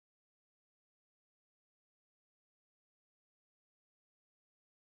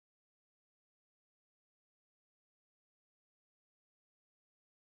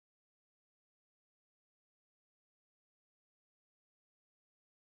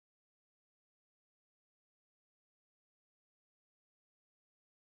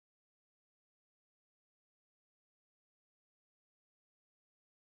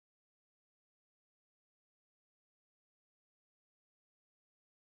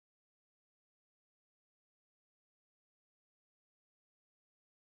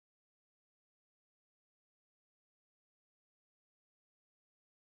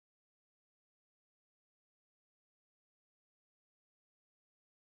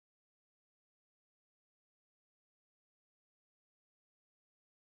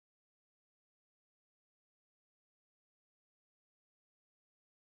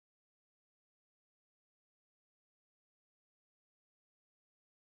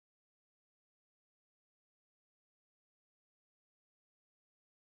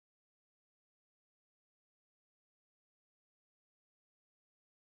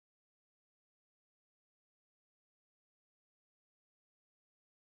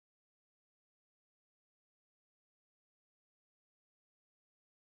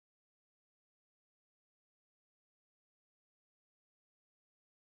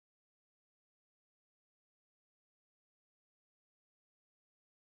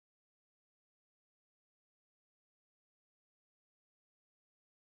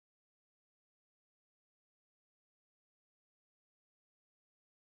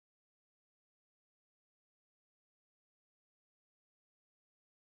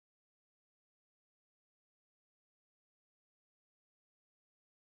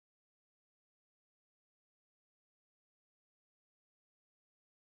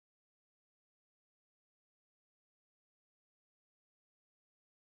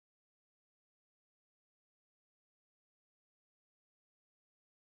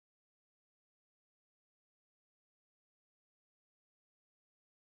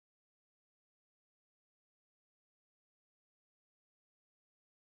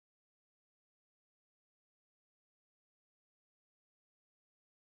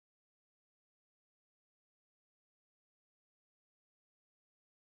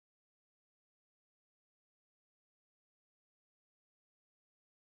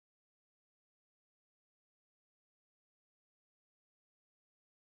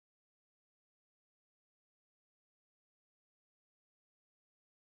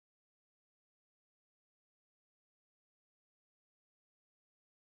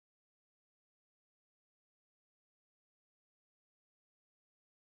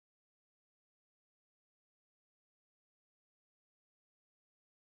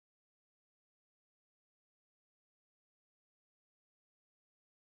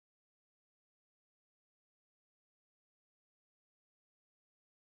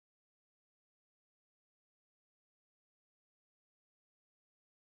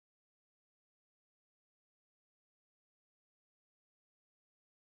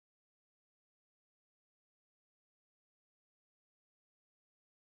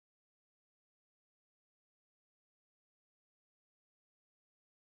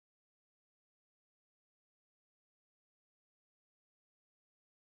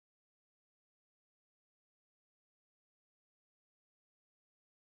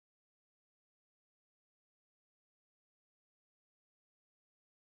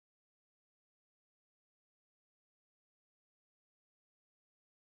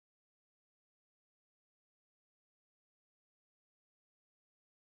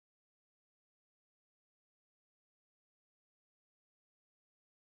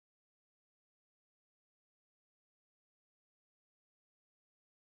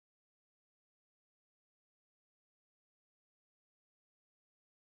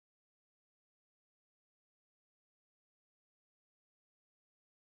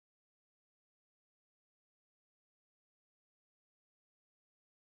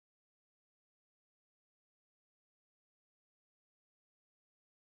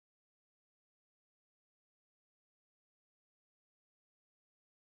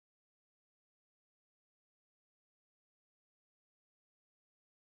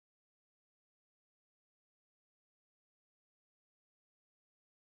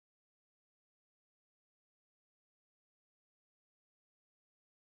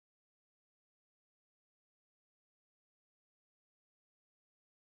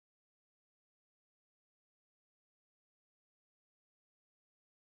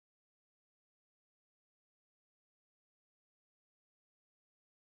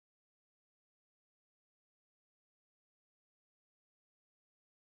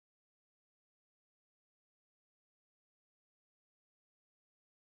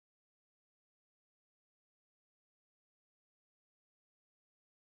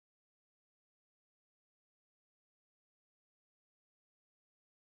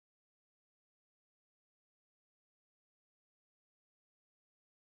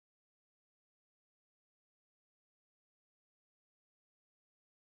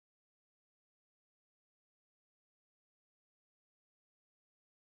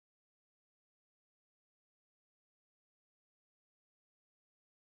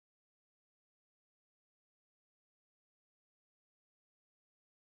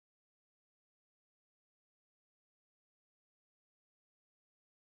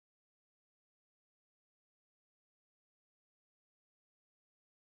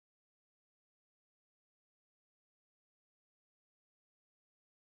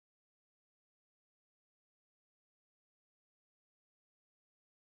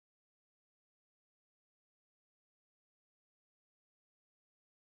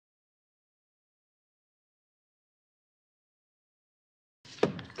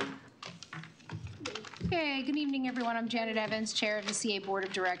Okay, good evening, everyone. I'm Janet Evans, Chair of the CA Board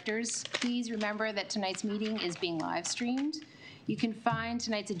of Directors. Please remember that tonight's meeting is being live streamed. You can find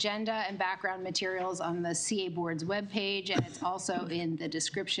tonight's agenda and background materials on the CA Board's webpage, and it's also in the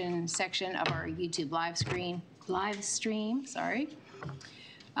description section of our YouTube live stream.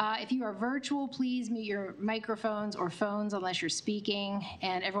 If you are virtual, please mute your microphones or phones unless you're speaking,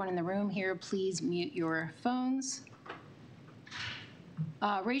 and everyone in the room here, please mute your phones.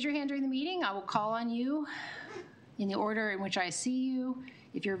 Raise your hand during the meeting. I will call on you in the order in which I see you.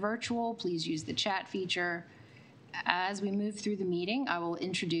 If you're virtual, please use the chat feature. As we move through the meeting, I will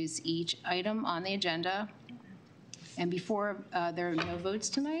introduce each item on the agenda. And before there are no votes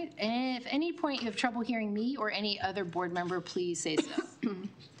tonight, and if at any point you have trouble hearing me or any other board member, please say so.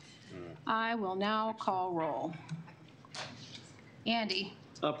 I will now call roll. Andy.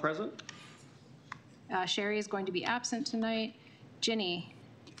 Present. Sherry is going to be absent tonight. Ginny.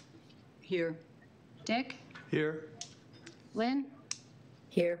 Here. Dick. Here. Lynn.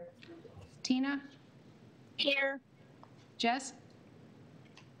 Here. Tina. Here. Jess.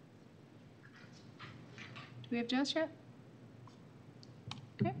 Do we have Jess yet?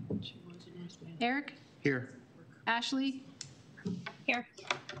 Okay. Eric. Here. Ashley. Here.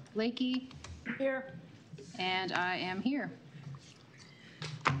 Lakey. Here. And I am here.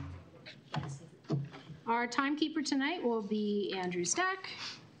 Our timekeeper tonight will be Andrew Stack.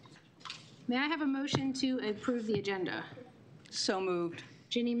 May I have a motion to approve the agenda? So moved.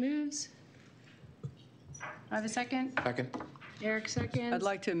 Ginny moves. I have a second. Second. Eric seconds. I'd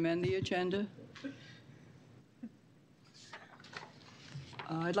like to amend the agenda.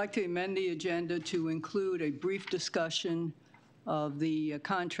 I'd like to amend the agenda to include a brief discussion of the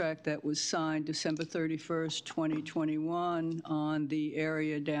contract that was signed December 31st, 2021 on the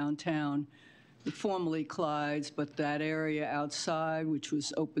area downtown, formerly Clyde's, but that area outside, which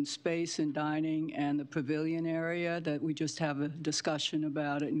was open space and dining, and the pavilion area, that we just have a discussion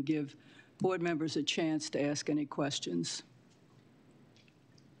about it and give board members a chance to ask any questions.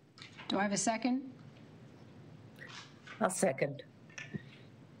 Do I have a second? I'll second.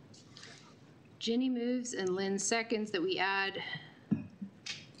 Ginny moves and Lynn seconds that we add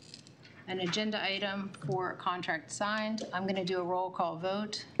an agenda item for a contract signed. I'm going to do a roll call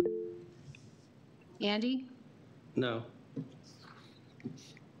vote. Andy? No.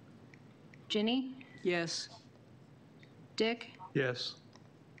 Ginny? Yes. Dick? Yes.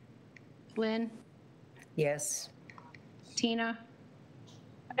 Lynn? Yes. Tina?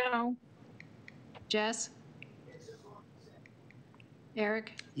 No. Jess?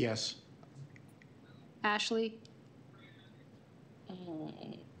 Eric? Yes. Ashley?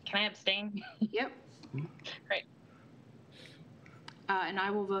 Can I abstain? Yep. Great. And I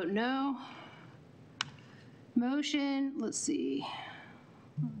will vote no. Motion, let's see.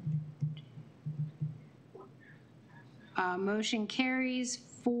 Motion carries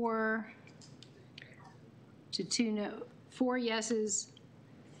 4 to 2 no, 4 yeses,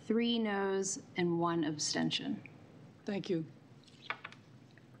 3 noes, and 1 abstention. Thank you.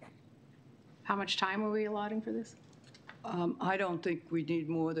 How much time are we allotting for this? I don't think we need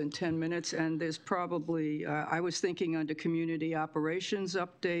more than 10 minutes, and there's probably, I was thinking under community operations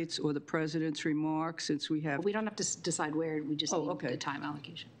updates or the president's remarks, since we have. We don't have to decide where, we just need okay. the time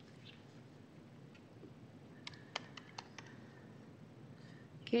allocation.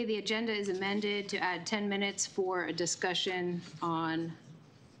 Okay, the agenda is amended to add 10 minutes for a discussion on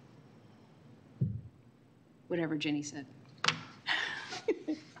whatever Ginny said.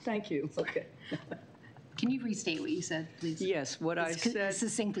 Thank you. Okay. Can you restate what you said, please? Yes, what I said. As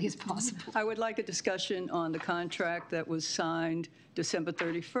succinctly as possible. I would like a discussion on the contract that was signed December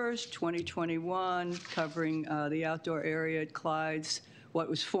 31st, 2021, covering the outdoor area at Clyde's, what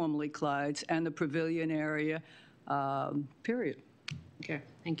was formerly Clyde's, and the pavilion area, period. Okay,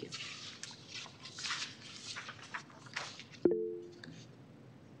 thank you.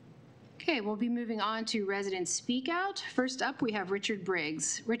 Okay, we'll be moving on to resident speak out. First up, we have Richard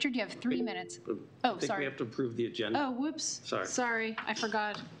Briggs. Richard, you have 3 minutes. Oh, I think sorry. we have to approve the agenda. Oh, whoops. Sorry. Sorry, I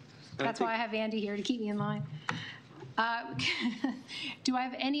forgot. That's why I have Andy here to keep me in line. Do I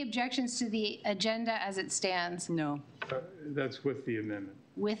have any objections to the agenda as it stands? No. That's with the amendment.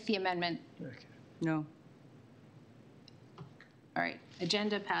 With the amendment? Okay. No. All right,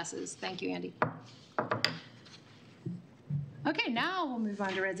 agenda passes. Thank you, Andy. Okay, now we'll move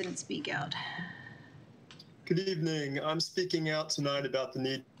on to resident speak out. Good evening. I'm speaking out tonight about the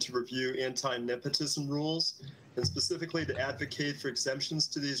need to review anti-nepotism rules, and specifically to advocate for exemptions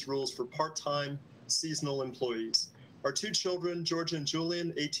to these rules for part-time seasonal employees. Our 2 children, Georgia and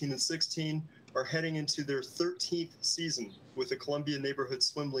Julian, 18 and 16, are heading into their 13th season with the Columbia Neighborhood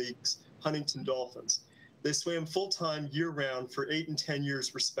Swim League's Huntington Dolphins. They swam full-time year-round for 8 and 10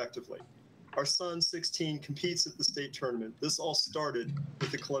 years respectively. Our son, 16, competes at the state tournament. This all started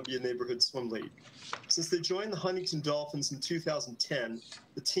with the Columbia Neighborhood Swim League. Since they joined the Huntington Dolphins in 2010,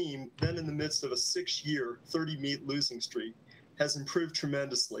 the team, then in the midst of a 6-year, 30-meet losing streak, has improved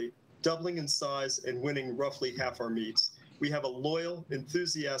tremendously, doubling in size and winning roughly half our meets. We have a loyal,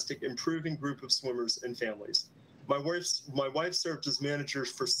 enthusiastic, improving group of swimmers and families. My wife served as manager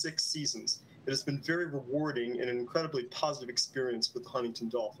for 6 seasons. It has been very rewarding and an incredibly positive experience with the Huntington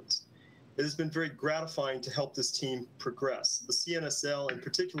Dolphins. It has been very gratifying to help this team progress. The CNSL, and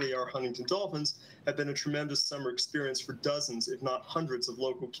particularly our Huntington Dolphins, have been a tremendous summer experience for dozens, if not hundreds, of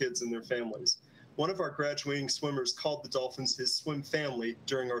local kids and their families. One of our graduating swimmers called the Dolphins his swim family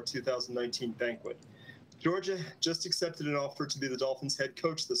during our 2019 banquet. Georgia just accepted an offer to be the Dolphins head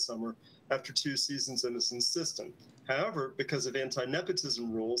coach this summer after 2 seasons as an assistant. However, because of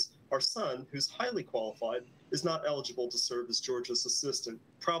anti-nepotism rules, our son, who's highly qualified, is not eligible to serve as Georgia's assistant,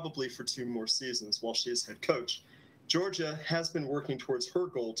 probably for 2 more seasons while she is head coach. Georgia has been working towards her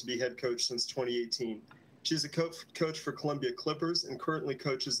goal to be head coach since 2018. She's a coach for Columbia Clippers and currently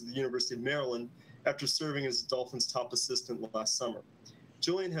coaches at the University of Maryland after serving as the Dolphins' top assistant last summer.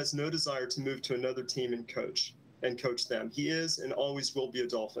 Julian has no desire to move to another team and coach them. He is and always will be a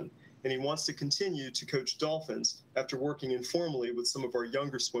Dolphin, and he wants to continue to coach Dolphins after working informally with some of our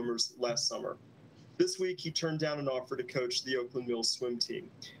younger swimmers last summer. This week, he turned down an offer to coach the Oakland Mills swim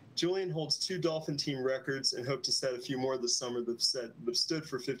team. Julian holds 2 Dolphin team records and hopes to set a few more this summer that stood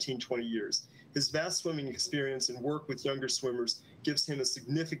for 15-20 years. His vast swimming experience and work with younger swimmers gives him a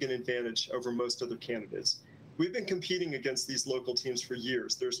significant advantage over most other candidates. We've been competing against these local teams for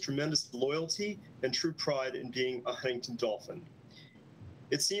years. There's tremendous loyalty and true pride in being a Huntington Dolphin.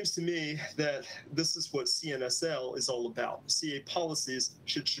 It seems to me that this is what CNSL is all about. CA policies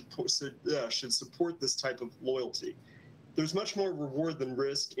should support this type of loyalty. There's much more reward than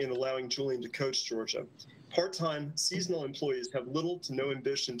risk in allowing Julian to coach Georgia. Part-time seasonal employees have little to no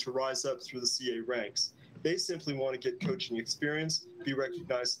ambition to rise up through the CA ranks. They simply want to get coaching experience, be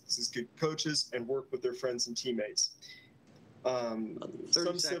recognized as good coaches, and work with their friends and teammates.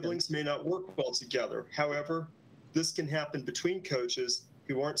 Some siblings may not work well together. However, this can happen between coaches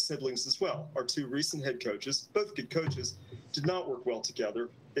who aren't siblings as well. Our 2 recent head coaches, both good coaches, did not work well together.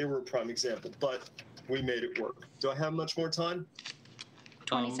 They were a prime example, but we made it work. Do I have much more time?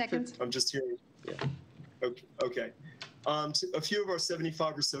 20 seconds. I'm just hearing. Yeah. Okay. A few of our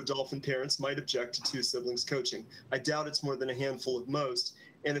 75 or so Dolphin parents might object to 2 siblings coaching. I doubt it's more than a handful at most.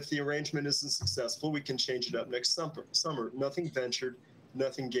 And if the arrangement isn't successful, we can change it up next summer. Nothing ventured,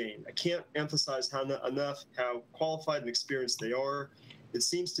 nothing gained. I can't emphasize enough how qualified and experienced they are. It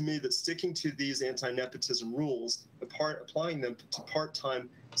seems to me that sticking to these anti-nepotism rules, applying them to part-time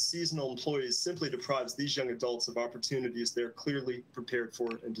seasonal employees, simply deprives these young adults of opportunities they're clearly prepared for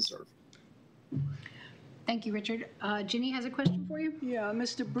and deserve. Thank you, Richard. Ginny has a question for you. Yeah,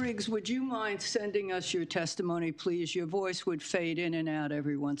 Mr. Briggs, would you mind sending us your testimony, please? Your voice would fade in and out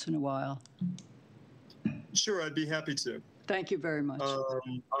every once in a while. Sure, I'd be happy to. Thank you very much.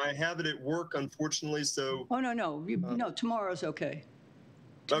 I have it at work, unfortunately, so. Oh, no, no, tomorrow's okay.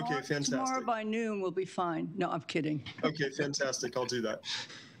 Okay, fantastic. Tomorrow by noon will be fine. No, I'm kidding. Okay, fantastic. I'll do that.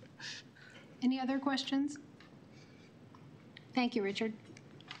 Any other questions? Thank you, Richard.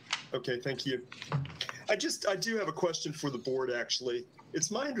 Okay, thank you. I do have a question for the board, actually.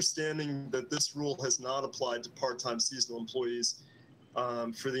 It's my understanding that this rule has not applied to part-time seasonal employees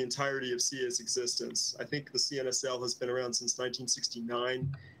for the entirety of CA's existence. I think the CNSL has been around since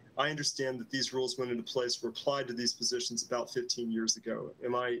 1969. I understand that these rules went into place, were applied to these positions about 15 years ago.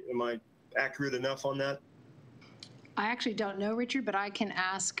 Am I accurate enough on that? I actually don't know, Richard, but I can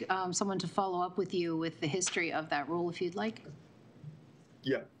ask someone to follow up with you with the history of that rule if you'd like.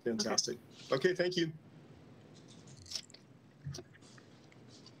 Yeah, fantastic. Okay, thank you.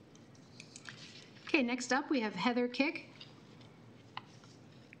 Okay, next up we have Heather Kick.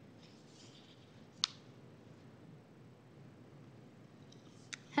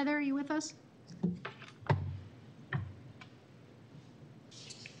 Heather, are you with us?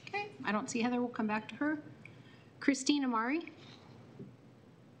 Okay, I don't see Heather. We'll come back to her. Christine Amari.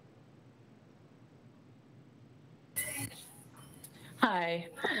 Hi.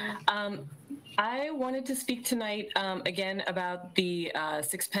 I wanted to speak tonight again about the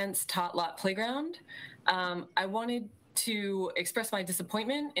Sixpence Tot Lot Playground. I wanted to express my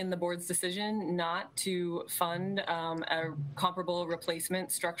disappointment in the board's decision not to fund a comparable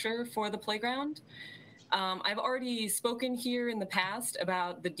replacement structure for the playground. I've already spoken here in the past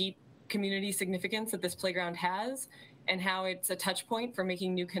about the deep community significance that this playground has, and how it's a touch point for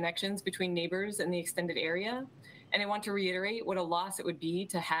making new connections between neighbors in the extended area. And I want to reiterate what a loss it would be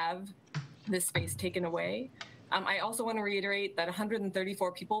to have this space taken away. I also want to reiterate that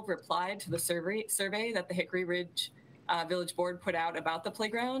 134 people replied to the survey that the Hickory Ridge Village Board put out about the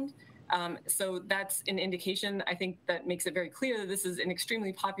playground. So that's an indication, I think, that makes it very clear that this is an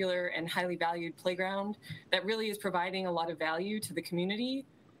extremely popular and highly valued playground that really is providing a lot of value to the community.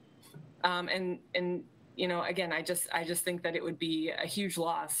 And you know, again, I just think that it would be a huge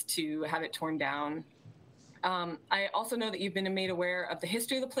loss to have it torn down. I also know that you've been made aware of the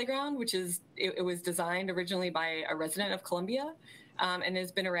history of the playground, which is it was designed originally by a resident of Columbia and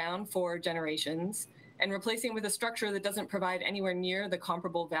has been around for generations. And replacing it with a structure that doesn't provide anywhere near the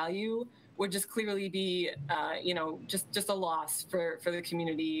comparable value would just clearly be, you know, just a loss for the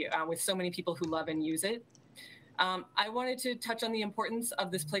community with so many people who love and use it. I wanted to touch on the importance of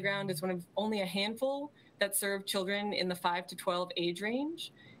this playground as one of only a handful that serve children in the 5 to 12 age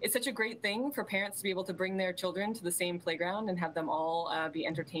range. It's such a great thing for parents to be able to bring their children to the same playground and have them all be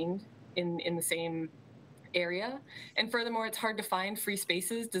entertained in the same area. And furthermore, it's hard to find free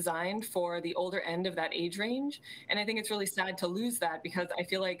spaces designed for the older end of that age range. And I think it's really sad to lose that, because I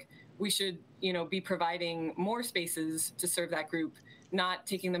feel like we should, you know, be providing more spaces to serve that group, not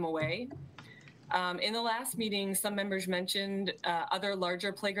taking them away. In the last meeting, some members mentioned other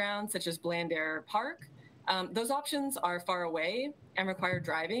larger playgrounds such as Blandair Park. Those options are far away and require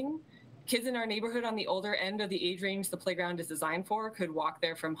driving. Kids in our neighborhood on the older end of the age range the playground is designed for could walk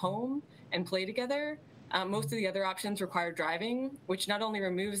there from home and play together. Most of the other options require driving, which not only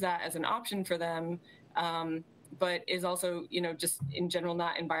removes that as an option for them, but is also, you know, just in general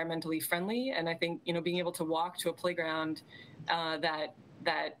not environmentally friendly. And I think, you know, being able to walk to a playground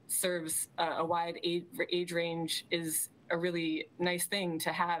that serves a wide age range is a really nice thing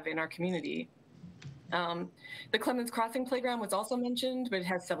to have in our community. The Clemens Crossing playground was also mentioned, but it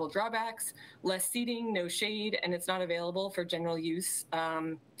has several drawbacks: less seating, no shade, and it's not available for general use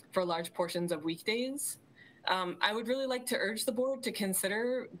for large portions of weekdays. I would really like to urge the board to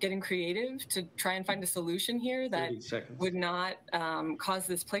consider getting creative to try and find a solution here that would not cause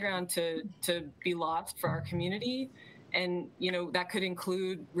this playground to be lost for our community. And, you know, that could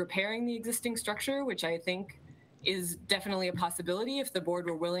include repairing the existing structure, which I think is definitely a possibility if the board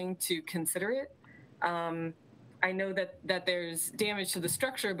were willing to consider it. I know that there's damage to the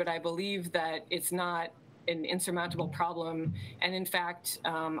structure, but I believe that it's not an insurmountable problem. And in fact,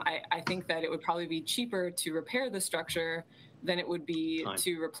 I think that it would probably be cheaper to repair the structure than it would be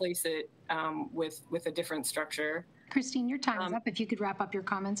to replace it with a different structure. Christine, your time is up. If you could wrap up your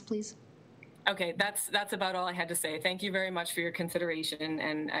comments, please. Okay, that's about all I had to say. Thank you very much for your consideration,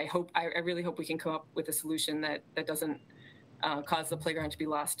 and I really hope we can come up with a solution that doesn't cause the playground to be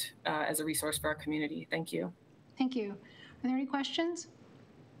lost as a resource for our community. Thank you. Thank you. Are there any questions?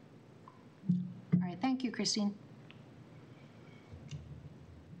 All right, thank you, Christine.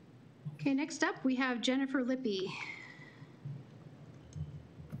 Okay, next up we have Jennifer Lippy.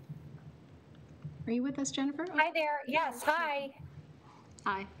 Are you with us, Jennifer? Hi there. Yes, hi.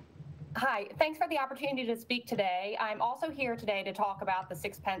 Hi. Hi, thanks for the opportunity to speak today. I'm also here today to talk about the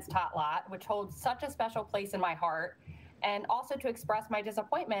Sixpence Tot Lot, which holds such a special place in my heart, and also to express my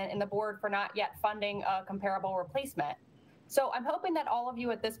disappointment in the board for not yet funding a comparable replacement. So I'm hoping that all of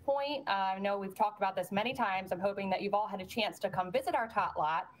you at this point, I know we've talked about this many times, I'm hoping that you've all had a chance to come visit our Tot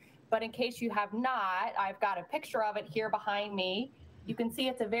Lot, but in case you have not, I've got a picture of it here behind me. You can see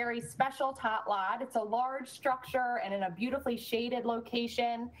it's a very special Tot Lot. It's a large structure and in a beautifully shaded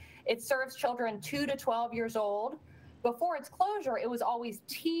location. It serves children 2 to 12 years old. Before its closure, it was always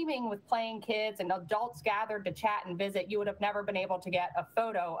teeming with playing kids and adults gathered to chat and visit. You would have never been able to get a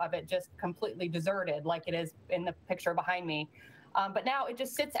photo of it just completely deserted like it is in the picture behind me. But now it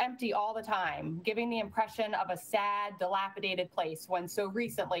just sits empty all the time, giving the impression of a sad, dilapidated place when so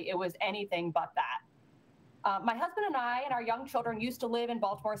recently it was anything but that. My husband and I and our young children used to live in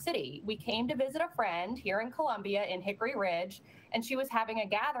Baltimore City. We came to visit a friend here in Columbia in Hickory Ridge, and she was having a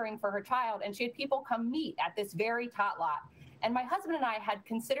gathering for her child, and she had people come meet at this very Tot Lot. And my husband and I had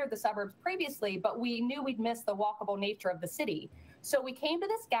considered the suburbs previously, but we knew we'd miss the walkable nature of the city. So we came to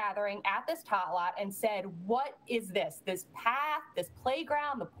this gathering at this Tot Lot and said, what is this? This path, this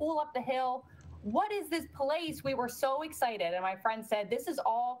playground, the pool up the hill, what is this place? We were so excited. And my friend said, this is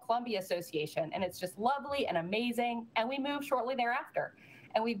all Columbia Association, and it's just lovely and amazing. And we moved shortly thereafter.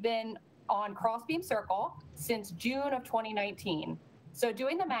 And we've been on Crossbeam Circle since June of 2019. So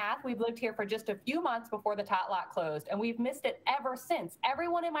doing the math, we've lived here for just a few months before the Tot Lot closed, and we've missed it ever since.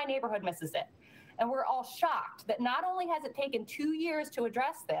 Everyone in my neighborhood misses it. And we're all shocked that not only has it taken 2 years to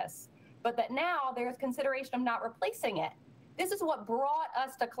address this, but that now there's consideration of not replacing it. This is what brought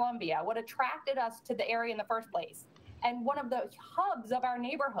us to Columbia, what attracted us to the area in the first place, and one of the hubs of our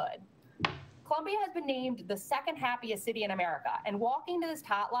neighborhood. Columbia has been named the second happiest city in America, and walking to this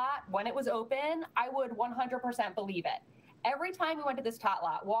tot lot when it was open, I would 100% believe it. Every time we went to this tot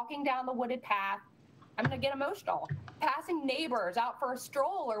lot, walking down the wooded path, I'm gonna get emotional. Passing neighbors out for a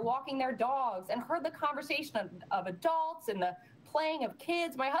stroll or walking their dogs, and heard the conversation of adults and the playing of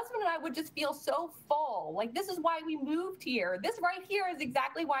kids, my husband and I would just feel so full. Like, this is why we moved here. This right here is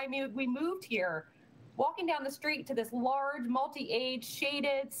exactly why we moved here. Walking down the street to this large, multi-age,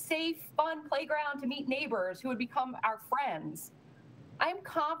 shaded, safe, fun playground to meet neighbors who would become our friends. I'm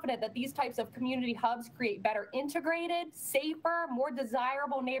confident that these types of community hubs create better integrated, safer, more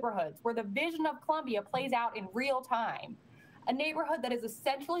desirable neighborhoods where the vision of Columbia plays out in real time. A neighborhood that is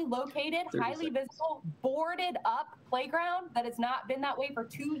essentially located, highly visible, boarded up playground that has not been that way for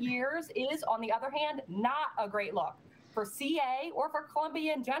 2 years is, on the other hand, not a great look for CA or for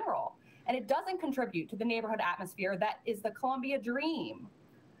Columbia in general. And it doesn't contribute to the neighborhood atmosphere that is the Columbia dream.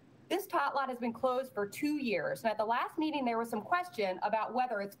 This tot lot has been closed for 2 years. And at the last meeting, there was some question about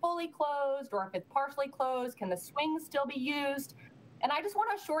whether it's fully closed or if it's partially closed. Can the swings still be used? And I just want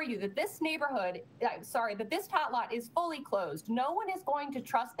to assure you that this that this tot lot is fully closed. No one is going to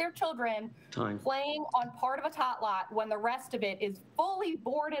trust their children playing on part of a tot lot when the rest of it is fully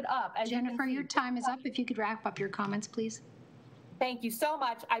boarded up. As Jennifer, your time is up. If you could wrap up your comments, please. Thank you so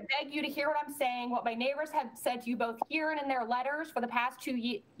much. I beg you to hear what I'm saying, what my neighbors have said to you both here and in their letters for the past 2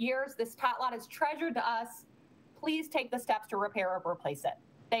 years. This tot lot is treasured to us. Please take the steps to repair or replace it.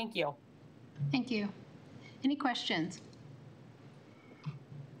 Thank you. Thank you. Any questions?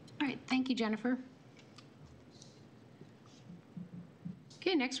 All right, thank you, Jennifer.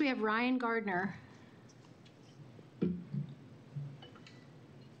 Okay, next we have Ryan Gardner.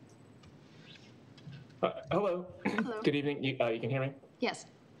 Hello. Hello. Good evening. You can hear me? Yes.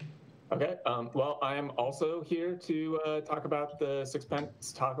 Okay. Well, I am also here to talk about the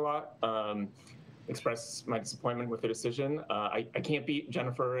Sixpence Tot Lot. Express my disappointment with the decision. I can't beat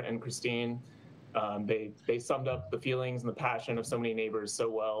Jennifer and Christine. They summed up the feelings and the passion of so many neighbors so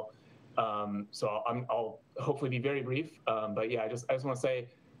well. So I'll hopefully be very brief. But yeah, I just want to say,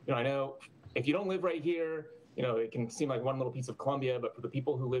 I know if you don't live right here, it can seem like one little piece of Columbia, but for the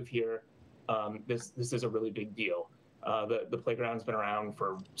people who live here, this is a really big deal. The playground's been around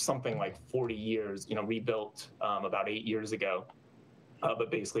for something like 40 years, rebuilt about 8 years ago, but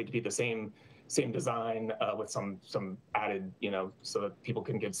basically to be the same design with some added, so that people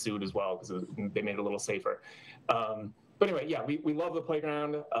can get sued as well because they made it a little safer. But anyway, yeah, we love the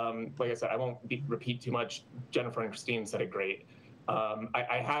playground. Like I said, I won't repeat too much. Jennifer and Christine said it great.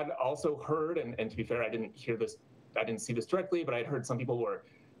 I had also heard, and to be fair, I didn't see this directly, but I'd heard some people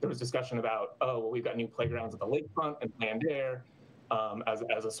there was discussion about, oh, well, we've got new playgrounds at the lakefront and Land Air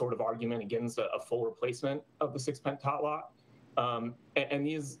as a sort of argument against a full replacement of the Sixpence Tot Lot. And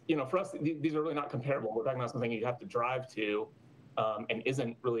these, for us, these are really not comparable. We're talking about something you have to drive to and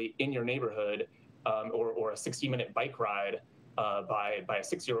isn't really in your neighborhood, or a 60-minute bike ride by a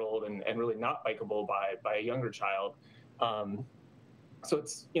 6-year-old and really not bikeable by a younger child. So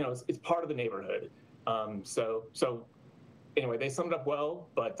it's part of the neighborhood. So anyway, they summed it up well,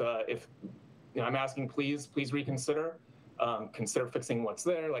 but if I'm asking, please reconsider, consider fixing what's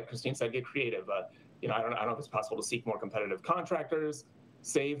there. Like Christine said, get creative. I don't know if it's possible to seek more competitive contractors,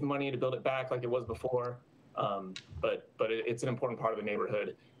 save the money to build it back like it was before. But it's an important part of the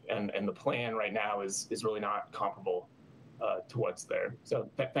neighborhood, and the plan right now is really not comparable to what's there. So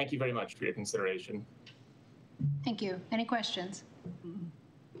thank you very much for your consideration. Thank you. Any questions?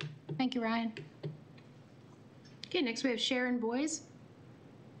 Thank you, Ryan. Okay, next we have Sharon Boyes.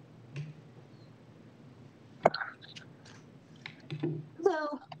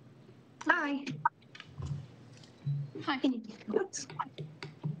 Hello. Hi. Hi. Oops.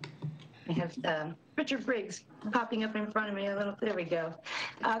 I have Richard Briggs popping up in front of me a little. There we go.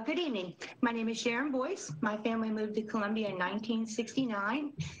 Good evening. My name is Sharon Boyce. My family moved to Columbia in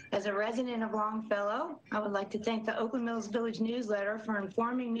 1969. As a resident of Longfellow, I would like to thank the Oakland Mills Village newsletter for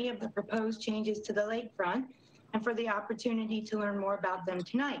informing me of the proposed changes to the lakefront and for the opportunity to learn more about them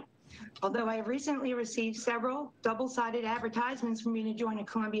tonight. Although I have recently received several double-sided advertisements for me to join a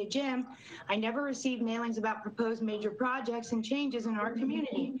Columbia gym, I never received mailings about proposed major projects and changes in our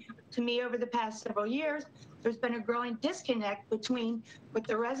community. To me, over the past several years, there's been a growing disconnect between what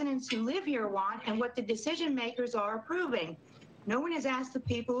the residents who live here want and what the decision makers are approving. No one has asked the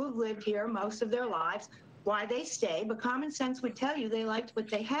people who've lived here most of their lives why they stay, but common sense would tell you they liked what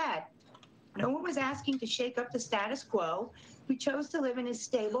they had. No one was asking to shake up the status quo. We chose to live in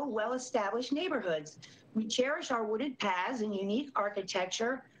stable, well-established neighborhoods. We cherish our wooded paths and unique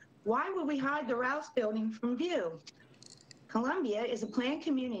architecture. Why would we hide the Rouse building from view? Columbia is a planned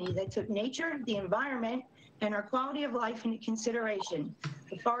community that took nature, the environment, and our quality of life into consideration.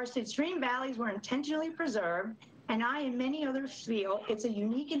 The forested stream valleys were intentionally preserved, and I and many others feel it's a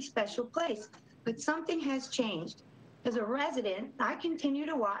unique and special place. But something has changed. As a resident, I continue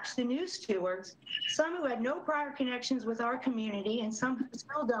to watch the new stewards, some who had no prior connections with our community and some who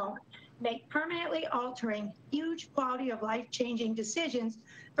still don't, make permanently altering, huge quality of life-changing decisions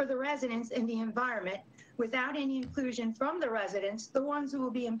for the residents and the environment without any inclusion from the residents, the ones who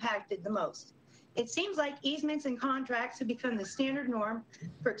will be impacted the most. It seems like easements and contracts have become the standard norm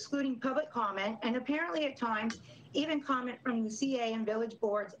for excluding public comment, and apparently at times, even comment from the CA and village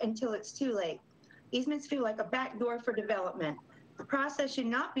boards until it's too late. Easements feel like a backdoor for development. The process should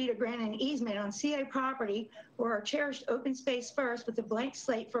not be to grant an easement on CA property or a cherished open space first with a blank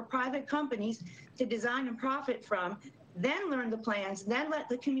slate for private companies to design and profit from, then learn the plans, then let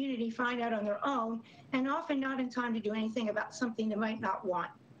the community find out on their own, and often not in time to do anything about something they might not want.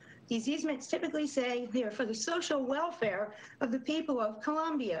 These easements typically say they are for the social welfare of the people of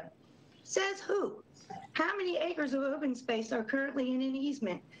Columbia. Says who? How many acres of open space are currently in an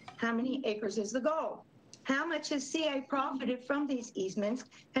easement? How many acres is the goal? How much has CA profited from these easements,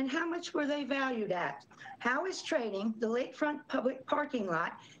 and how much were they valued at? How is trading the lakefront public parking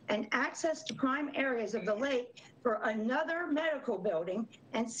lot and access to prime areas of the lake for another medical building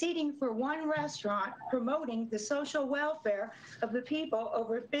and seating for one restaurant promoting the social welfare of the people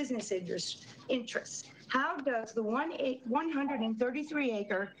over business interests? How does the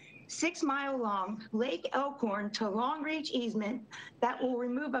 133-acre 6-mile-long Lake Elkhorn to Long Reach easement that will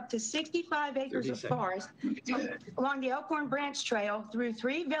remove up to 65 acres of forest along the Elkhorn Branch Trail through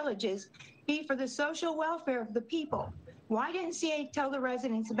 3 villages be for the social welfare of the people? Why didn't CA tell the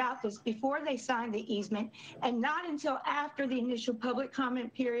residents about this before they signed the easement and not until after the initial public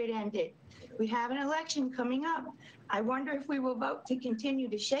comment period ended? We have an election coming up. I wonder if we will vote to continue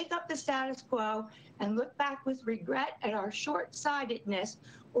to shake up the status quo and look back with regret at our short-sightedness,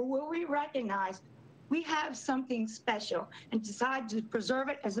 or will we recognize we have something special and decide to preserve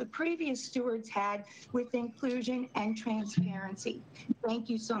it as the previous stewards had with inclusion and transparency? Thank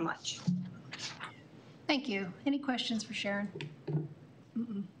you so much. Thank you. Any questions for Sharon?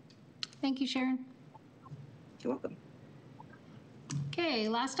 Thank you, Sharon. You're welcome. Okay,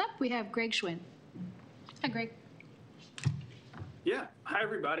 last up, we have Greg Schwinn. Hi, Greg. Yeah, hi,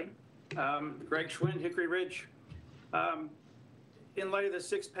 everybody. Greg Schwinn, Hickory Ridge. In light of the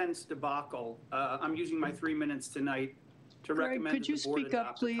sixpence debacle, I'm using my 3 minutes tonight to Greg, recommend could that you the board speak up,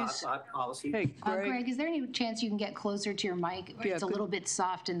 adopt a please? tot lot policy. Hey, Greg. Greg, is there any chance you can get closer to your mic? Yeah, It's a could- little bit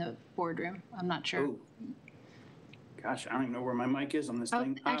soft in the boardroom. I'm not sure. Oh, gosh, I don't even know where my mic is on this Oh,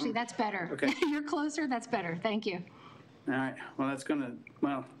 thing. actually, that's better. okay. You're closer, that's better. Thank you. All right, well, that's gonna,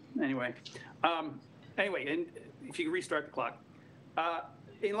 well, anyway. Anyway, and if you could restart the clock.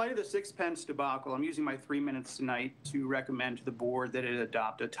 In light of the sixpence debacle, I'm using my 3 minutes tonight to recommend to the board that it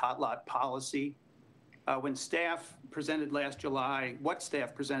adopt a tot lot policy. When staff presented last July, what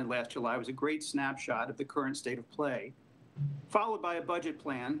staff presented last July was a great snapshot of the current state of play, followed by a budget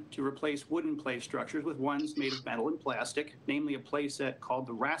plan to replace wooden play structures with ones made of metal and plastic, namely a play set called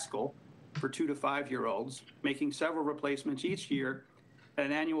the Rascal for 2 to 5-year-olds, making several replacements each year at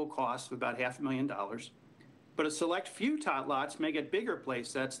an annual cost of about $500,000. But a select few tot lots may get bigger play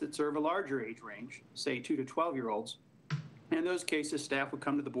sets that serve a larger age range, say 2 to 12-year-olds. In those cases, staff would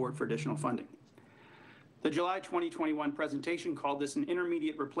come to the board for additional funding. The July 2021 presentation called this an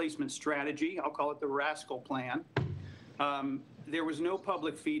intermediate replacement strategy. I'll call it the Rascal plan. There was no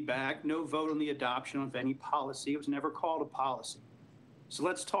public feedback, no vote on the adoption of any policy. It was never called a policy. So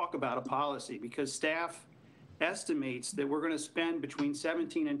let's talk about a policy, because staff estimates that we're going to spend between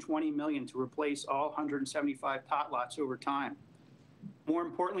 17 and 20 million to replace all 175 tot lots over time. More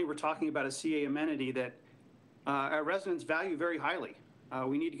importantly, we're talking about a CA amenity that our residents value very highly.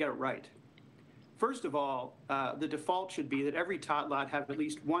 We need to get it right. First of all, the default should be that every tot lot have at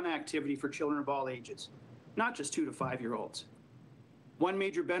least one activity for children of all ages, not just 2 to 5-year-olds. One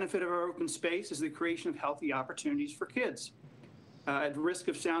major benefit of our open space is the creation of healthy opportunities for kids. At the risk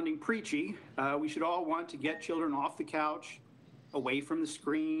of sounding preachy, we should all want to get children off the couch, away from the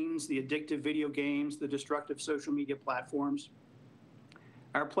screens, the addictive video games, the destructive social media platforms.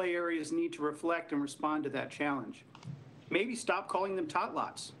 Our play areas need to reflect and respond to that challenge. Maybe stop calling them tot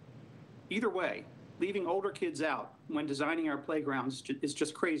lots. Either way, leaving older kids out when designing our playgrounds is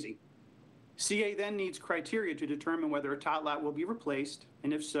just crazy. CA then needs criteria to determine whether a tot lot will be replaced,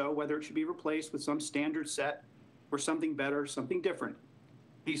 and if so, whether it should be replaced with some standard set or something better, something different.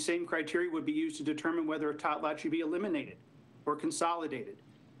 These same criteria would be used to determine whether a tot lot should be eliminated or consolidated.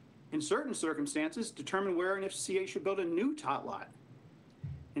 In certain circumstances, determine where and if CA should build a new tot lot.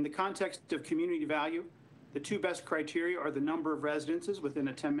 In the context of community value, the two best criteria are the number of residences within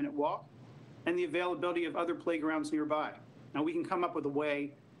a 10-minute walk and the availability of other playgrounds nearby. Now, we can come up with a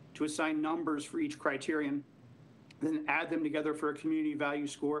way to assign numbers for each criterion, then add them together for a community value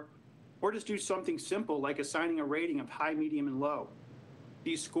score, or just do something simple like assigning a rating of high, medium, and low.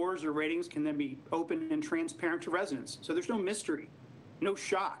 These scores or ratings can then be open and transparent to residents, so there's no mystery, no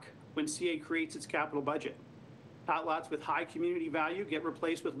shock when CA creates its capital budget. Tot lots with high community value get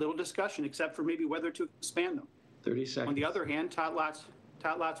replaced with little discussion, except for maybe whether to expand them. 30 seconds. On the other hand, tot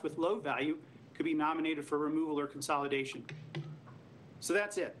lots with low value could be nominated for removal or consolidation. So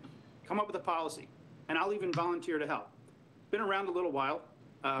that's it. Come up with a policy, and I'll even volunteer to help. Been around a little while.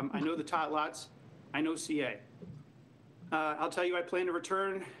 I know the tot lots. I know CA. I'll tell you, I plan to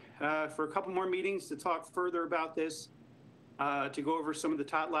return for a couple more meetings to talk further about this, to go over some of the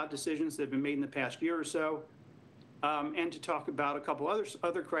tot lot decisions that have been made in the past year or so, and to talk about a couple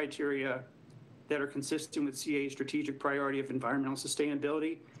other criteria that are consistent with CA's strategic priority of environmental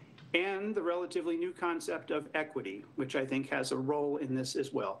sustainability and the relatively new concept of equity, which I think has a role in this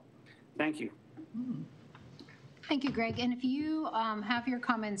as well. Thank you. Thank you, Greg. And if you have your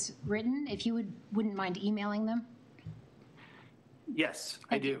comments written, if you wouldn't mind emailing them? Yes,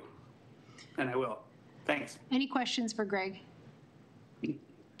 I do. And I will. Thanks. Any questions for Greg?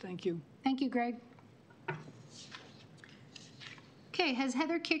 Thank you. Thank you, Greg. Okay, has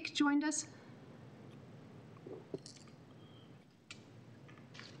Heather Kick joined us?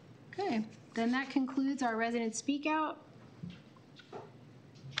 Okay, then that concludes our resident speak out.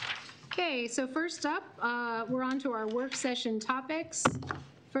 Okay, so first up, we're on to our work session topics.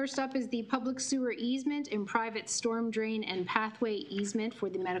 First up is the public sewer easement and private storm drain and pathway easement for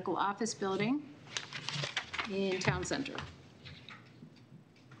the medical office building in Town Center.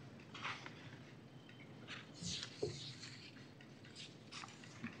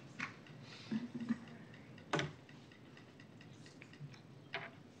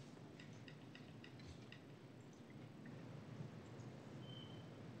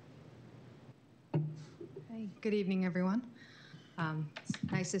 Good evening, everyone.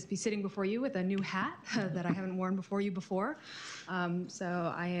 It's nice to be sitting before you with a new hat that I haven't worn before you before.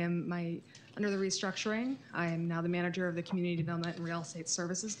 So I am under the restructuring. I am now the manager of the Community Development and Real Estate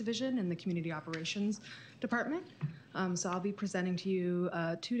Services Division in the Community Operations Department. So I'll be presenting to you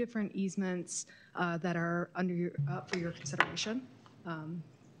two different easements that are up for your consideration.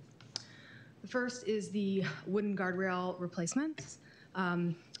 The first is the wooden guardrail replacements.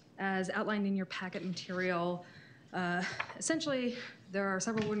 As outlined in your packet material, essentially there are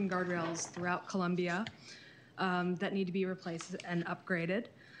several wooden guardrails throughout Columbia that need to be replaced and upgraded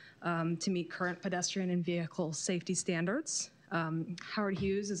to meet current pedestrian and vehicle safety standards. Howard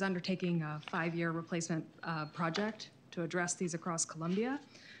Hughes is undertaking a 5-year replacement project to address these across Columbia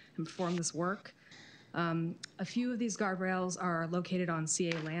and perform this work. A few of these guardrails are located on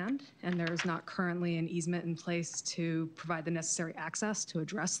CA land, and there is not currently an easement in place to provide the necessary access to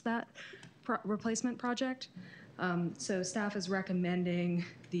address that replacement project. So staff is recommending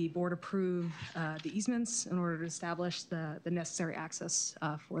the board approve the easements in order to establish the necessary access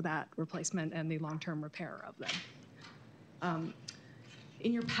for that replacement and the long-term repair of them.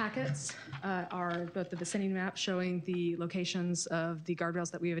 In your packets are both the vicinity map showing the locations of the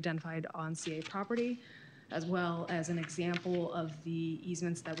guardrails that we have identified on CA property, as well as an example of the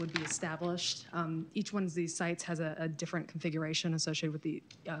easements that would be established. Each one of these sites has a different configuration associated with the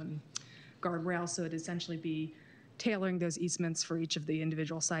guardrail, so it'd essentially be tailoring those easements for each of the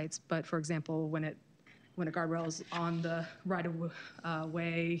individual sites. But for example, when a guardrail is on the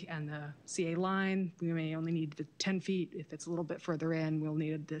right-of-way and the CA line, we may only need the 10 feet. If it's a little bit further in, we'll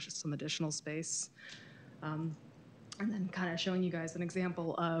need some additional space. And then kind of showing you guys an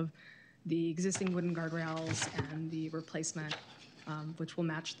example of the existing wooden guardrails and the replacement, which will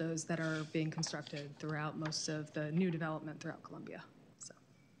match those that are being constructed throughout most of the new development throughout Columbia. So,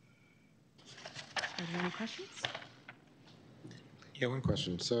 are there any questions? Yeah, one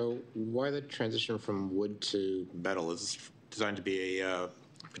question. So why the transition from wood to metal? Is this designed to be a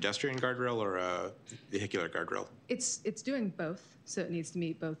pedestrian guardrail or a vehicular guardrail? It's doing both, so it needs to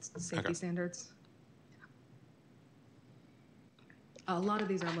meet both safety standards. A lot of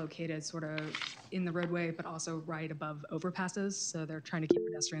these are located sort of in the roadway, but also right above overpasses, so they're trying to keep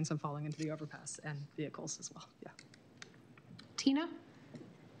pedestrians from falling into the overpass and vehicles as well. Yeah. Tina?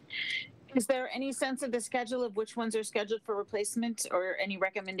 Is there any sense of the schedule of which ones are scheduled for replacement, or any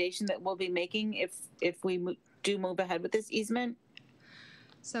recommendation that we'll be making if we do move ahead with this easement?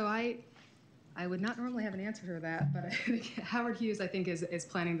 So I would not normally have an answer for that, but I think Howard Hughes, I think, is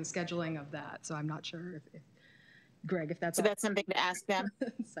planning the scheduling of that. So I'm not sure if Greg, if that's so that's something to ask them.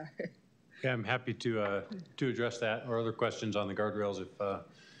 Sorry. Yeah, I'm happy to address that or other questions on the guardrails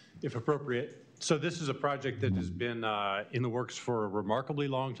if appropriate. So this is a project that has been in the works for a remarkably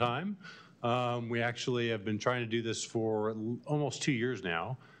long time. We actually have been trying to do this for almost 2 years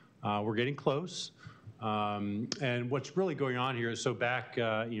now. We're getting close. And what's really going on here is, so back,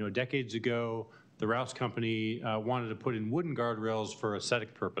 decades ago, the Rouse Company wanted to put in wooden guardrails for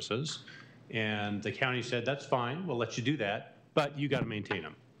aesthetic purposes. And the county said, that's fine, we'll let you do that, but you got to maintain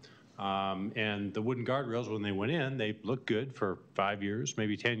them. And the wooden guardrails, when they went in, they looked good for 5 years,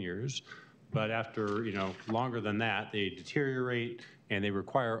 maybe 10 years. But after, longer than that, they deteriorate and they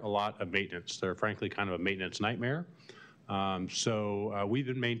require a lot of maintenance. They're frankly kind of a maintenance nightmare. So we've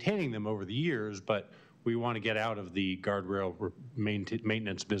been maintaining them over the years, but we want to get out of the guardrail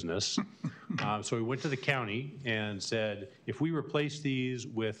maintenance business. So we went to the county and said, if we replace these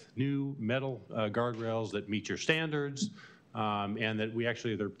with new metal guardrails that meet your standards, and that we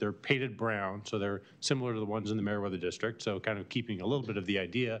actually, they're painted brown, so they're similar to the ones in the Meriwether District, so kind of keeping a little bit of the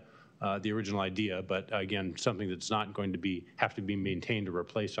idea, the original idea, but again, something that's not going to have to be maintained or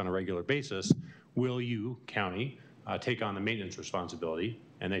replaced on a regular basis. Will you, county, take on the maintenance responsibility?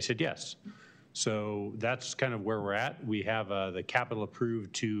 And they said yes. So that's kind of where we're at. We have the capital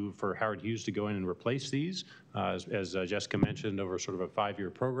approved for Howard Hughes to go in and replace these, as Jessica mentioned, over sort of a 5-year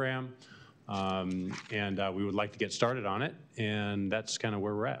program. And we would like to get started on it, and that's kind of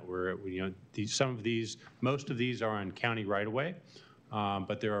where we're at. Most of these are on county right-of-way,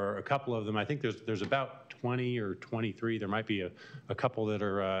 but there are a couple of them. I think there's about 20 or 23. There might be a couple that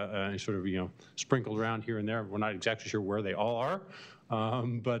are sort of sprinkled around here and there. We're not exactly sure where they all are,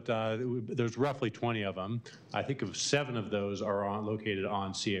 but there's roughly 20 of them. I think 7 of those are located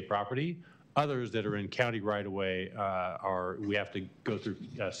on CA property. Others that are in county right-of-way we have to go through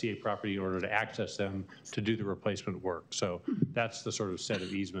CA property in order to access them to do the replacement work. So that's the sort of set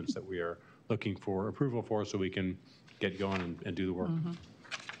of easements that we are looking for approval for, so we can get going and do the work. Mm-hmm.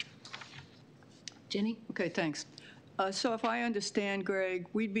 Jenny? Okay, thanks. So if I understand, Greg,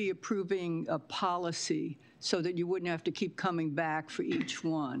 we'd be approving a policy so that you wouldn't have to keep coming back for each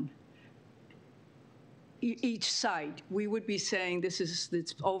one. Each site, we would be saying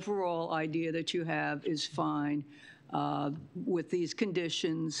this overall idea that you have is fine with these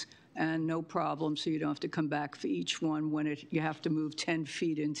conditions and no problem, so you don't have to come back for each one when you have to move 10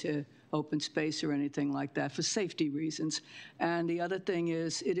 feet into open space or anything like that for safety reasons. And the other thing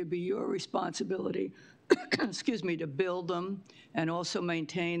is, it'd be your responsibility, excuse me, to build them and also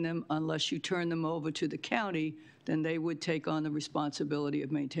maintain them. Unless you turn them over to the county, then they would take on the responsibility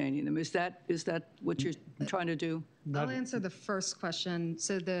of maintaining them. Is that what you're trying to do? I'll answer the first question.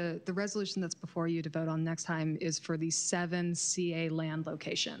 So the resolution that's before you to vote on next time is for the 7 CA land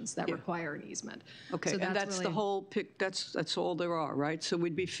locations that require an easement. Okay, so and that's really, the whole that's all there are, right? So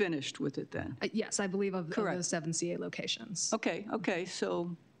we'd be finished with it then? Yes, I believe of those 7 CA locations. Okay,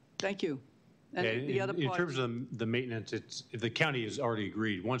 so thank you. And the other part, in terms of the maintenance, the county has already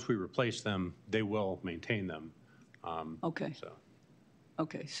agreed. Once we replace them, they will maintain them. Okay,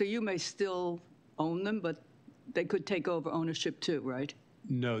 so you may still own them, but they could take over ownership too, right?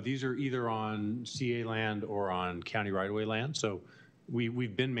 No, these are either on CA land or on county right-of-way land. So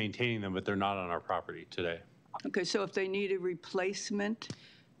we've been maintaining them, but they're not on our property today. Okay, so if they need a replacement?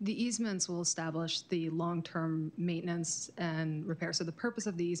 The easements will establish the long-term maintenance and repair. So the purpose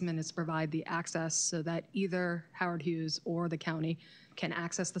of the easement is to provide the access so that either Howard Hughes or the county can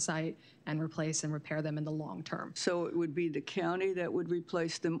access the site and replace and repair them in the long term. So it would be the county that would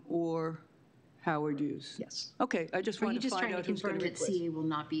replace them or Howard Hughes? Yes. Okay, I just want to find out who's going to replace. That CA will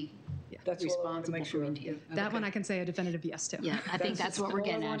not be responsible for maintaining. That one I can say a definitive yes to. Yeah, I think that's what we're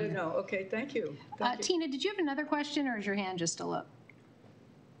getting at here. Okay, thank you. Tina, did you have another question, or is your hand just still up?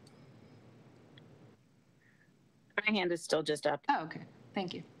 My hand is still just up. Oh, okay.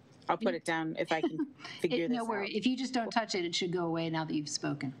 Thank you. I'll put it down if I can figure this No worry. out. If you just don't touch it, it should go away now that you've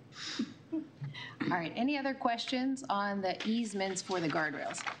spoken. All right. Any other questions on the easements for the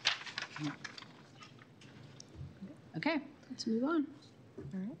guardrails? Okay. Let's move on. All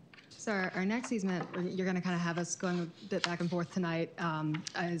right. So our next easement, you're going to kind of have us going a bit back and forth tonight,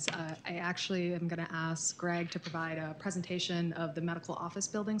 I actually am going to ask Greg to provide a presentation of the medical office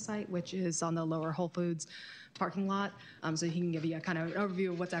building site, which is on the lower Whole Foods parking lot, so he can give you a kind of an overview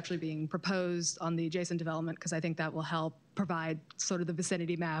of what's actually being proposed on the adjacent development, because I think that will help provide sort of the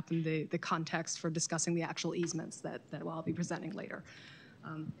vicinity map and the context for discussing the actual easements that I'll be presenting later.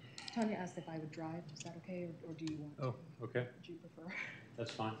 Tanya asked if I would drive. Is that okay, or do you want to? Oh, okay. Would you prefer?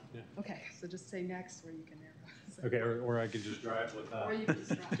 That's fine, yeah. Okay, so just say next where you can arrow. So- Okay, or I could just drive with, Or you can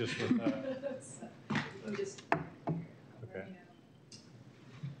just drive. just with, You can just, okay.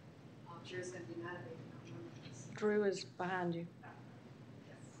 Drew's going to be mad at me for not joining us. Drew is behind you,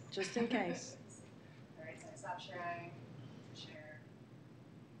 just in case. All right, so I stop sharing. Share.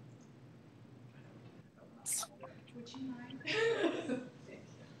 Would you mind?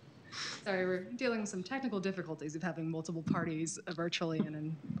 Sorry, we're dealing with some technical difficulties of having multiple parties virtually and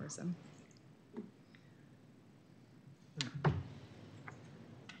in person.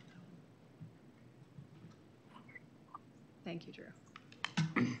 Thank you, Drew.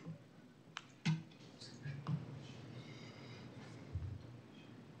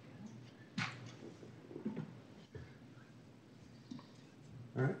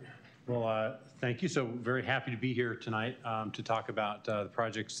 All right. Well, thank you. So very happy to be here tonight to talk about the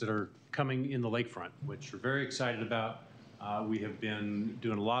projects that are coming in the lakefront, which we're very excited about. We have been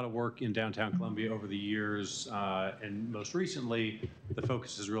doing a lot of work in downtown Columbia over the years, and most recently, the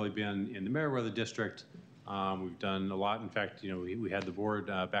focus has really been in the Meriwether District. We've done a lot. In fact, we had the board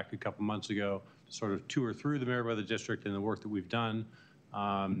back a couple months ago to sort of tour through the Meriwether District and the work that we've done.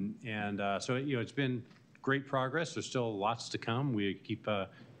 So it's been great progress. There's still lots to come. We've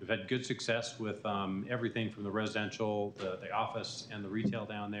had good success with everything from the residential, the office, and the retail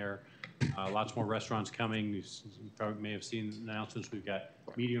down there. Lots more restaurants coming. You probably may have seen announcements. We've got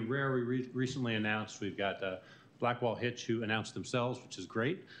Medium Rare we recently announced. We've got Blackwall Hitch, who announced themselves, which is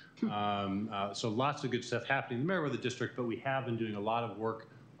great. So lots of good stuff happening in the Meriwether District, but we have been doing a lot of work,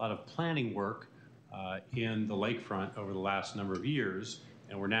 a lot of planning work in the lakefront over the last number of years.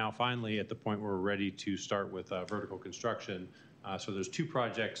 And we're now finally at the point where we're ready to start with vertical construction. So there's two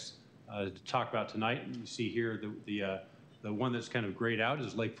projects to talk about tonight. You see here the one that's kind of grayed out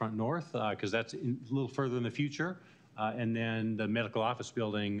is Lakefront North, because that's a little further in the future. And then the medical office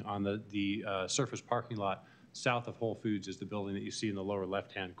building on the surface parking lot south of Whole Foods is the building that you see in the lower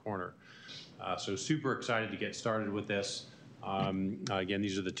left-hand corner. So super excited to get started with this. Again,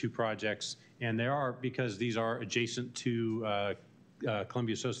 these are the two projects. And they are, because these are adjacent to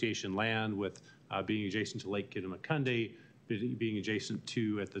Columbia Association land, with being adjacent to Lake Kittamakunde, being adjacent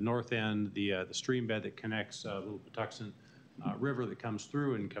to, at the north end, the stream bed that connects Little Patuxent River that comes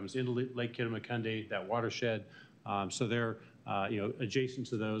through and comes into Lake Kittamakunde, that watershed. So they're adjacent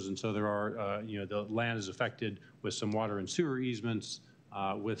to those, and so there are the land is affected with some water and sewer easements,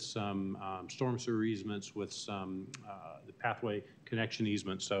 with some storm sewer easements, with some the pathway connection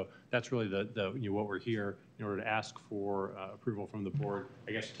easements. So that's really what we're here in order to ask for approval from the board.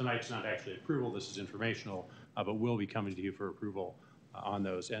 I guess tonight's not actually approval, this is informational, but we'll be coming to you for approval on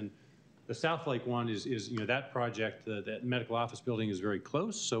those. And the South Lake one is that project, that medical office building is very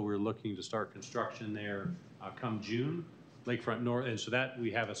close, so we're looking to start construction there come June. Lakefront North, and so that we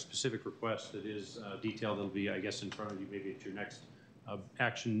have a specific request that is detailed. That'll be, I guess, in front of you maybe at your next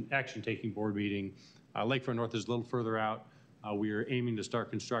action-taking board meeting. Lakefront North is a little further out. We are aiming to start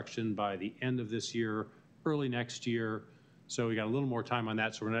construction by the end of this year, early next year. So we got a little more time on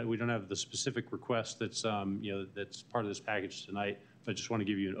that. So we don't have the specific request that's that's part of this package tonight. But I just want to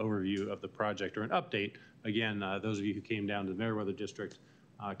give you an overview of the project, or an update. Again, those of you who came down to the Meriwether District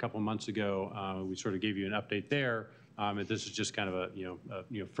a couple months ago, we sort of gave you an update there. And this is just kind of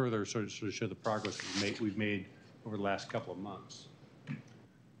a further sort of show the progress we've made over the last couple of months.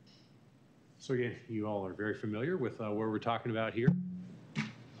 So again, you all are very familiar with where we're talking about here.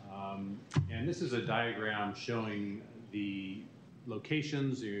 And this is a diagram showing the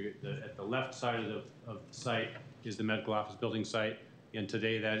locations. At the left side of the site is the medical office building site. And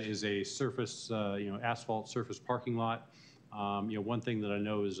today that is a surface, asphalt surface parking lot. One thing that I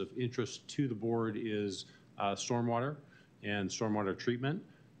know is of interest to the board is stormwater and stormwater treatment.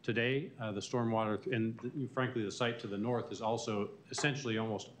 Today, the stormwater, and frankly, the site to the north is also essentially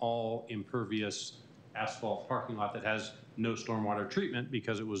almost all impervious asphalt parking lot that has no stormwater treatment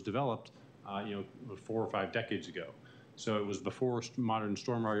because it was developed, 4 or 5 decades ago. So it was before modern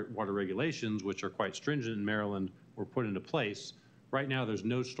stormwater regulations, which are quite stringent in Maryland, were put into place. Right now, there's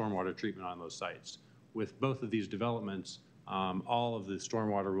no stormwater treatment on those sites. With both of these developments, all of the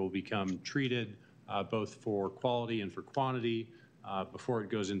stormwater will become treated both for quality and for quantity before it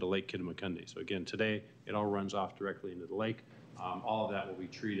goes into Lake Kittamakunde. So again, today, it all runs off directly into the lake. All of that will be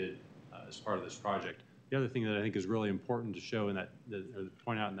treated as part of this project. The other thing that I think is really important to show in that, or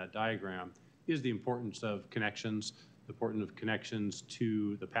point out in that diagram, is the importance of connections, the importance of connections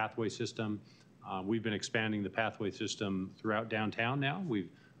to the pathway system. We've been expanding the pathway system throughout downtown now. We've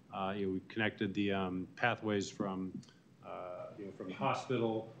connected the pathways from the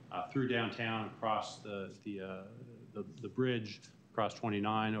hospital through downtown, across the bridge, across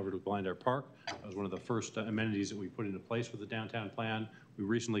 29 over to Blandar Park. That was one of the first amenities that we put into place with the downtown plan. We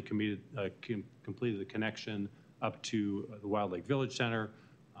recently completed the connection up to the Wild Lake Village Center.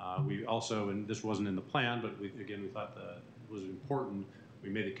 We also, and this wasn't in the plan, but we thought that it was important, we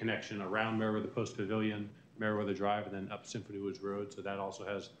made a connection around Meriwether Post Pavilion, Meriwether Drive, and then up Symphony Woods Road. So that also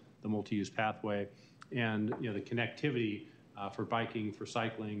has the multi-use pathway. And the connectivity for biking, for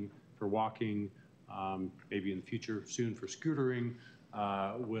cycling, for walking, maybe in the future soon for scootering,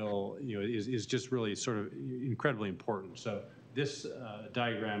 is just really sort of incredibly important. So this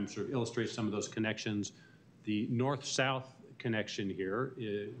diagram sort of illustrates some of those connections. The north-south connection here,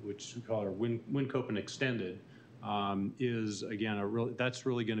 which we call our Wincopen Extended, is again that's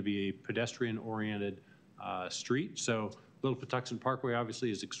really going to be a pedestrian-oriented street. So Little Patuxent Parkway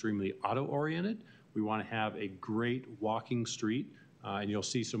obviously is extremely auto-oriented. We want to have a great walking street, and you'll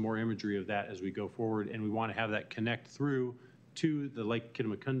see some more imagery of that as we go forward. And we want to have that connect through to the Lake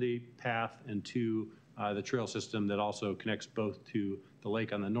Kittamaqundi path and to the trail system that also connects both to the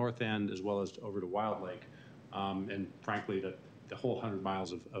lake on the north end as well as over to Wild Lake, and frankly the whole 100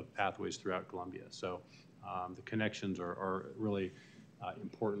 miles of pathways throughout Columbia. So the connections are really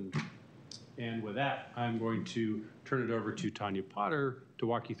important. And with that, I'm going to turn it over to Tanya Potter to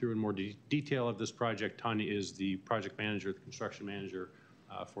walk you through in more detail of this project. Tanya is the project manager, the construction manager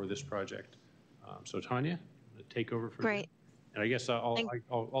for this project. So Tanya, take over from Great. Here. And I guess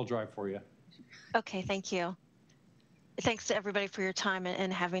I'll drive for you. Okay, thank you. Thanks to everybody for your time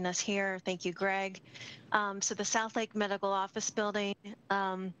and having us here. Thank you, Greg. So the South Lake Medical Office Building,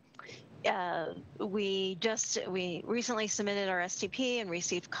 we recently submitted our STP and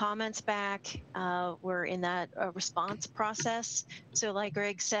received comments back. We're in that response process. So like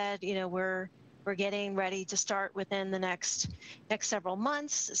Greg said, we're getting ready to start within the next several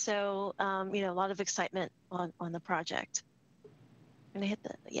months. So a lot of excitement on the project. I'm gonna hit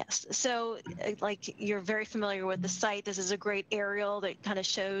the yes. So like you're very familiar with the site. This is a great aerial that kind of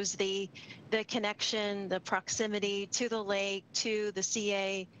shows the connection, the proximity to the lake, to the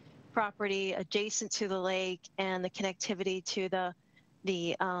CA property adjacent to the lake, and the connectivity to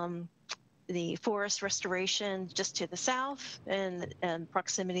the forest restoration just to the south, and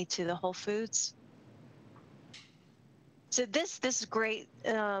proximity to the Whole Foods. So this is great,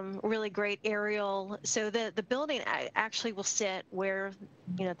 really great aerial. So the building actually will sit where,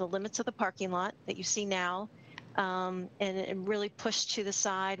 the limits of the parking lot that you see now, and really push to the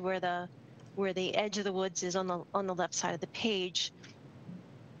side where the edge of the woods is on the left side of the page.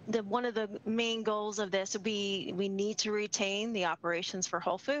 One of the main goals of this, we need to retain the operations for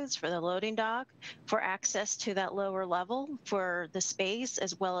Whole Foods, for the loading dock, for access to that lower level, for the space,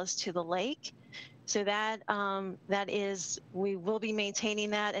 as well as to the lake. So that is, we will be maintaining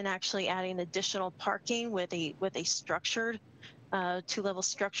that and actually adding additional parking with a structured, two-level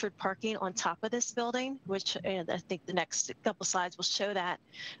structured parking on top of this building, which I think the next couple slides will show that.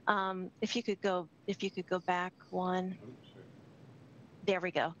 If you could go back one. There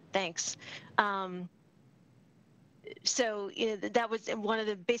we go. Thanks. So that was one of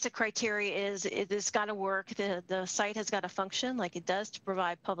the basic criteria is it's got to work. The site has got to function like it does to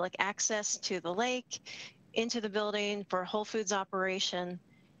provide public access to the lake, into the building for Whole Foods operation.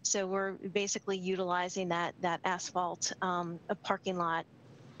 So we're basically utilizing that asphalt parking lot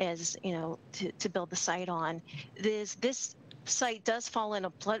as, to build the site on. This site does fall in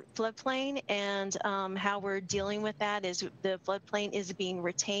a floodplain, and how we're dealing with that is the floodplain is being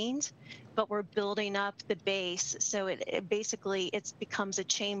retained, but we're building up the base. So it basically becomes a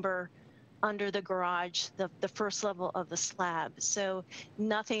chamber under the garage, the first level of the slab. So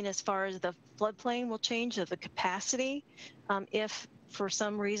nothing as far as the floodplain will change, of the capacity. If for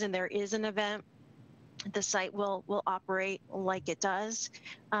some reason there is an event, the site will operate like it does,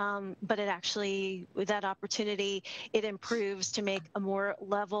 but it actually, with that opportunity, it improves to make a more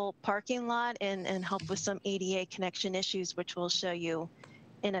level parking lot and help with some ADA connection issues, which we'll show you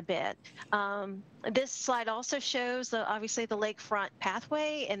in a bit. This slide also shows obviously the lakefront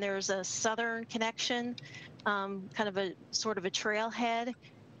pathway, and there's a southern connection, kind of a sort of a trailhead.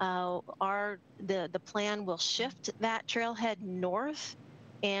 The plan will shift that trailhead north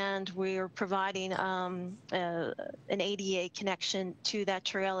and we're providing an ADA connection to that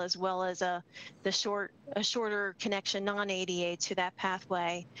trail, as well as a shorter connection, non-ADA, to that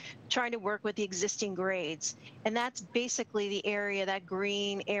pathway, trying to work with the existing grades. And that's basically the area, that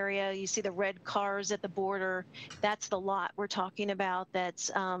green area. You see the red cars at the border. That's the lot we're talking about.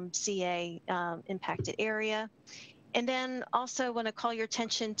 That's CA impacted area. And then also want to call your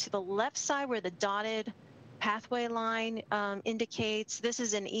attention to the left side where the dotted pathway line indicates. This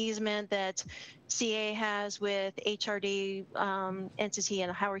is an easement that CA has with HRD entity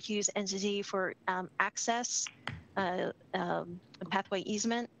and Howard Hughes entity for access, pathway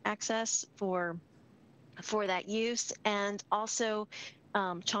easement access for that use. And also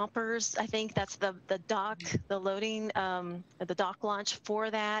Chompers, I think that's the dock, the loading, the dock launch for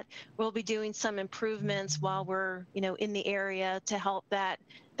that. We'll be doing some improvements while we're, in the area to help that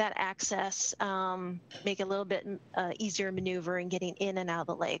access, make it a little bit easier maneuver in getting in and out of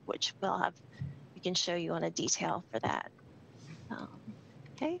the lake, which we can show you on a detail for that.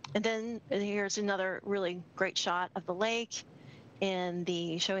 Okay, and then here's another really great shot of the lake and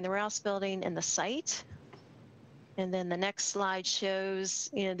showing the Rouse building and the site. And then the next slide shows,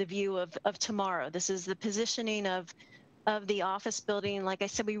 the view of tomorrow. This is the positioning of the office building. Like I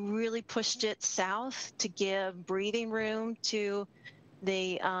said, we really pushed it south to give breathing room to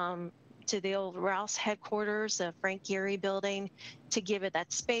the old Rouse headquarters, the Frank Gehry building, to give it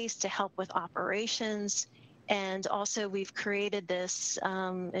that space to help with operations. And also we've created this,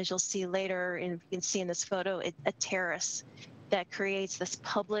 as you'll see later, and you can see in this photo, a terrace that creates this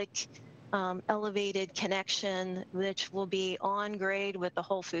public elevated connection, which will be on grade with the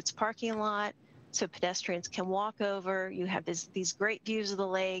Whole Foods parking lot, so pedestrians can walk over. You have these great views of the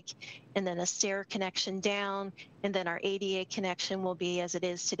lake, and then a stair connection down, and then our ADA connection will be, as it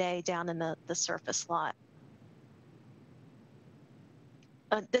is today, down in the surface lot.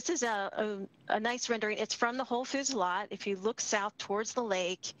 This is a nice rendering. It's from the Whole Foods lot. If you look south towards the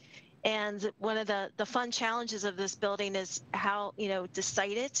lake, and one of the fun challenges of this building is how, to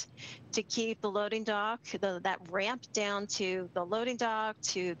site it, to keep the loading dock, that ramp down to the loading dock,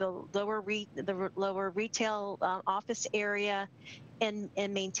 to the lower retail office area, and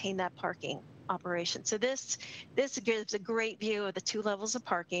maintain that parking operation. So this gives a great view of the 2 levels of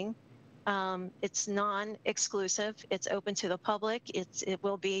parking. It's non-exclusive. It's open to the public. It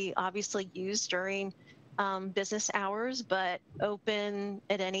will be obviously used during business hours, but open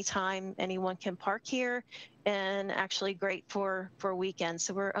at any time. Anyone can park here, and actually great for weekends.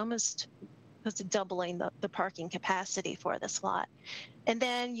 So we're almost close to doubling the parking capacity for this lot. And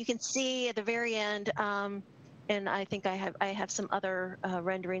then you can see at the very end, and I think I have some other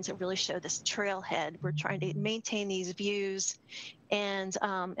renderings that really show this trailhead. We're trying to maintain these views, and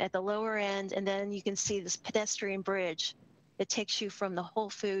at the lower end, and then you can see this pedestrian bridge that takes you from the Whole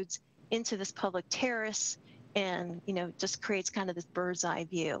Foods into this public terrace, and just creates kind of this bird's eye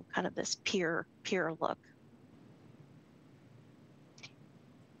view, kind of this pier look.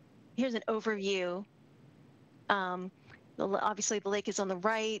 Here's an overview. Obviously the lake is on the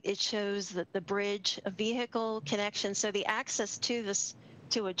right. It shows the bridge, a vehicle connection. So the access to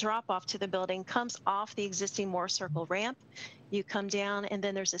a drop off to the building comes off the existing Moore Circle ramp. You come down, and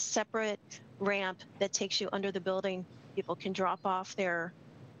then there's a separate ramp that takes you under the building. People can drop off their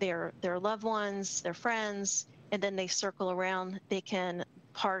loved ones, their friends, and then they circle around. They can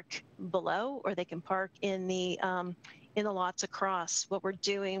park below, or they can park in the lots across. What we're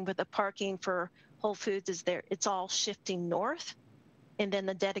doing with the parking for Whole Foods is it's all shifting north, and then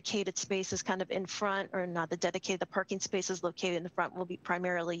the dedicated space is kind of in front, or not the dedicated, the parking spaces located in the front will be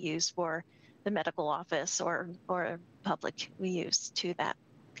primarily used for the medical office or public use to that.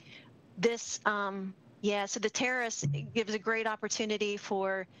 This so the terrace gives a great opportunity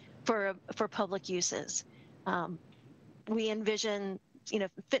for public uses. We envision,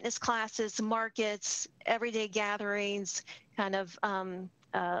 fitness classes, markets, everyday gatherings, kind of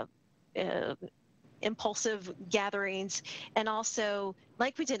impulsive gatherings, and also,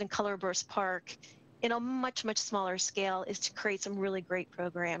 like we did in Colorburst Park, in a much, much smaller scale, is to create some really great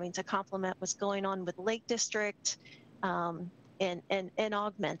programming to complement what's going on with Lake District, and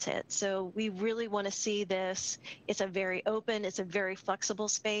augment it. So we really want to see this. It's a very open, it's a very flexible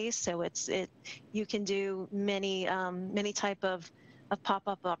space. So you can do many type of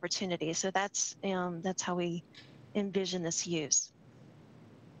pop-up opportunities. So that's how we envision this use.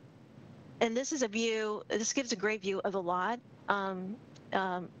 And this is a view. This gives a great view of the lot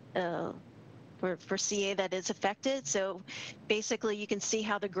for CA that is affected. So basically, you can see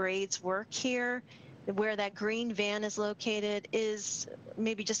how the grades work here. Where that green van is located is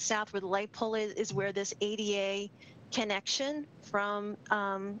maybe just south where the light pole is where this ADA connection from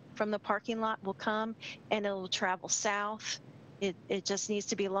the parking lot will come, and it will travel south. It just needs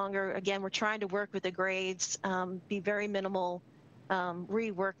to be longer. Again, we're trying to work with the grades, be very minimal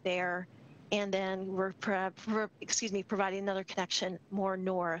rework there, and then we're providing another connection more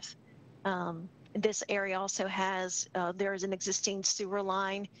north. This area also has there's an existing sewer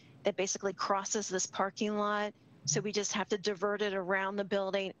line that basically crosses this parking lot. So we just have to divert it around the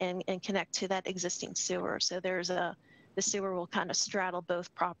building and connect to that existing sewer. So the sewer will kind of straddle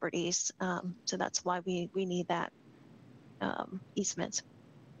both properties. So that's why we need that easement.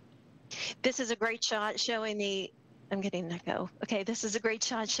 This is a great shot showing I'm getting an echo. Okay, this is a great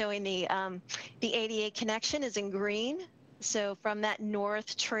shot showing the ADA connection is in green. So from that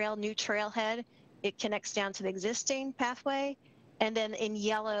north trail, new trailhead, it connects down to the existing pathway. And then in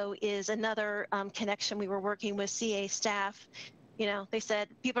yellow is another connection. We were working with CA staff. You know, they said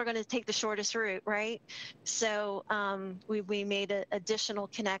people are going to take the shortest route, right? So we made an additional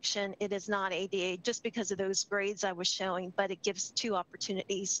connection. It is not ADA just because of those grades I was showing, but it gives 2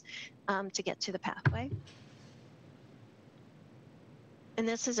 opportunities to get to the pathway. And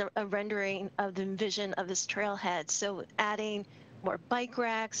this is a rendering of the vision of this trailhead. So adding more bike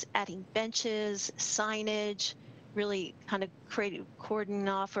racks, adding benches, signage, really kind of cordoning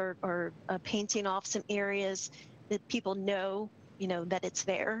off or painting off some areas that people know, you know, that it's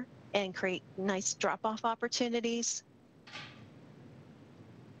there, and create nice drop-off opportunities.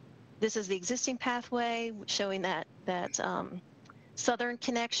 This is the existing pathway showing that southern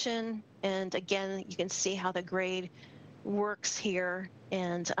connection, and again, you can see how the grade works here.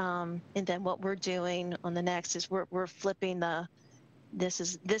 And then what we're doing on the next is we're flipping this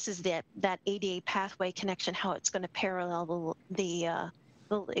is that ADA pathway connection, how it's going to parallel the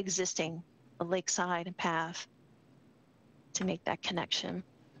existing lakeside path to make that connection.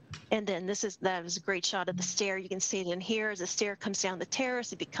 And then that was a great shot of the stair. You can see it in here. As the stair comes down the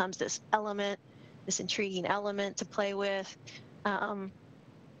terrace, it becomes this element, this intriguing element to play with. And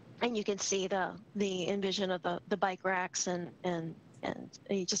you can see the envision of the bike racks and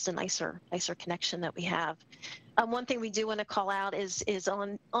just a nicer connection that we have. One thing we do want to call out is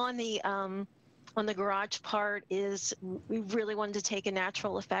on the garage part is we really wanted to take a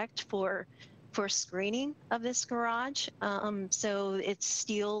natural effect for screening of this garage. So it's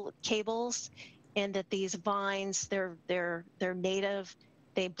steel cables, and that these vines, they're native.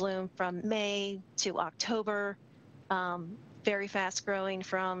 They bloom from May to October. Very fast growing,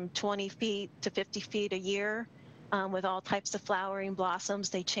 from 20 feet to 50 feet a year, with all types of flowering blossoms.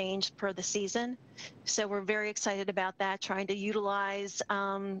 They change per the season. So we're very excited about that, trying to utilize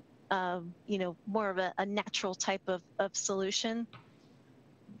you know, more of a natural type of solution.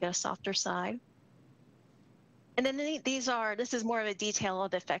 Get a softer side. And then this is more of a detail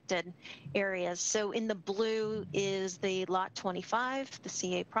of the affected areas. So in the blue is the lot 25, the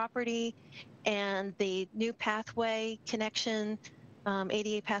CA property, and the new pathway connection,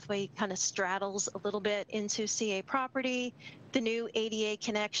 ADA pathway kind of straddles a little bit into CA property. The new ADA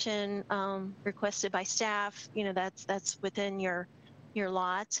connection requested by staff, you know, that's within your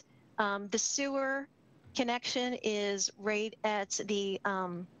lot. The sewer connection is right at the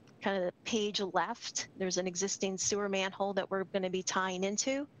kind of the page left. There's an existing sewer manhole that we're going to be tying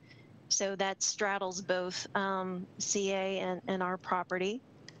into. So that straddles both CA and our property.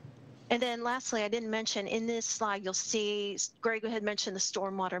 And then lastly, I didn't mention in this slide, you'll see Greg had mentioned the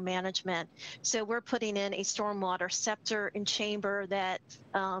stormwater management. So we're putting in a stormwater scepter and chamber that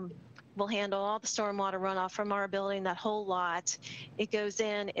will handle all the stormwater runoff from our building, that whole lot. It goes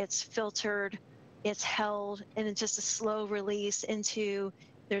in, it's filtered, it's held, and it's just a slow release into,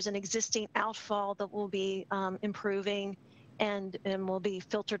 there's an existing outfall that will be improving, and will be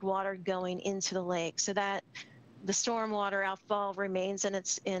filtered water going into the lake. So that the stormwater outfall remains in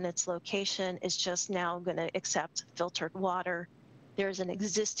its location. It's just now going to accept filtered water. There's an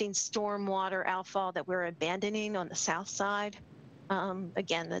existing stormwater outfall that we're abandoning on the south side.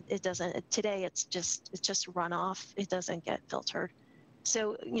 Again, it doesn't, today it's just runoff. It doesn't get filtered.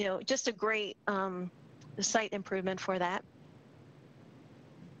 So, you know, just a great site improvement for that.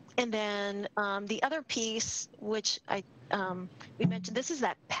 And then the other piece, which we mentioned, this is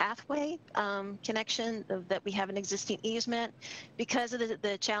that pathway connection that we have an existing easement. Because of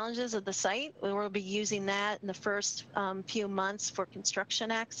the challenges of the site, we'll be using that in the first few months for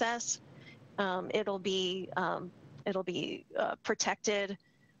construction access. It'll be protected,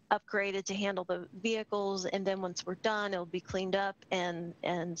 upgraded to handle the vehicles, and then once we're done, it'll be cleaned up and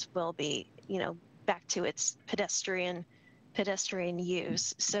will be, you know, back to its pedestrian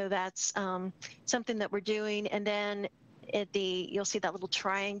use. So that's something that we're doing. And then you'll see that little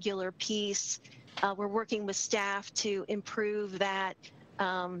triangular piece We're working with staff to improve that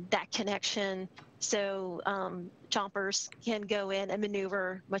connection so chompers can go in and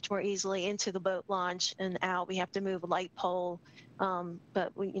maneuver much more easily into the boat launch and out. We have to move a light pole,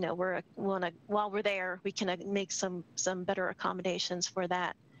 but we, while we're there, we can make some better accommodations for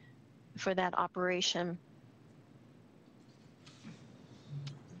that operation.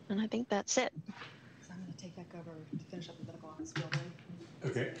 And I think that's it. I'm going to take back over to finish up the medical office building.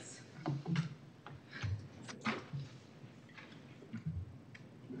 Okay.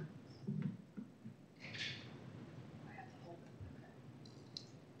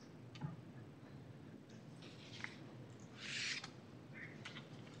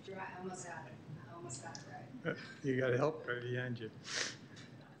 I almost got it. I almost got it right. You got help right behind you.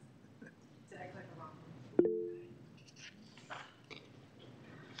 Did I click the wrong one?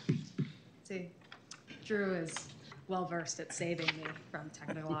 See, Drew is well versed at saving me from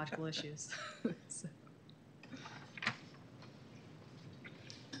technological issues. So.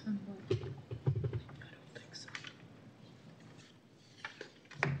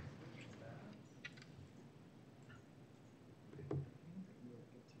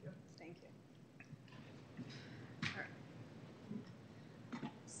 Thank you. All right.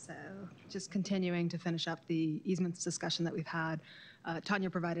 So just continuing to finish up the easements discussion that we've had. Tanya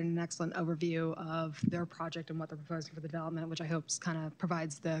provided an excellent overview of their project and what they're proposing for the development, which I hope kind of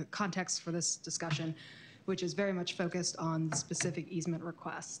provides the context for this discussion, which is very much focused on the specific easement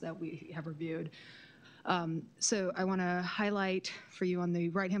requests that we have reviewed. So I want to highlight for you on the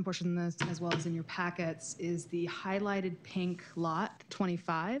right-hand portion of this, as well as in your packets, is the highlighted pink lot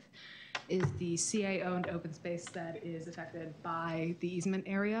 25 is the CA-owned open space that is affected by the easement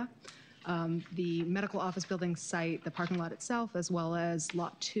area. The medical office building site, the parking lot itself, as well as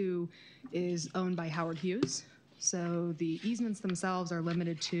Lot 2, is owned by Howard Hughes. So the easements themselves are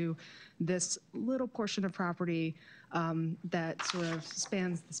limited to this little portion of property that sort of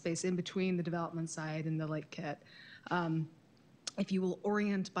spans the space in between the development site and the lake kit. If you will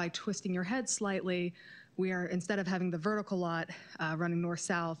orient by twisting your head slightly, we are, instead of having the vertical lot running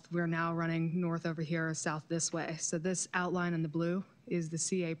north-south, we're now running north over here, south this way. So this outline in the blue is the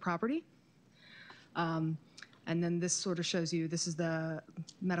CA property. And then this sort of shows you, this is the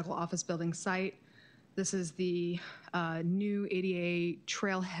medical office building site. This is the new ADA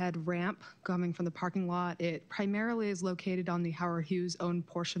trailhead ramp coming from the parking lot. It primarily is located on the Howard Hughes owned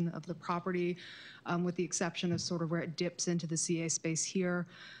portion of the property, with the exception of sort of where it dips into the CA space here.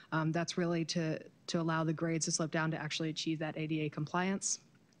 That's really to allow the grades to slope down to actually achieve that ADA compliance.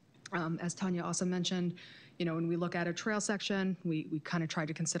 As Tanya also mentioned, when we look at a trail section, we kind of try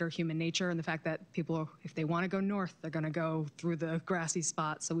to consider human nature and the fact that people, if they want to go north, they're going to go through the grassy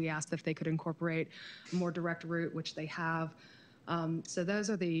spot. So we asked if they could incorporate a more direct route, which they have. So those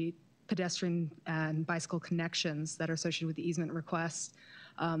are the pedestrian and bicycle connections that are associated with the easement requests.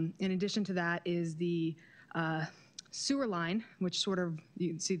 In addition to that is the sewer line, which sort of, you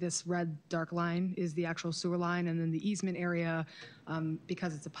can see this red dark line is the actual sewer line, and then the easement area,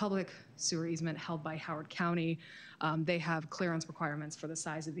 because it's a public sewer easement held by Howard County, they have clearance requirements for the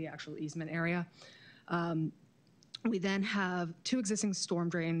size of the actual easement area. We then have two existing storm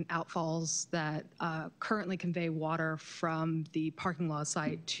drain outfalls that currently convey water from the parking lot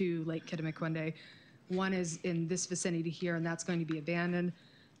site to Lake Kittamaquinde. One is in this vicinity here, and that's going to be abandoned.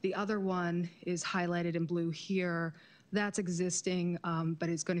 The other one is highlighted in blue here. That's existing, but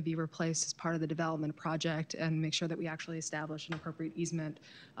it's going to be replaced as part of the development project and make sure that we actually establish an appropriate easement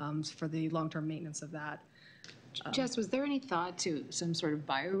for the long-term maintenance of that. Jess, was there any thought to some sort of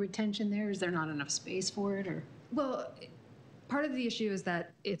bioretention there? Is there not enough space for it, or? Well, part of the issue is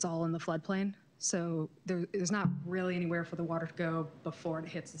that it's all in the floodplain. So there's not really anywhere for the water to go before it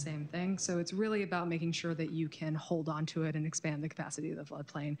hits the same thing. So it's really about making sure that you can hold on to it and expand the capacity of the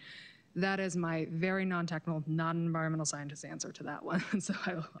floodplain. That is my very non-technical, non-environmental scientist answer to that one. So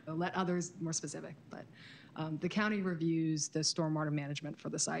I'll let others more specific. But the county reviews the stormwater management for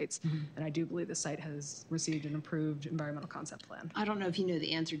the sites, and I do believe the site has received an approved environmental concept plan. I don't know if you know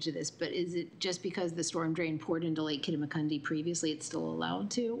the answer to this, but is it just because the storm drain poured into Lake Kittamaquinde previously, it's still allowed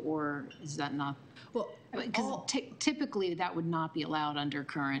to, or is that not? Well, because typically that would not be allowed under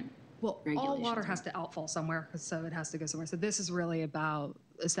current regulations. All water has to outfall somewhere, so it has to go somewhere. So this is really about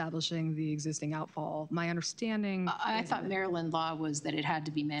establishing the existing outfall. My understanding, I thought Maryland law was that it had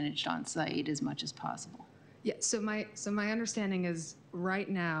to be managed on site as much as possible. Yeah, so my understanding is right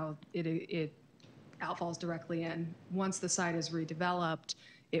now it outfalls directly in. Once the site is redeveloped,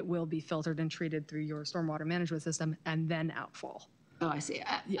 it will be filtered and treated through your stormwater management system and then outfall. Oh, I see.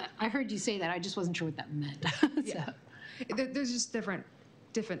 I heard you say that. I just wasn't sure what that meant. Yeah. There's just different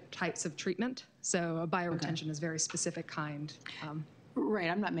different types of treatment. So a bioretention is a very specific kind. Right,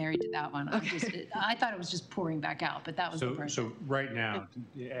 I'm not married to that one. I thought it was just pouring back out, but that was the part. So right now,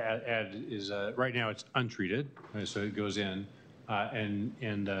 right now it's untreated, so it goes in, and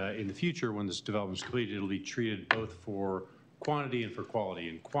in the future, when this development is completed, it'll be treated both for quantity and for quality.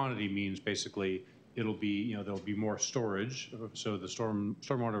 And quantity means basically it'll be, there'll be more storage. So the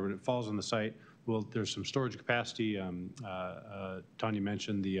stormwater, when it falls on the site, there's some storage capacity. Tanya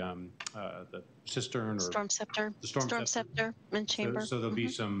mentioned the cistern or storm scepter. The storm scepter and chamber. So there'll be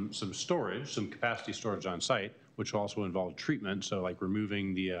some storage, some capacity storage on site, which will also involve treatment. So like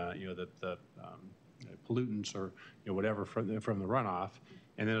removing the the pollutants or whatever from the runoff,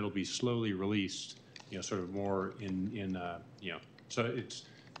 and then it'll be slowly released. Sort of more in. So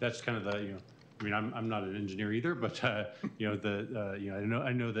that's kind of the I mean, I'm not an engineer either, but I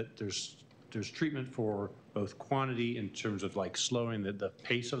know that there's treatment for both quantity in terms of like slowing the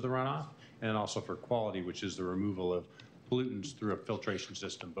pace of the runoff, and also for quality, which is the removal of pollutants through a filtration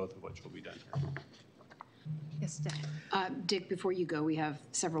system, both of which will be done here. Yes, Dick. Dick, before you go, we have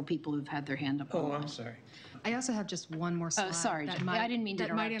several people who've had their hand up. Oh, I'm sorry. I also have just one more slide. Oh, sorry, that Dick. might- I didn't mean to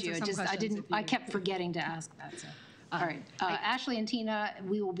that might interrupt you. answer some questions if I you- kept forgetting to ask that. So. All right, Ashley and Tina,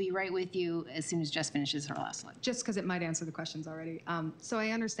 we will be right with you as soon as Jess finishes her last slide. Just because it might answer the questions already. So I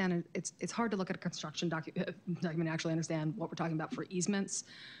understand it's hard to look at a construction document and actually understand what we're talking about for easements.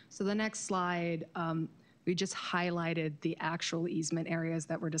 So the next slide, we just highlighted the actual easement areas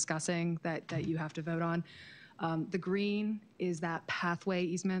that we're discussing that you have to vote on. The green is that pathway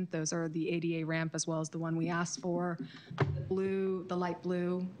easement. Those are the ADA ramp as well as the one we asked for. The light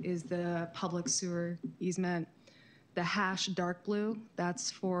blue is the public sewer easement. The hash dark blue, that's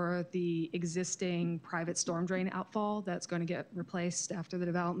for the existing private storm drain outfall that's going to get replaced after the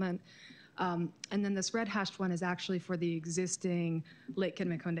development. And then this red hashed one is actually for the existing Lake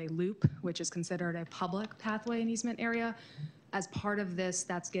Kittamaconde Loop, which is considered a public pathway and easement area. As part of this,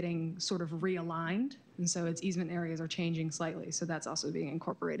 that's getting sort of realigned, and so its easement areas are changing slightly. So that's also being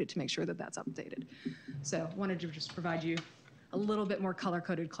incorporated to make sure that that's updated. So wanted to just provide you a little bit more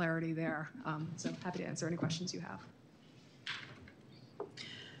color-coded clarity there. So happy to answer any questions you have.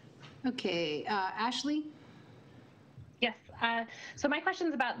 Okay, Ashley? Yes. So my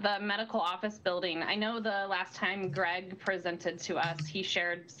question's about the medical office building. I know the last time Greg presented to us, he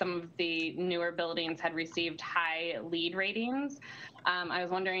shared some of the newer buildings had received high LEED ratings. I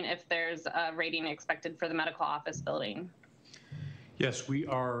was wondering if there's a rating expected for the medical office building. Yes, we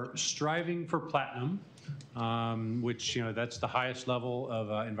are striving for platinum, which that's the highest level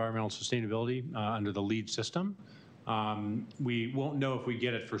of environmental sustainability under the LEED system. We won't know if we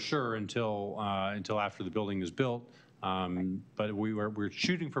get it for sure until after the building is built. But we're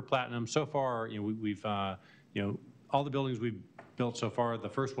shooting for platinum. So far, we've all the buildings we've built so far. The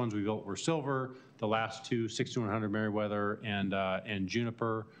first ones we built were silver. The last two, 6100 Meriwether and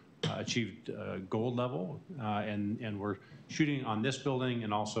Juniper, achieved gold level. And we're shooting on this building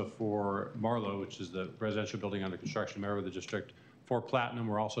and also for Marlowe, which is the residential building under construction in Meriwether District, for platinum.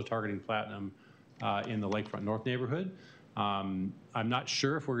 We're also targeting platinum in the Lakefront North neighborhood. I'm not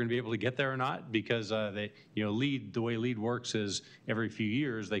sure if we're going to be able to get there or not because LEED, the way LEED works is every few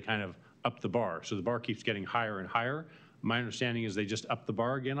years they kind of up the bar. So the bar keeps getting higher and higher. My understanding is they just up the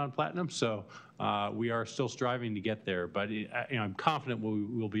bar again on platinum. So we are still striving to get there, but I'm confident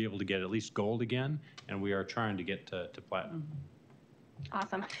we'll be able to get at least gold again, and we are trying to get to platinum.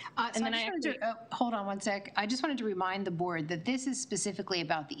 Awesome. And then hold on one sec. I just wanted to remind the board that this is specifically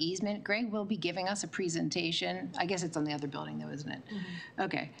about the easement. Greg will be giving us a presentation. I guess it's on the other building though, isn't it? Mm-hmm.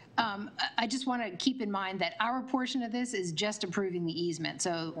 Okay. I just want to keep in mind that our portion of this is just approving the easement.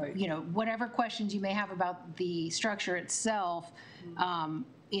 So, whatever questions you may have about the structure itself, I'm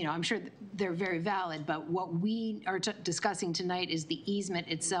sure they're very valid, but what we are discussing tonight is the easement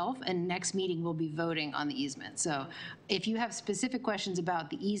itself, and next meeting we'll be voting on the easement. So if you have specific questions about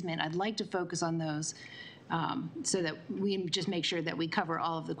the easement, I'd like to focus on those so that we just make sure that we cover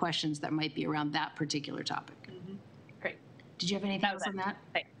all of the questions that might be around that particular topic. Mm-hmm. Great. Did you have anything else on that?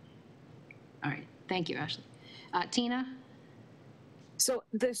 Thanks. All right. Thank you, Ashley. Tina? So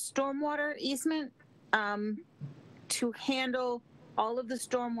the stormwater easement to handle all of the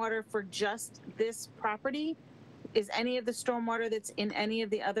stormwater for just this property, is any of the stormwater that's in any of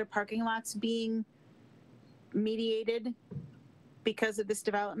the other parking lots being mediated because of this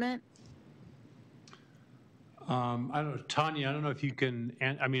development? I don't know, Tanya, I don't know if you can,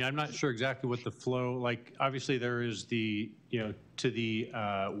 I'm not sure exactly what the flow, like, obviously there is the, to the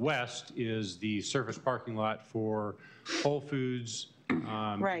west is the surface parking lot for Whole Foods,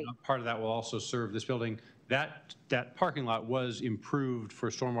 Right. Part of that will also serve this building. That parking lot was improved for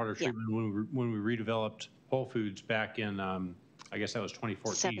stormwater treatment when we redeveloped Whole Foods back in, I guess that was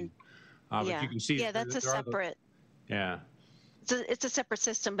 2014. But you can see that's a separate. Yeah. It's a separate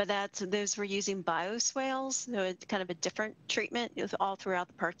system, but those were using bioswales, so it's kind of a different treatment all throughout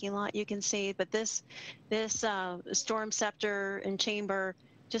the parking lot. You can see, but this storm scepter and chamber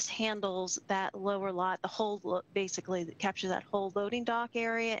just handles that lower lot, the whole basically captures that whole loading dock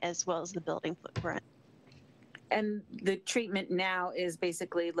area as well as the building footprint. And the treatment now is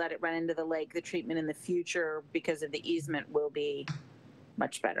basically let it run into the lake. The treatment in the future, because of the easement, will be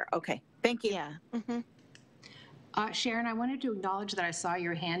much better. Okay, thank you. Yeah. Mm-hmm. Sharon, I wanted to acknowledge that I saw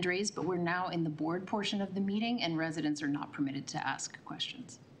your hand raised, but we're now in the board portion of the meeting and residents are not permitted to ask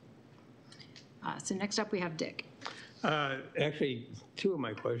questions. So next up we have Dick. Actually, two of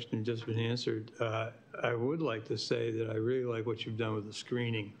my questions have just been answered. I would like to say that I really like what you've done with the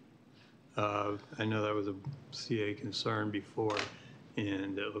screening. I know that was a CA concern before,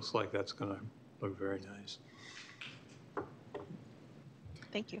 and it looks like that's going to look very nice.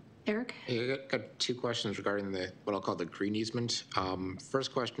 Thank you. Eric? I got two questions regarding what I'll call the green easement.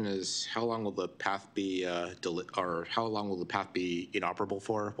 First question is, how long will the path be inoperable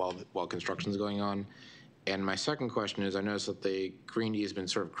for while construction is going on? And my second question is, I noticed that the green easement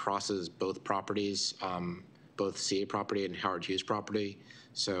sort of crosses both properties, both CA property and Howard Hughes property.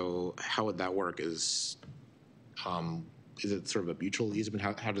 So how would that work? Is it sort of a mutual easement?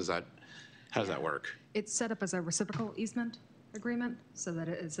 How does that work? It's set up as a reciprocal easement agreement, so that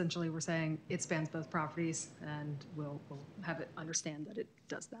essentially we're saying it spans both properties, and we'll have it understand that it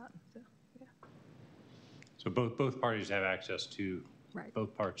does that. So, yeah. So both parties have access to Right.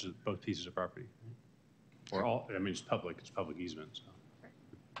 both pieces of property. Or all, I mean, it's public easement. So.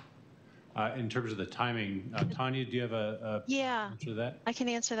 Right. In terms of the timing, Tanya, do you have a answer to that? I can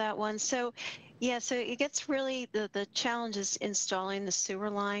answer that one. So, so it gets really, the challenge is installing the sewer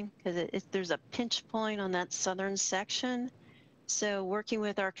line, because there's a pinch point on that southern section. So working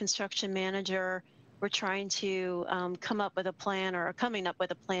with our construction manager, we're trying to come up with a plan, or coming up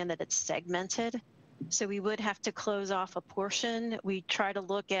with a plan that it's segmented. So we would have to close off a portion. We try to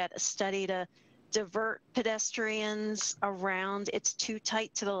look at a study to divert pedestrians around. It's too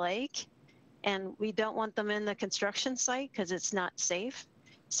tight to the lake, and we don't want them in the construction site because it's not safe.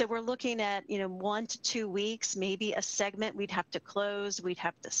 So we're looking at, 1 to 2 weeks, maybe a segment we'd have to close. We'd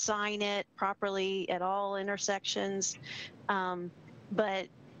have to sign it properly at all intersections. But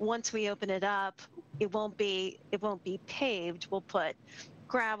once we open it up, it won't be paved. We'll put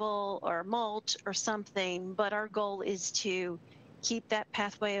gravel or mulch or something, but our goal is to keep that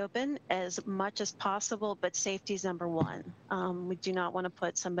pathway open as much as possible, but safety is number one. We do not want to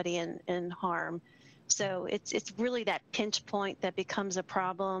put somebody in harm. So it's really that pinch point that becomes a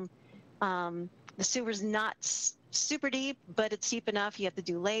problem. The sewer's not super deep, but it's deep enough. You have to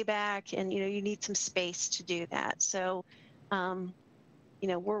do layback, and you need some space to do that. So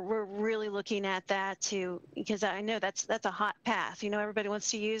we're really looking at that too, because I know that's a hot path. Everybody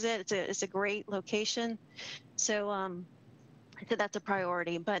wants to use it. It's a great location. So that's a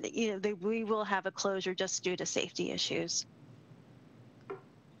priority, but we will have a closure just due to safety issues.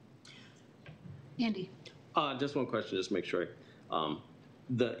 Andy. Just one question, just to make sure.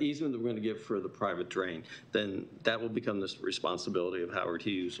 The easement that we're going to give for the private drain, then that will become the responsibility of Howard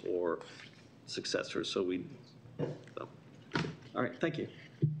Hughes or successors. So all right, thank you.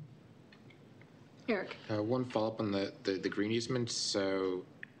 Eric. One follow-up on the green easement. So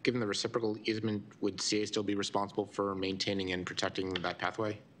given the reciprocal easement, would CA still be responsible for maintaining and protecting that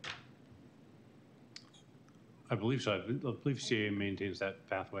pathway? I believe so. I believe CA maintains that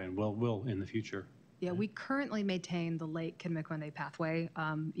pathway and will in the future. Yeah, we currently maintain the Lake Kinmekwane pathway,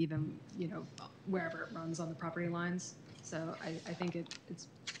 even wherever it runs on the property lines. So I think it's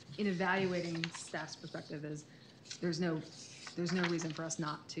in evaluating staff's perspective is there's no reason for us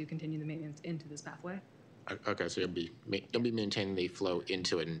not to continue the maintenance into this pathway. Okay, so you'll be maintaining the flow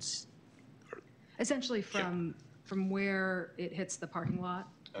into it, Essentially from where it hits the parking lot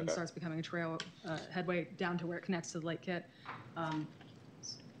and starts becoming a trail headway down to where it connects to the lake kit,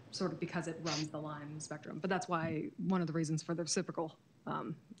 sort of because it runs the line in the spectrum. But that's why one of the reasons for the reciprocal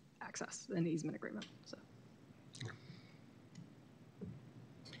access and easement agreement. So.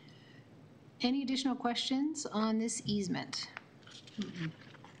 Any additional questions on this easement?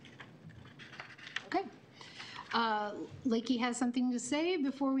 Okay. Lakey has something to say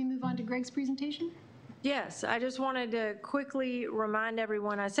before we move on to Greg's presentation. Yes, I just wanted to quickly remind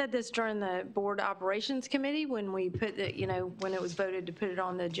everyone, I said this during the board operations committee when we put when it was voted to put it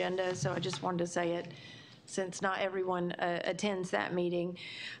on the agenda, so I just wanted to say it since not everyone attends that meeting.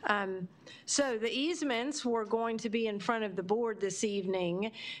 So the easements were going to be in front of the board this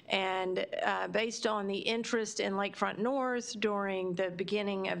evening, and based on the interest in Lakefront North during the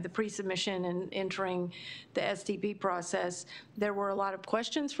beginning of the pre-submission and entering the STP process, there were a lot of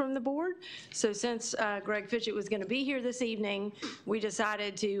questions from the board. So since Greg Fitchett was going to be here this evening, we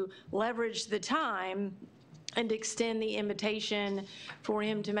decided to leverage the time and extend the invitation for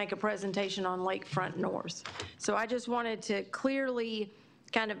him to make a presentation on Lakefront North. So I just wanted to clearly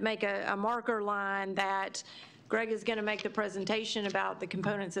kind of make a marker line that Greg is going to make the presentation about the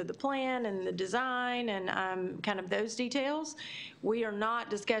components of the plan and the design and kind of those details. We are not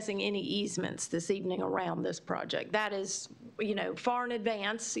discussing any easements this evening around this project. That is, far in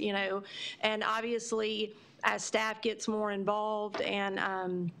advance, and obviously as staff gets more involved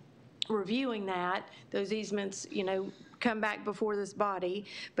and reviewing that, those easements, come back before this body.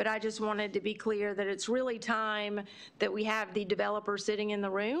 But I just wanted to be clear that it's really time that we have the developer sitting in the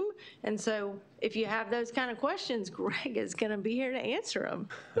room. And so if you have those kind of questions, Greg is going to be here to answer them.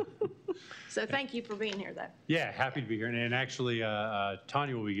 So thank you for being here, though. Yeah, happy to be here. And actually,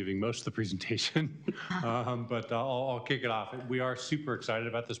 Tanya will be giving most of the presentation, but I'll kick it off. We are super excited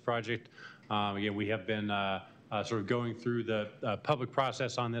about this project. Again, we have been sort of going through the public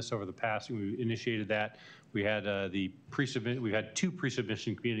process on this over the past. We initiated that. We had we had 2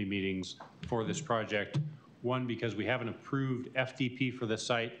 pre-submission community meetings for this project. One because we have an approved FDP for the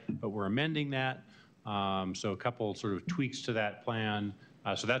site, but we're amending that. So a couple sort of tweaks to that plan.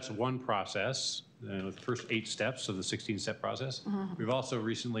 So that's one process, the first 8 steps of the 16-step process. We've also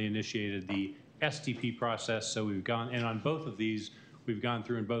recently initiated the STP process. So we've gone, and on both of these, we've gone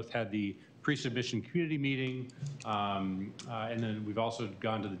through and both had the pre-submission community meeting, and then we've also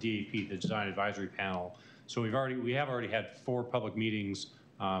gone to the DAP, the Design Advisory Panel. So we have already had 4 public meetings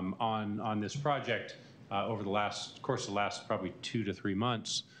on this project over the course of the last probably 2 to 3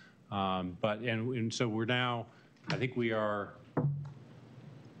 months. And so we're now, I think we're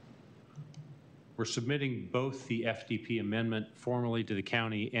submitting both the FDP amendment formally to the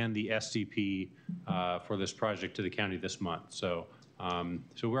county and the STP for this project to the county this month. So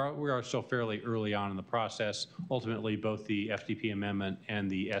we are still fairly early on in the process. Ultimately, both the FDP amendment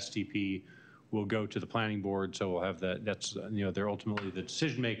and the STP will go to the planning board. So we'll have they're ultimately the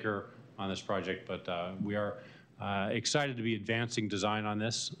decision maker on this project. But we are excited to be advancing design on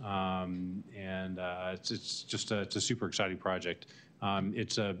this, and it's a super exciting project.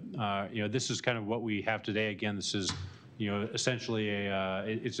 This is kind of what we have today. Again, this is essentially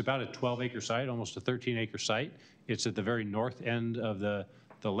it's about a 12-acre site, almost a 13-acre site. It's at the very north end of the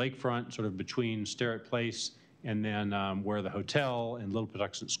lakefront, sort of between Sterrett Place and then where the hotel and Little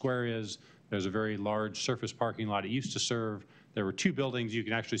Patuxent Square is. There's a very large surface parking lot it used to serve. There were 2 buildings. You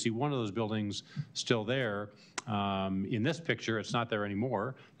can actually see one of those buildings still there. In this picture, it's not there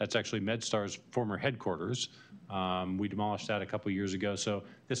anymore. That's actually MedStar's former headquarters. We demolished that a couple years ago. So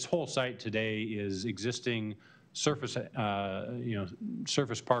this whole site today is existing surface,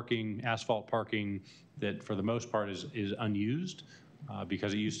 surface parking, asphalt parking that for the most part is unused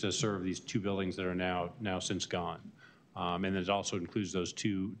because it used to serve these 2 buildings that are now since gone. And it also includes those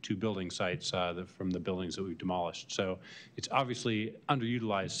two building sites from the buildings that we've demolished. So it's obviously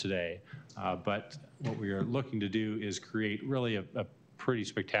underutilized today, but what we are looking to do is create really a pretty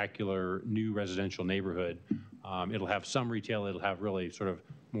spectacular new residential neighborhood. It'll have some retail. It'll have really sort of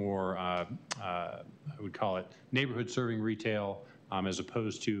more, I would call it neighborhood serving retail, as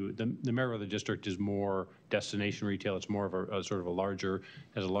opposed to the Meriwether district is more destination retail. It's more of a sort of a larger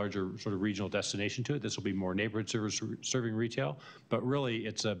sort of regional destination to it. This will be more neighborhood serving retail, but really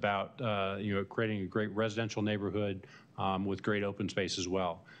it's about creating a great residential neighborhood with great open space as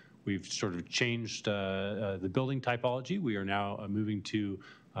well. We've sort of changed the building typology. We are now moving to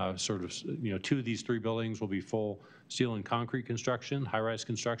 2 of these 3 buildings will be full steel and concrete construction, high-rise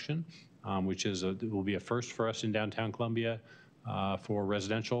construction, which will be a first for us in downtown Columbia for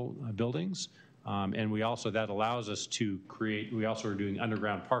residential buildings. And that allows us to create, we also are doing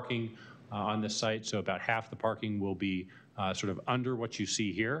underground parking on this site. So about half the parking will be sort of under what you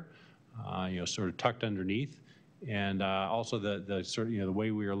see here, sort of tucked underneath. And also the sort of, the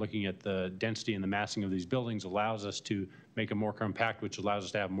way we are looking at the density and the massing of these buildings allows us to make them more compact, which allows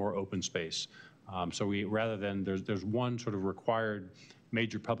us to have more open space. So rather than, there's one sort of required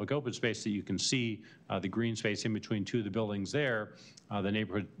major public open space that you can see, the green space in between 2 of the buildings there, the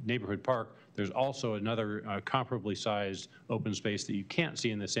neighborhood park. There's also another comparably sized open space that you can't see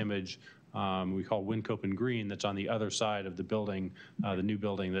in this image. We call Wincopen Green, that's on the other side of the building, the new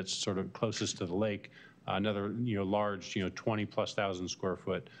building that's sort of closest to the lake. another, large, 20+ thousand square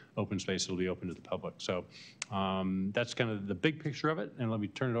foot open space that will be open to the public. So that's kind of the big picture of it. And let me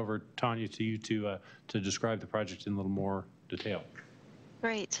turn it over, Tanya, to you to describe the project in a little more detail.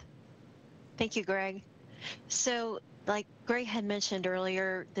 Great. Thank you, Greg. So like Greg had mentioned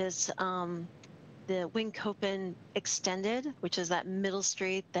earlier, this the Wynkopen Extended, which is that middle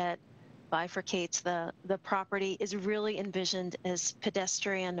street that bifurcates the property, is really envisioned as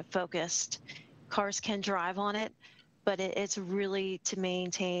pedestrian focused. Cars can drive on it, but it's really to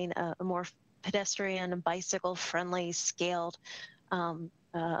maintain a more pedestrian and bicycle friendly scaled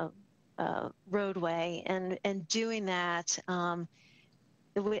roadway. And doing that,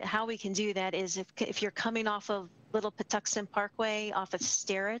 how we can do that is if you're coming off of Little Patuxent Parkway off of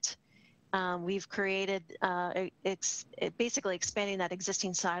Sterrett, we've created basically expanding that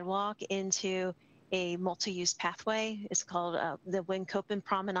existing sidewalk into a multi-use pathway. It's called the Wynkopen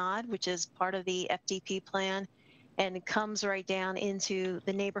Promenade, which is part of the FDP plan, and it comes right down into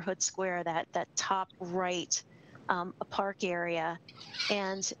the neighborhood square, that top right a park area.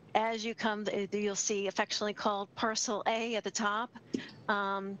 And as you come, you'll see affectionately called Parcel A at the top.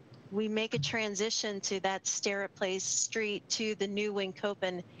 We make a transition to that Sterrett Place street to the new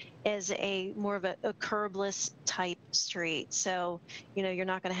Wynkopen as a more of a curbless type street. So, you're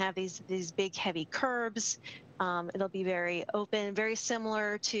not going to have these big heavy curbs. It'll be very open, very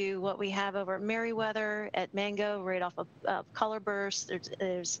similar to what we have over at Merriweather at Mango, right off of Colorburst.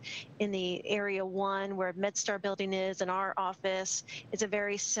 There's in the area 1 where MedStar building is and our office. It's a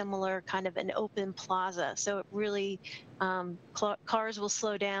very similar kind of an open plaza. So it really, cars will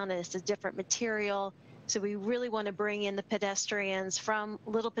slow down and it's a different material. So we really want to bring in the pedestrians from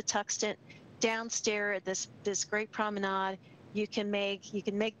Little Patuxent downstairs at this great promenade. You can make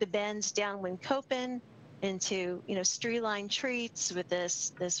the bends down Wynkopen into street-lined treats with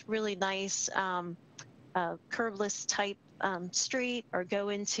this really nice curbless type street, or go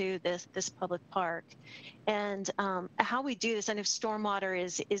into this public park. And how we do this, I know stormwater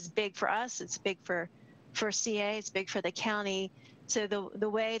is big for us. It's big for CA. It's big for the county. So the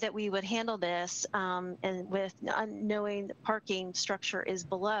way that we would handle this, and with knowing the parking structure is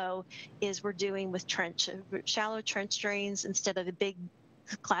below, is we're doing with shallow trench drains instead of the big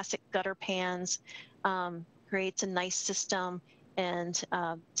classic gutter pans. Creates a nice system, and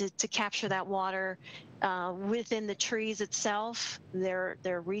to capture that water within the trees itself.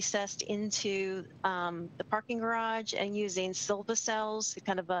 They're recessed into the parking garage, and using Silva-Cells,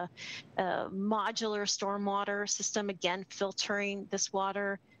 kind of a modular stormwater system, again filtering this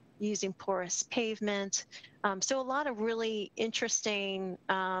water using porous pavement. So a lot of really interesting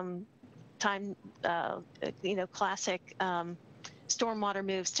classic stormwater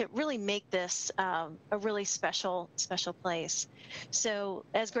moves to really make this a really special place. So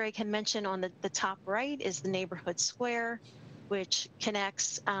as Greg had mentioned, on the top right is the neighborhood square, which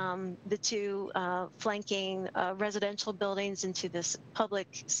connects the two flanking residential buildings into this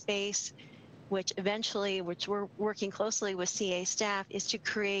public space, which we're working closely with CA staff, is to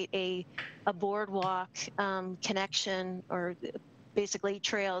create a boardwalk connection, or basically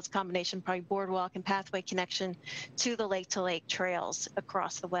trails combination, probably boardwalk and pathway connection to the lake-to-lake trails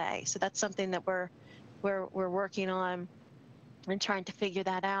across the way. So that's something that we're working on and trying to figure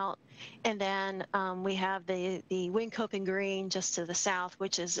that out. And then we have the Wynkopen Green just to the south,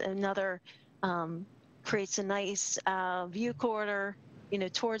 which is another, creates a nice view corridor,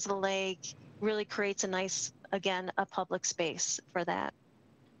 towards the lake, really creates a nice, again, a public space for that.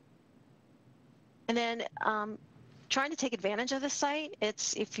 And then trying to take advantage of the site.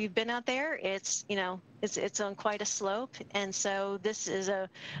 If you've been out there, it's on quite a slope. And so this is a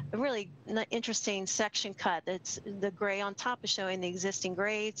really interesting section cut. That's the gray on top is showing the existing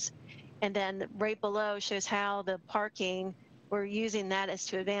grades. And then right below shows how the parking, we're using that as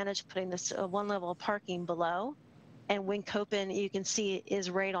to advantage, putting this one level of parking below. And Wynkopen, you can see, is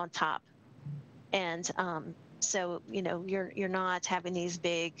right on top. And so, you're not having these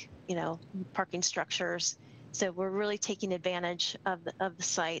big, parking structures. So we're really taking advantage of the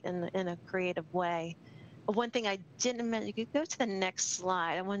site in a creative way. One thing I didn't mention, you could go to the next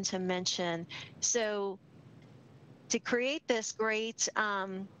slide, I wanted to mention. So to create this great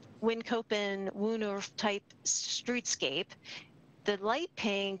Wynkopen, Woonor type streetscape, the light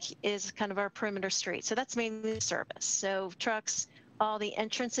pink is kind of our perimeter street. So that's mainly service. So trucks, all the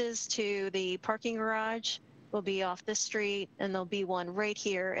entrances to the parking garage will be off the street, and there'll be one right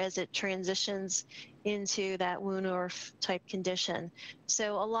here as it transitions into that Woonor type condition.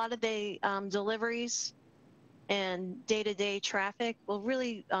 So a lot of the deliveries and day-to-day traffic will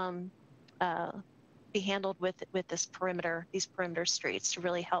really be handled with this perimeter, these perimeter streets, to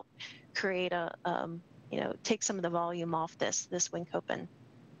really help create a take some of the volume off this Wynkoppen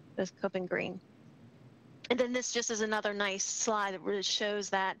green. And then this just is another nice slide that really shows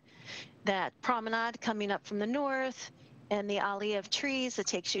that promenade coming up from the north and the alley of trees that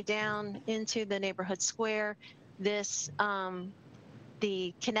takes you down into the neighborhood square. This,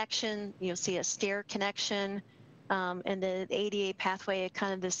 the connection, you'll see a stair connection, and the ADA pathway,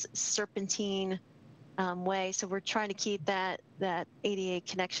 kind of this serpentine way. So we're trying to keep that ADA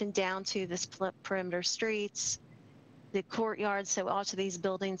connection down to this perimeter streets. The courtyard, so all of these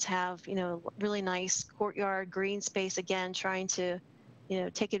buildings have, really nice courtyard, green space, again, trying to,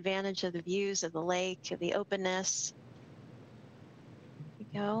 take advantage of the views of the lake, of the openness. There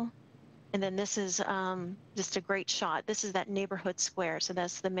we go. And then this is just a great shot. This is that neighborhood square. So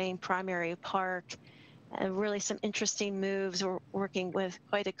that's the main primary park. And really some interesting moves. We're working with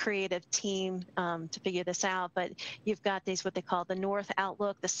quite a creative team to figure this out. But you've got these, what they call the north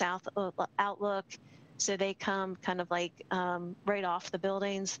outlook, the south outlook. So they come kind of like right off the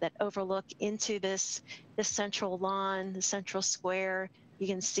buildings that overlook into this central lawn, the central square. You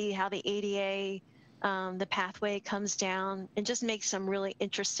can see how the ADA, the pathway comes down and just makes some really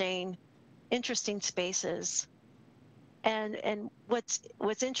interesting spaces. And what's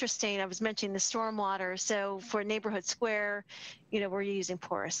interesting, I was mentioning the stormwater. So for neighborhood square, we're using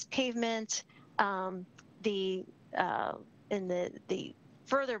porous pavement. In the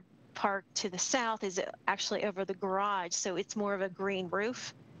further park to the south is actually over the garage, so it's more of a green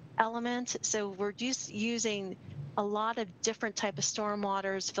roof element. So we're just using a lot of different type of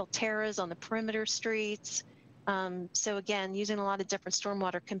stormwaters, filteras on the perimeter streets. So again, using a lot of different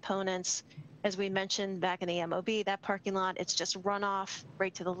stormwater components. As we mentioned back in the MOB, that parking lot, it's just runoff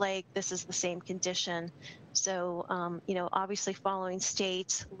right to the lake. This is the same condition. So, obviously following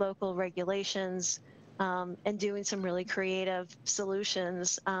state, local regulations, and doing some really creative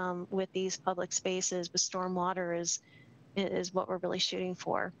solutions with these public spaces with stormwater is what we're really shooting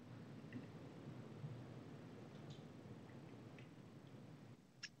for.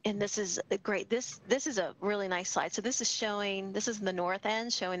 And this is great. This is a really nice slide. So this is the north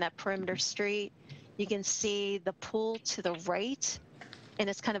end, showing that perimeter street. You can see the pool to the right, and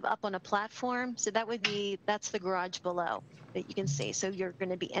it's kind of up on a platform. So that's the garage below that you can see. So you're going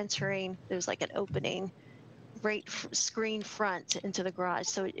to be entering, there's like an opening right screen front into the garage.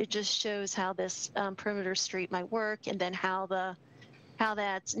 So it just shows how this perimeter street might work, and then how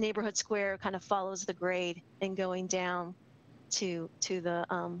that neighborhood square kind of follows the grade and going down to the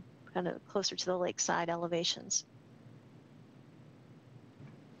kind of closer to the lakeside elevations.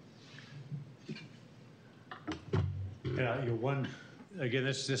 Yeah,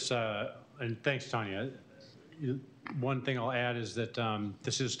 and thanks, Tanya. One thing I'll add is that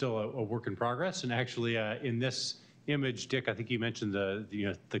this is still a work in progress, and actually in this image, Dick, I think you mentioned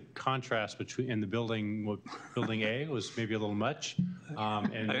the contrast between the building A was maybe a little much.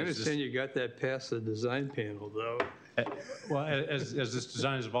 And I understand you got that past the design panel, though. Well, as this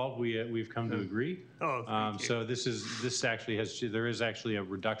design has evolved, we've come to agree. Oh, thank you. So there is actually a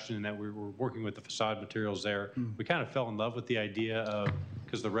reduction in that we're working with the facade materials there. We kind of fell in love with the idea of,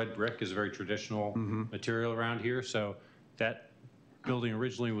 because the red brick is a very traditional material around here. So that building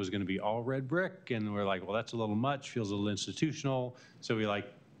originally was going to be all red brick, and we're like, well, that's a little much, feels a little institutional. So we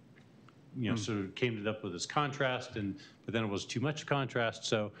sort of came up with this contrast, but then it was too much contrast.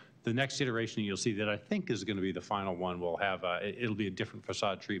 So the next iteration you'll see that I think is going to be the final one will have it'll be a different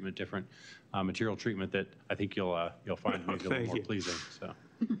facade treatment, different material treatment that I think you'll find maybe a little more pleasing. So,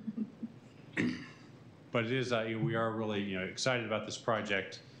 but it is we are really excited about this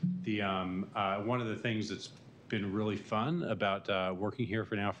project. The one of the things that's been really fun about working here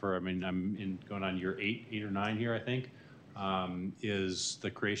I'm going on year 8 or 9 here, I think, is the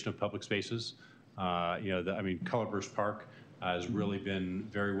creation of public spaces. Colorburst Park has really been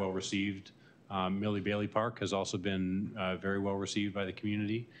very well received. Millie Bailey Park has also been very well received by the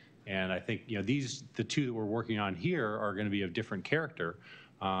community. And I think the two that we're working on here are going to be of different character.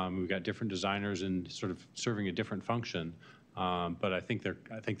 We've got different designers and sort of serving a different function. But I think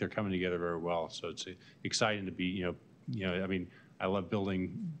they're coming together very well. So it's exciting to be I love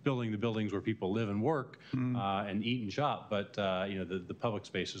building the buildings where people live and work and eat and shop. But the public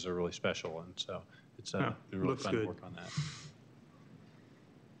spaces are really special, and so it's been really fun to work on that.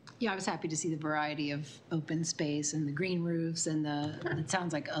 Yeah, I was happy to see the variety of open space and the green roofs and it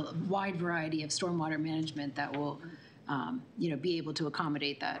sounds like a wide variety of stormwater management that will, be able to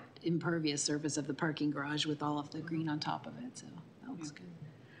accommodate that impervious surface of the parking garage with all of the green on top of it. So that looks good.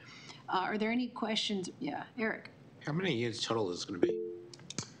 Are there any questions? Yeah, Eric. How many units total is it going to be?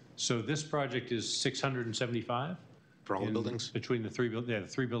 So this project is 675. For all the buildings? Between the three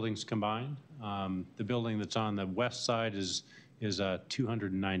buildings combined. The building that's on the west side is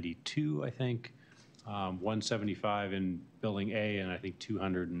 292, I think, 175 in building A, and I think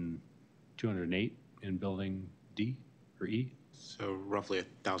 208 in building D or E. So roughly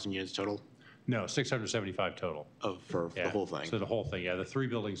 1,000 units total? No, 675 total. For the whole thing? So the whole thing, yeah. The three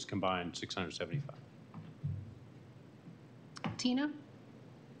buildings combined, 675. Tina?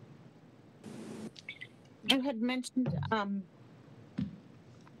 You had mentioned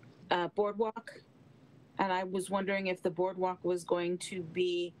boardwalk, and I was wondering if the boardwalk was going to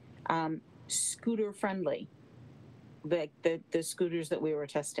be scooter friendly, like the scooters that we were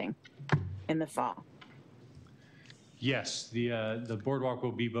testing in the fall. Yes, the boardwalk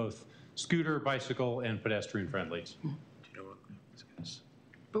will be both scooter, bicycle, and pedestrian friendly.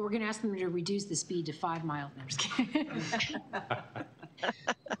 But we're going to ask them to reduce the speed to 5 miles. No, I'm just kidding.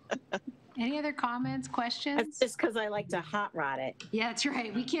 Any other comments, questions? That's just because I like to hot rod it. Yeah, that's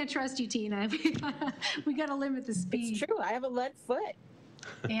right. We can't trust you, Tina. We got to limit the speed. It's true. I have a lead foot.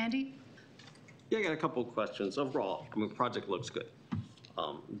 Andy? Yeah, I got a couple of questions. Overall, I mean, the project looks good.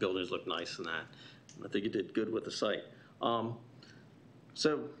 Buildings look nice and that. I think you did good with the site.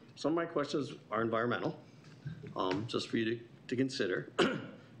 So some of my questions are environmental, just for you to consider.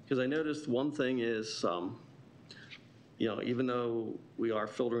 Because I noticed one thing is, you know, even though we are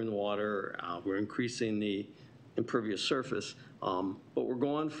filtering the water, we're increasing the impervious surface, but we're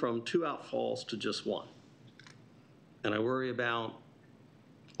going from 2 outfalls to just 1. And I worry about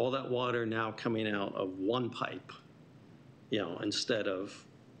all that water now coming out of 1 pipe, you know, instead of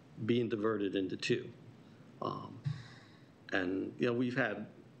being diverted into 2. And, you know, we've had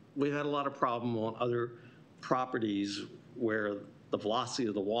a lot of problem on other properties where the velocity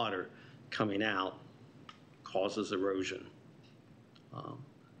of the water coming out causes erosion.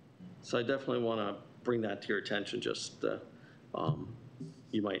 So I definitely want to bring that to your attention. Just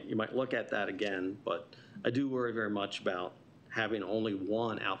you might look at that again, but I do worry very much about having only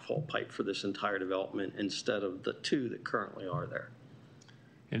 1 outfall pipe for this entire development instead of the 2 that currently are there.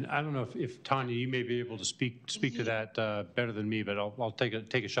 And I don't know if Tanya, you may be able to speak to that better than me, but I'll take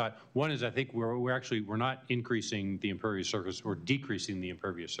a shot. One is I think we're not increasing the impervious surface, we're decreasing the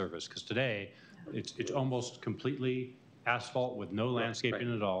impervious surface, because today it's almost completely asphalt with no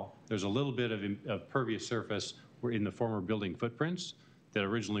landscaping at all. There's a little bit of pervious surface in the former building footprints that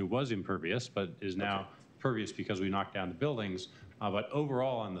originally was impervious, but is now pervious because we knocked down the buildings. But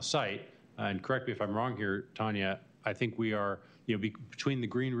overall on the site, and correct me if I'm wrong here, Tanya, I think we are, you know, between the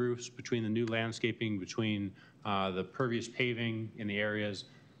green roofs, between the new landscaping, between the pervious paving in the areas,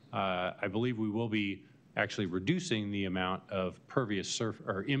 I believe we will be actually reducing the amount of impervious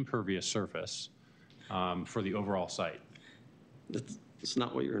surface for the overall site. It's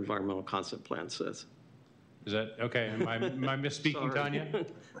not what your environmental concept plan says. Is that okay? Am I misspeaking, Tanya?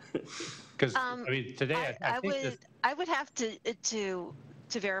 Because I mean, today I would have to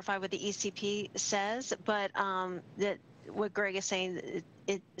verify what the ECP says, but that what Greg is saying,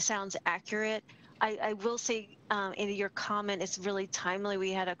 it sounds accurate. I will say, in your comment, it's really timely.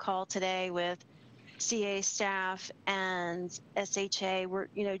 We had a call today with CA staff and SHA. We're,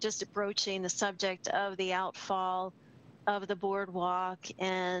 you know, just approaching the subject of the outfall of the boardwalk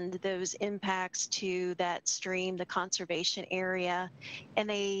and those impacts to that stream, the conservation area. And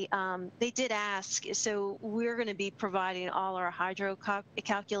they did ask, so we're going to be providing all our hydro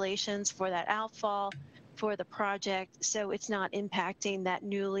calculations for that outfall for the project, so it's not impacting that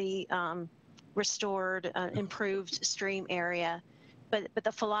newly restored, improved stream area. But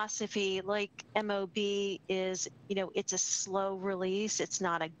the philosophy, like MOB, is, you know, it's a slow release. It's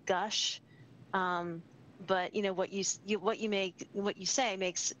not a gush. But you know what you say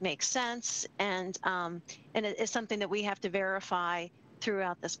makes sense, and it's something that we have to verify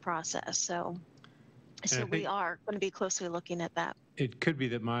throughout this process. So we are going to be closely looking at that. It could be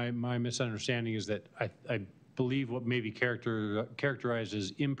that my misunderstanding is that I believe what may be characterized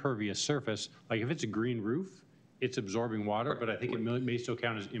as impervious surface, like if it's a green roof, it's absorbing water, but I think it may still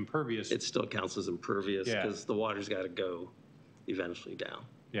count as impervious. It still counts as impervious because the water's got to go eventually down.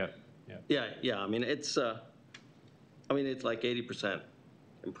 Yeah. Yeah. I mean, it's like 80%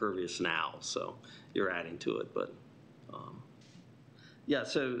 impervious now, so you're adding to it. But yeah,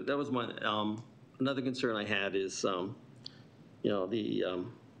 so that was my another concern I had is you know, the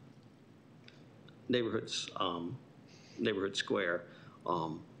neighborhood square,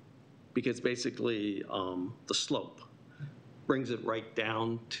 because basically the slope brings it right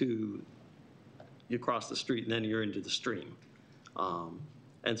down to you cross the street and then you're into the stream.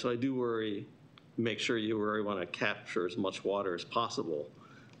 And so I do worry, make sure you really want to capture as much water as possible.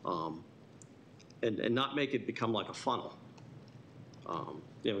 and not make it become like a funnel.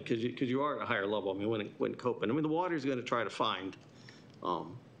 You know, because you are at a higher level. I mean, when Copen, I mean, the water is going to try to find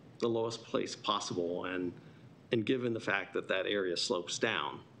the lowest place possible, and given the fact that that area slopes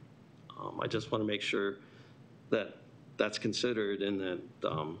down, I just want to make sure that that's considered, and that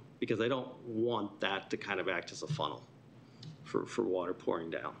because I don't want that to kind of act as a funnel for water pouring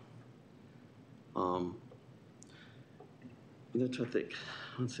down. That's what I think.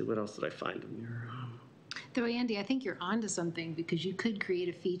 Let's see, what else did I find in your? Though, Andy, I think you're onto something, because you could create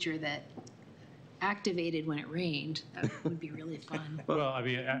a feature that activated when it rained. That would be really fun. Well, I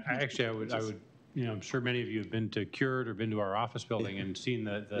mean, I would, you know, I'm sure many of you have been to Cured or been to our office building and seen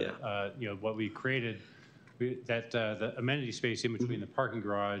you know, what we created, that the amenity space in between the parking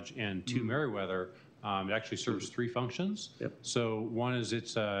garage and 2 Meriwether. It actually serves 3 functions. Yep. So one is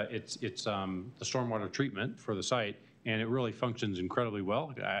it's the stormwater treatment for the site, and it really functions incredibly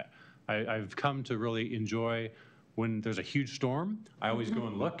well. I've come to really enjoy when there's a huge storm. I always go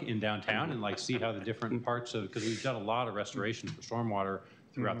and look in downtown and like see how the different parts of, because we've done a lot of restoration for stormwater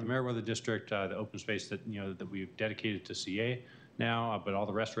throughout the Meriwether district, the open space that, you know, that we've dedicated to CA now, but all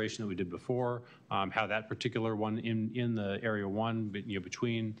the restoration that we did before, how that particular one in the area 1, you know,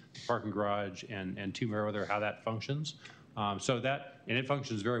 between the parking garage and 2 Meriwether, how that functions. So that, and it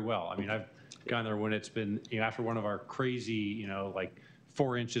functions very well. I mean, I've gone there when it's been, you know, after one of our crazy, you know, like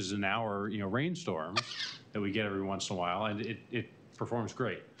 4 inches an hour, you know, rainstorms that we get every once in a while, and it performs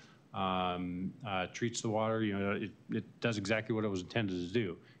great. Treats the water, you know, it does exactly what it was intended to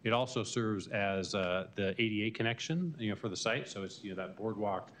do. It also serves as the ADA connection, you know, for the site. So it's, you know, that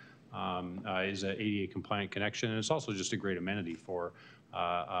boardwalk is an ADA compliant connection, and it's also just a great amenity for you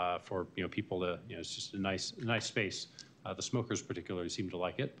know, people to, you know, it's just a nice space. The smokers particularly seem to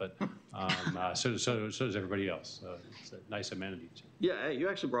like it, but so does everybody else. It's a nice amenity. Yeah, you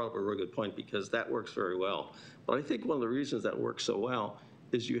actually brought up a really good point, because that works very well. But I think one of the reasons that works so well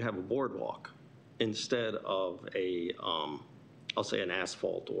is you have a boardwalk instead of a, I'll say, an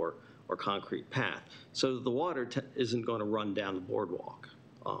asphalt or concrete path. So the water isn't going to run down the boardwalk.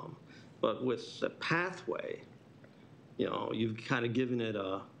 But with the pathway, you know, you've kind of given it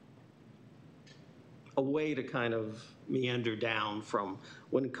a way to kind of meander down from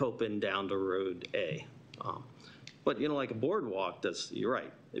Winnacopin down to Road A. But, you know, like a boardwalk, you're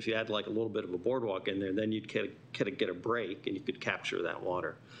right. If you had like a little bit of a boardwalk in there, then you'd get a break and you could capture that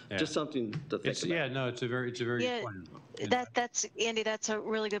water. Yeah. Just something to think about. Yeah, no, it's a very good point. That's Andy, that's a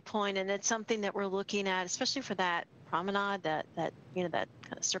really good point, and it's something that we're looking at, especially for that promenade, that you know, that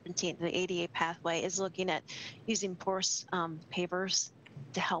kind of serpentine, the ADA pathway, is looking at using porous pavers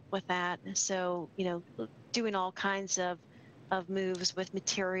to help with that. So, you know, doing all kinds of moves with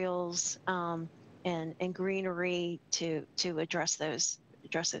materials and greenery to address those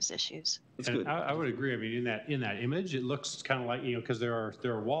issues. And I would agree. I mean, in that image, it looks kind of like, you know, because there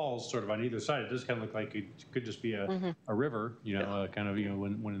are walls sort of on either side. It does kind of look like it could just be a river, you know, kind of, you know,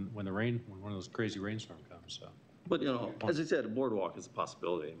 when one of those crazy rainstorms comes. So. But, you know, as I said, a boardwalk is a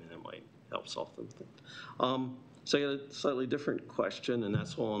possibility. I mean, that might help solve them. So I got a slightly different question, and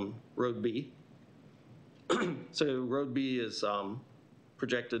that's on Road B. So Road B is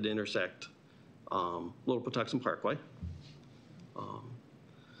projected to intersect Little Patuxent Parkway.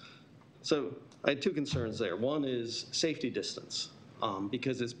 So I had 2 concerns there. One is safety distance,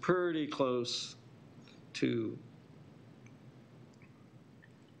 because it's pretty close to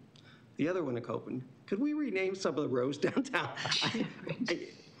the other Winnacopin. Could we rename some of the roads downtown?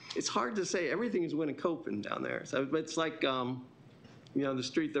 It's hard to say. Everything is Winnacopin down there. So it's like, you know, the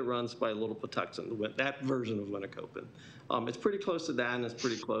street that runs by Little Patuxent, that version of Winnacopin. It's pretty close to that, and it's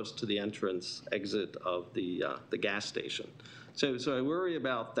pretty close to the entrance exit of the gas station. So I worry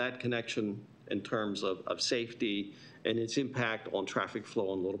about that connection in terms of safety and its impact on traffic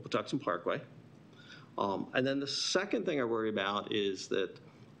flow on Little Patuxent Parkway. And then the second thing I worry about is that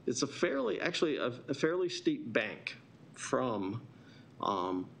it's a fairly steep bank from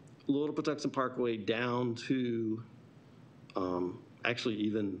Little Patuxent Parkway down to actually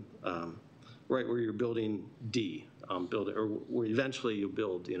even right where you're building D, or where eventually you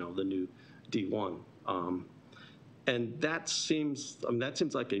build, you know, the new D1. And that seems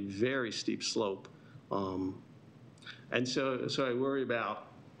like a very steep slope. And so I worry about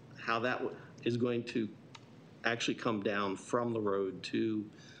how that is going to actually come down from the road to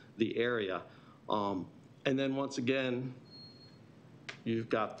the area. And then once again, you've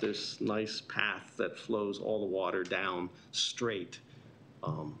got this nice path that flows all the water down straight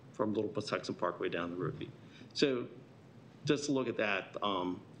from Little Patuxent Parkway down the Road B. So just to look at that,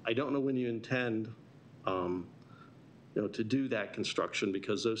 I don't know when you intend to do that construction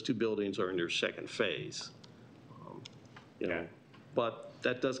because those two buildings are in their second phase. But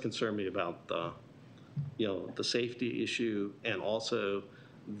that does concern me about the safety issue and also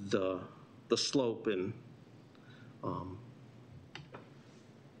the slope and.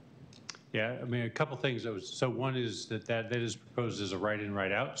 Yeah, I mean, a couple things. So one is that is proposed as a right-in,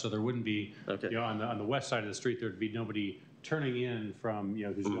 right-out, so there wouldn't be, on the west side of the street, there'd be nobody turning in from,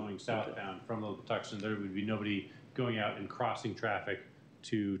 who's going southbound from Little Patuxent. There would be nobody going out and crossing traffic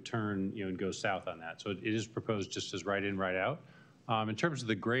to turn, and go south on that. So it is proposed just as right-in, right-out. In terms of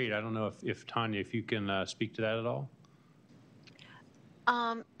the grade, I don't know if Tanya, if you can speak to that at all?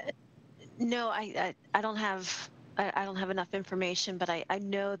 No, I don't have. I don't have enough information, but I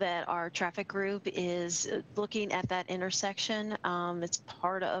know that our traffic group is looking at that intersection. It's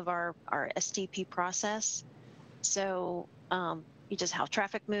part of our SDP process. So just how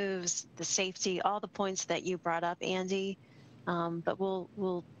traffic moves, the safety, all the points that you brought up, Andy. But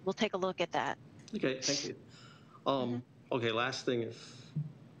we'll take a look at that. Okay, thank you. Okay, last thing, if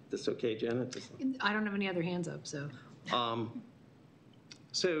that's okay, Janet. I don't have any other hands up, so.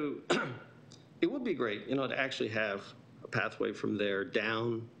 So it would be great, to actually have a pathway from there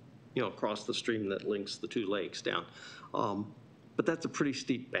down, across the stream that links the two lakes down. But that's a pretty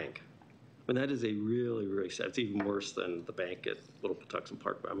steep bank. And that is a really, really sad. It's even worse than the bank at Little Patuxent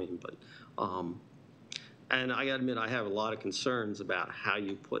Park. And I got to admit, I have a lot of concerns about how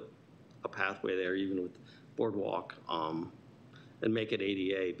you put a pathway there, even with boardwalk, and make it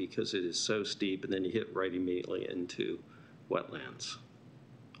ADA because it is so steep, and then you hit right immediately into wetlands.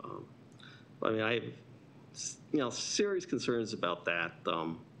 I have, serious concerns about that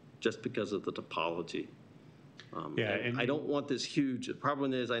just because of the topology. And I don't want this huge. The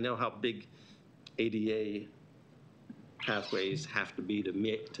problem is I know how big ADA pathways have to be to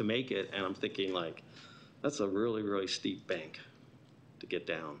make it, and I'm thinking that's a really, really steep bank to get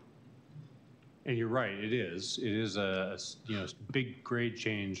down. And you're right, it is. It is a big grade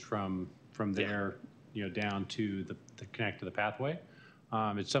change from there down to the connect to the pathway.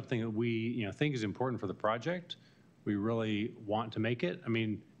 It's something that we think is important for the project. We really want to make it. I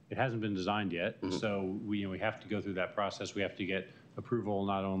mean, it hasn't been designed yet, so we have to go through that process. We have to get approval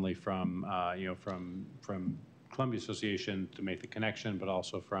not only from from Columbia Association to make the connection, but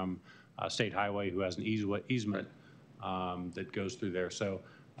also from State Highway, who has an easement that goes through there. So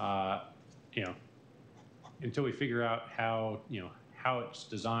until we figure out how how it's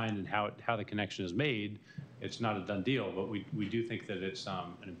designed and how the connection is made, it's not a done deal, but we do think that it's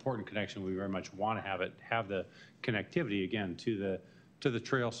an important connection. We very much want to have the connectivity again to the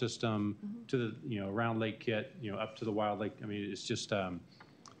trail system, to the around Lake Kit, up to the Wild Lake. I mean, it's just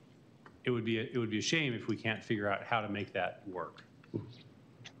it would be a shame if we can't figure out how to make that work.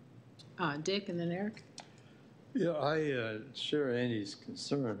 Dick and then Eric. Yeah, I share Andy's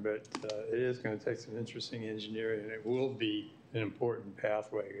concern, but it is going to take some interesting engineering, and it will be an important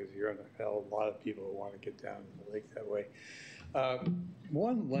pathway because you're going to have a lot of people who want to get down to the lake that way.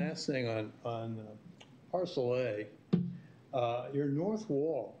 One last thing on Parcel A, your north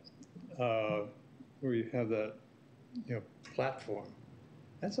wall, where you have that platform,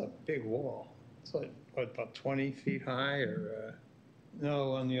 that's a big wall. It's like, what, about 20 feet high, or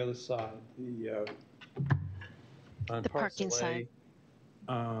no, on the other side, on the parking side.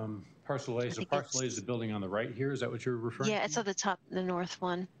 Parcel A. So Parcel A is the building on the right here. Is that what you're referring to? Yeah, it's at the top, the north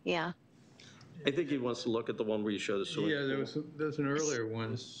one. Yeah. I think he wants to look at the one where you show the swimming pool. Yeah, there's an earlier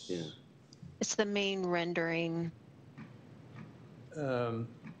one. Yeah. It's the main rendering.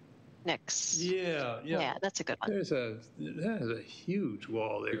 Next. Yeah, that's a good one. That is a huge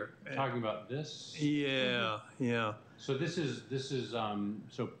wall there. You're talking about this? Yeah, yeah. So this is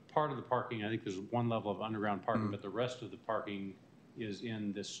so part of the parking. I think there's one level of underground parking, but the rest of the parking is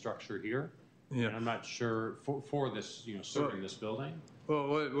in this structure here. Yeah. And I'm not sure for this, serving this building. Well,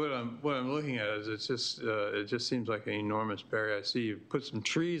 what I'm looking at is it just seems like an enormous barrier. I see you put some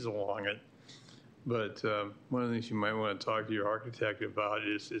trees along it, but one of the things you might want to talk to your architect about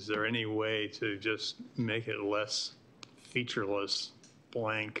is there any way to just make it less featureless,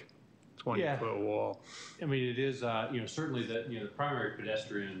 blank, 20-foot wall? I mean, it is certainly the primary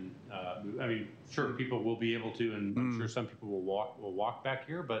pedestrian. I mean, sure, people will be able to, and I'm sure some people will walk back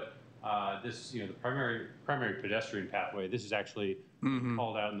here, but this the primary pedestrian pathway. This is actually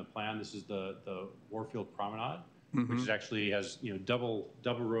called out in the plan. This is the Warfield Promenade, which is actually has double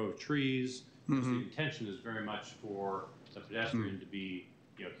row of trees. So the intention is very much for the pedestrian to be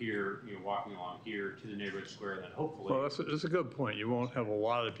here, walking along here to the neighborhood square, and then hopefully. Well, that's a good point. You won't have a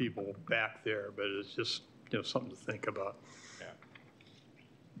lot of people back there, but it's just something to think about. Yeah.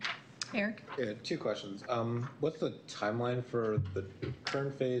 Eric? Yeah, two questions. What's the timeline for the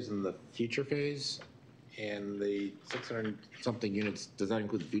current phase and the future phase? And the 600 something units, does that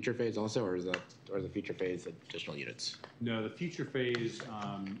include the future phase also, or is the future phase additional units? No, the future phase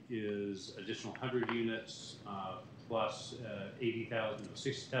is additional 100 units plus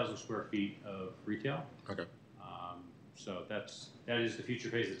 60,000 square feet of retail. Okay. So that is the future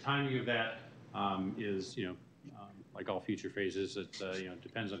phase. The timing of that is, like all future phases, it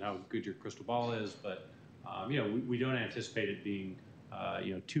depends on how good your crystal ball is, but we don't anticipate it being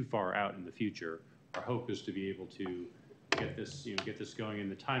too far out in the future. Our hope is to be able to get this going,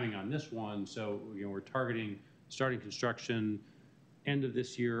 and the timing on this one. So we're targeting starting construction end of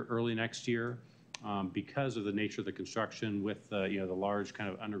this year, early next year, because of the nature of the construction with the large kind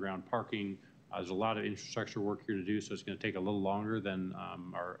of underground parking. There's a lot of infrastructure work here to do, so it's going to take a little longer than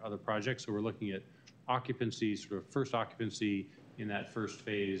our other projects. So we're looking at occupancy, sort of first occupancy in that first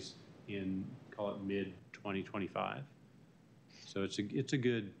phase in, call it mid 2025. So it's a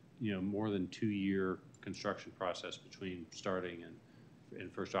good more than 2-year construction process between starting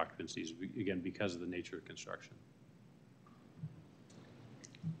and first occupancies, again, because of the nature of construction.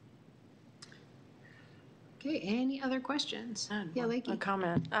 Okay, any other questions? Yeah, Lakey. A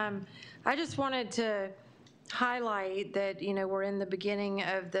comment. I just wanted to highlight that, we're in the beginning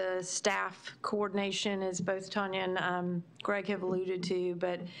of the staff coordination, as both Tanya and Greg have alluded to,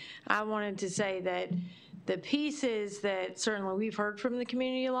 but I wanted to say that the pieces that certainly we've heard from the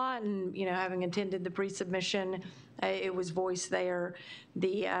community a lot, and, having attended the pre-submission, it was voiced there.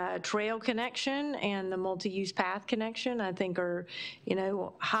 The trail connection and the multi-use path connection, I think, are,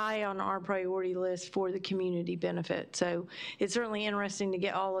 high on our priority list for the community benefit. So it's certainly interesting to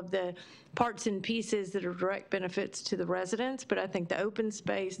get all of the parts and pieces that are direct benefits to the residents, but I think the open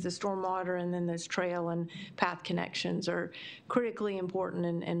space, the stormwater, and then those trail and path connections are critically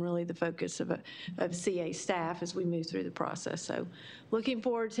important and really the focus of CA staff as we move through the process. So looking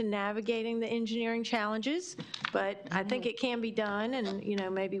forward to navigating the engineering challenges, but I think it can be done, and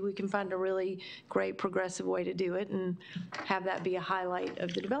maybe we can find a really great progressive way to do it and have that be a highlight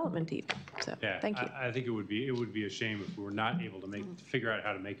of the development team. So thank you. I think it would be a shame if we were not able to figure out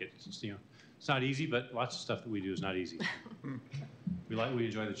how to make it. It's not easy, but lots of stuff that we do is not easy. We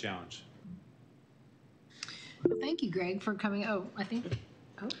enjoy the challenge. Well, thank you, Greg, for coming. No,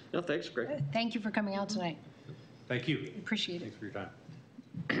 thanks, Greg. Thank you for coming out tonight. Thank you. Appreciate it. Thanks for your time.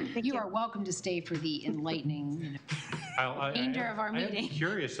 You are welcome to stay for the enlightening remainder of our meeting. I'm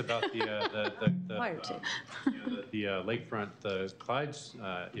curious about the lakefront, the Clyde's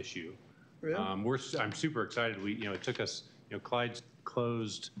issue. Really? I'm super excited. It took us, Clyde's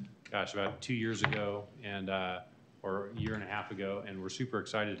closed, gosh, about 2 years ago, and or a year and a half ago, and we're super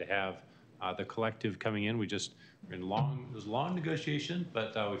excited to have the collective coming in. We're in it was a long negotiation,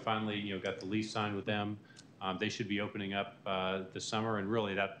 but we finally, got the lease signed with them. They should be opening up this summer, and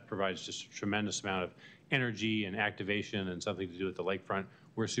really that provides just a tremendous amount of energy and activation and something to do with the lakefront.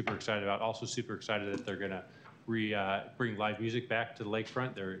 We're super excited about. Also super excited that they're going to bring live music back to the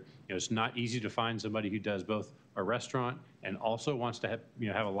lakefront. It's not easy to find somebody who does both a restaurant and also wants to have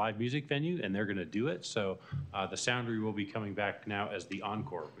a live music venue, and they're going to do it. So the Soundery will be coming back now as the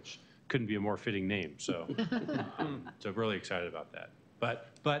Encore, which couldn't be a more fitting name. So so really excited about that.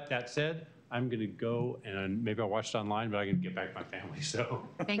 But that said, I'm going to go, and maybe I'll watch it online, but I'm going to get back to my family. So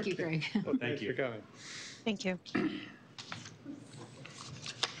thank you, Greg. Well, thank you for coming. Thank you.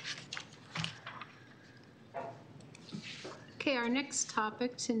 Okay, our next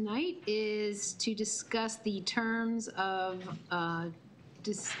topic tonight is to discuss the terms of the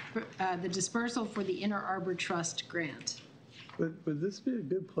dispersal for the Inner Arbor Trust grant. Would this be a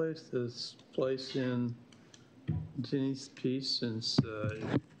good place to place in Ginny's piece, since it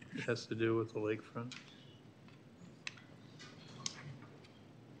has to do with the lakefront?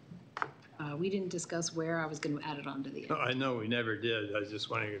 We didn't discuss where. I was going to add it onto the end. No, I know we never did. I was just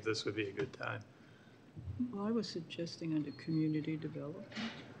wondering if this would be a good time. Well, I was suggesting under community development.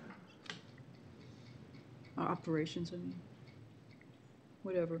 Operations, I mean.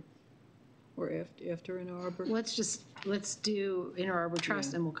 Whatever. Or after Inner Arbor. Let's do Inner Arbor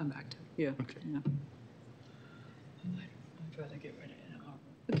Trust, and we'll come back to it. Yeah. Okay. Yeah. I'd rather get rid of Inner Arbor.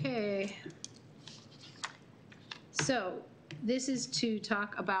 Okay. So this is to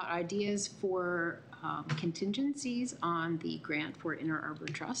talk about ideas for contingencies on the grant for Inner Arbor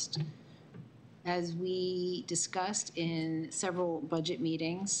Trust. As we discussed in several budget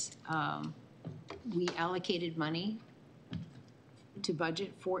meetings, we allocated money to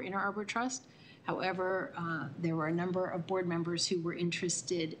budget for Inner Arbor Trust. However, there were a number of board members who were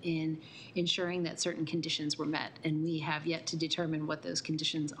interested in ensuring that certain conditions were met, and we have yet to determine what those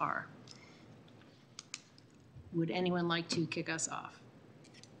conditions are. Would anyone like to kick us off?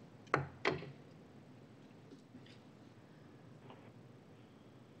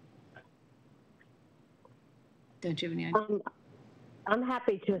 Don't you have any idea? I'm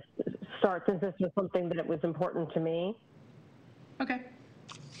happy to start since this was something that was important to me. Okay.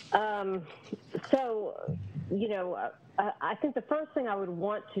 So, you know, I think the first thing I would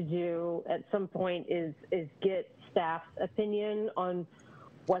want to do at some point is get staff's opinion on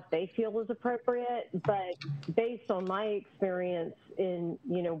what they feel is appropriate. But based on my experience in,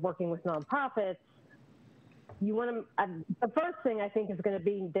 you know, working with nonprofits, you want to, the first thing I think is going to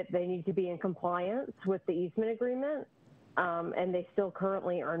be that they need to be in compliance with the easement agreement, and they still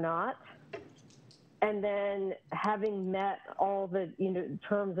currently are not. And then having met all the, you know,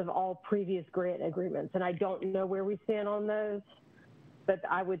 terms of all previous grant agreements, and I don't know where we stand on those, but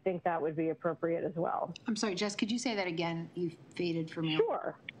I would think that would be appropriate as well. I'm sorry, Jess, could you say that again? You faded for me.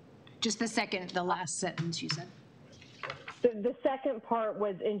 Sure. Just the last sentence you said. The second part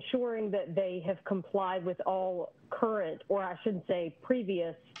was ensuring that they have complied with all current, or I should say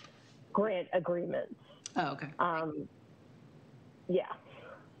previous, grant agreements. Oh, okay. Yeah.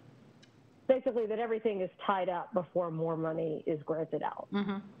 Basically that everything is tied up before more money is granted out.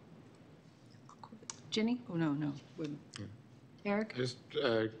 Mm-hmm. Jenny? Oh, no. Eric? Just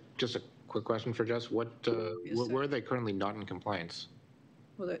a quick question for Jess. Where are they currently not in compliance?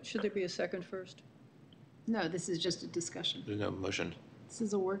 Well, should there be a second first? No, this is just a discussion. There's no motion. This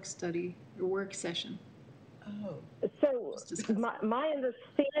is a work study, or work session. Oh. So my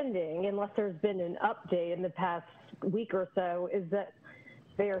understanding, unless there's been an update in the past week or so, is that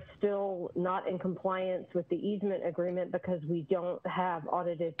they are still not in compliance with the easement agreement because we don't have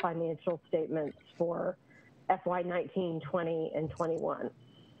audited financial statements for FY 19, 20, and 21.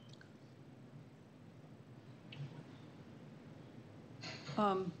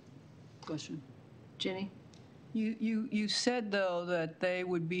 Question. Jenny? You said, though, that they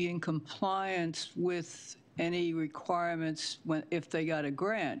would be in compliance with any requirements if they got a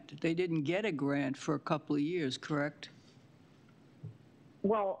grant. They didn't get a grant for a couple of years, correct?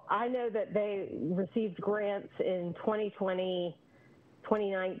 Well, I know that they received grants in 2020,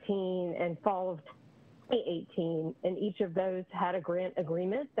 2019, and fall of 2018, and each of those had a grant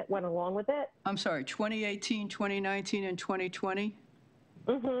agreement that went along with it. I'm sorry, 2018, 2019, and 2020?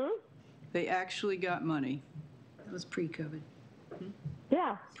 Mm-hmm. They actually got money. That was pre-COVID.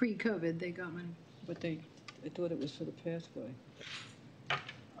 Yeah. Pre-COVID, they got money. But I thought it was for the pathway.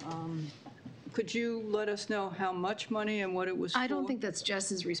 Could you let us know how much money and what it was for? I don't think that's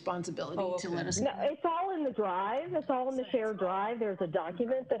Jess's responsibility to let us know. know. No, it's all in the drive. It's all in the shared drive. There's a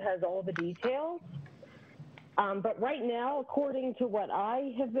document that has all the details. But right now, according to what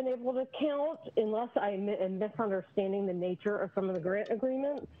I have been able to count, unless I am misunderstanding the nature of some of the grant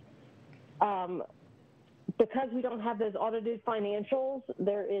agreements, because we don't have those audited financials,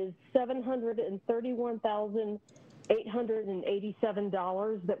 there is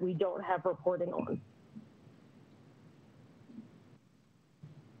 $731,887 that we don't have reporting on.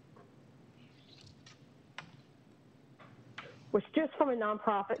 Which, just from a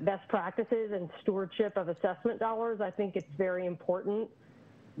nonprofit best practices and stewardship of assessment dollars, I think it's very important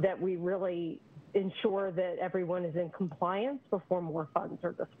that we really ensure that everyone is in compliance before more funds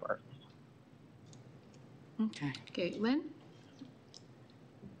are dispersed. Okay. Okay, Lynn?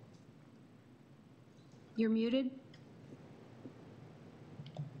 You're muted.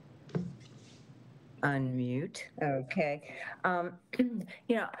 Unmute. Okay. You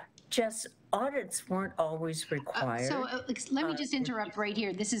know, Jess, audits weren't always required. So let me just interrupt right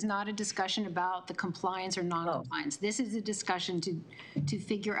here. This is not a discussion about the compliance or non-compliance. This is a discussion to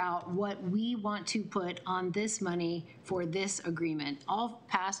figure out what we want to put on this money for this agreement. All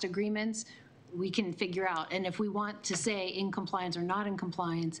past agreements, we can figure out. And if we want to say in compliance or not in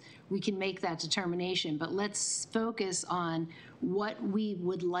compliance, we can make that determination. But let's focus on what we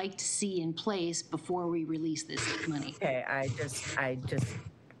would like to see in place before we release this money. Okay,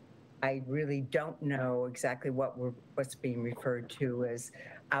 I really don't know exactly what's being referred to as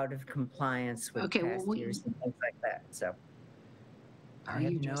out of compliance with past years and things like that. So I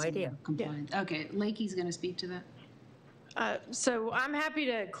have no idea. Compliance. Okay, Lakey's going to speak to that. So I'm happy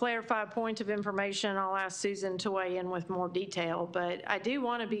to clarify a point of information. I'll ask Susan to weigh in with more detail, but I do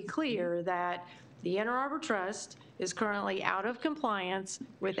want to be clear that the Inner Arbor Trust is currently out of compliance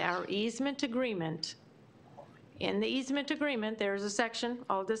with our easement agreement. In the easement agreement, there's a section,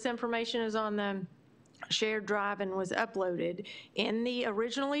 all this information is on the shared drive and was uploaded in the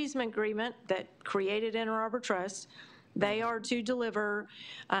original easement agreement that created Inter Arbor Trust. They are to deliver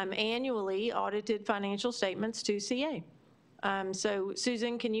annually audited financial statements to CA. So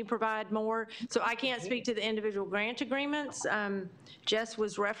Susan, can you provide more? So I can't speak to the individual grant agreements. Jess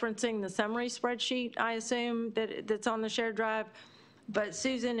was referencing the summary spreadsheet, I assume, that's on the shared drive. But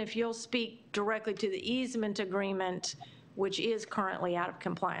Susan, if you'll speak directly to the easement agreement, which is currently out of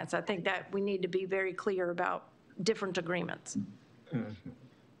compliance. I think that we need to be very clear about different agreements.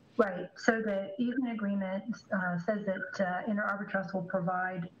 Right. So the easement agreement says that Inter Arbor Trust will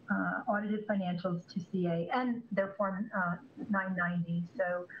provide audited financials to CA and their Form 990.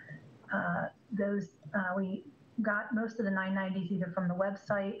 So those we got most of the 990s either from the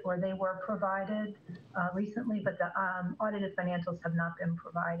website or they were provided recently, but the audited financials have not been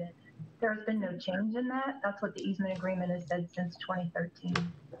provided. There has been no change in that. That's what the easement agreement has said since 2013.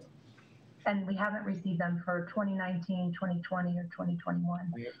 And we haven't received them for 2019, 2020, or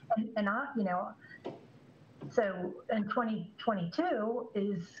 2021. And so in 2022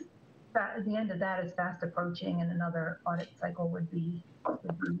 is the end of that is fast approaching, and another audit cycle would be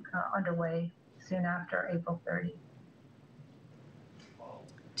underway soon after April 30.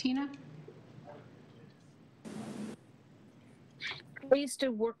 Tina? I used to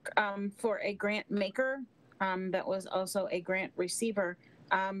work for a grant maker that was also a grant receiver.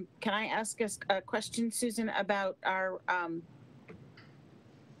 Can I ask us a question, Susan, about our an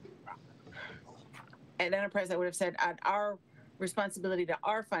enterprise that would have said our responsibility to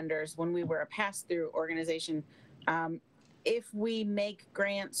our funders when we were a pass-through organization? If we make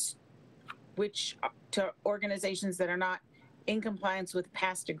grants to organizations that are not in compliance with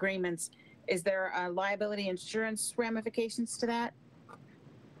past agreements, is there liability insurance ramifications to that?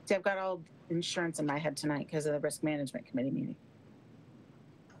 See, I've got all insurance in my head tonight because of the risk management committee meeting.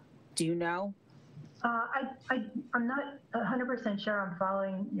 Do you know? I'm not 100% sure I'm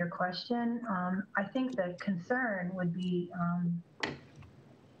following your question. I think the concern would be,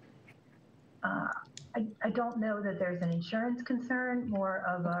 I don't know that there's an insurance concern, more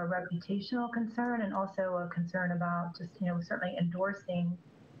of a reputational concern, and also a concern about just, certainly endorsing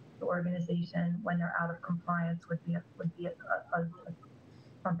the organization when they're out of compliance would be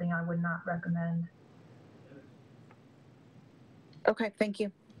something I would not recommend. Okay, thank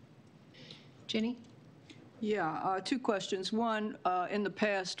you. Ginny? Yeah, two questions. One, in the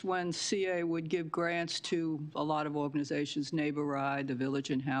past, when CA would give grants to a lot of organizations, NeighborRide, the Village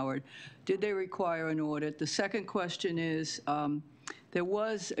in Howard, did they require an audit? The second question is, there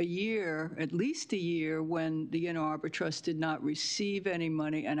was a year, at least a year, when the Inter Arbor Trust did not receive any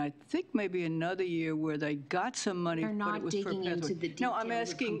money, and I think maybe another year where they got some money, They're but not it was for digging into the pathway. No, I'm details of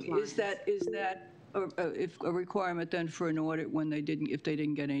asking, is compliance. that a requirement then for an audit when if they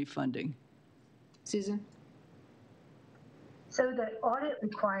didn't get any funding? Susan? So the audit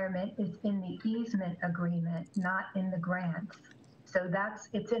requirement is in the easement agreement, not in the grants. So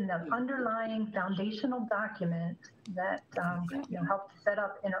it's in the underlying foundational document that helped set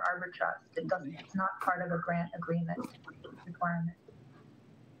up Inter Arbor Trust. It's not part of a grant agreement requirement.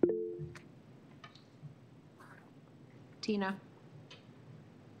 Tina?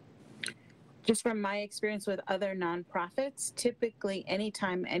 Just from my experience with other nonprofits, typically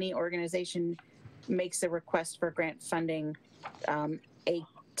anytime any organization makes a request for grant funding, a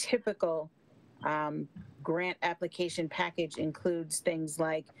typical grant application package includes things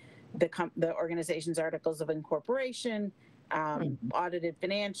like the organization's articles of incorporation, audited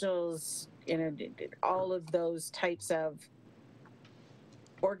financials, all of those types of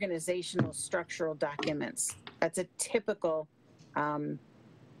organizational structural documents. That's a typical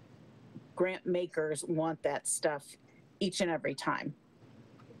grant makers want that stuff each and every time.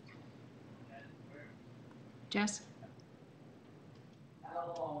 Jess?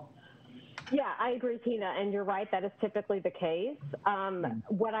 Yeah, I agree, Tina, and you're right, that is typically the case.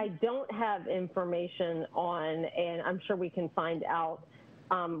 What I don't have information on, and I'm sure we can find out,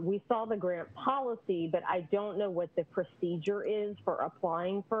 we saw the grant policy, but I don't know what the procedure is for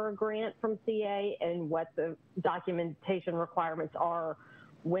applying for a grant from CA and what the documentation requirements are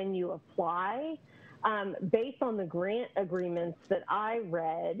when you apply. Based on the grant agreements that I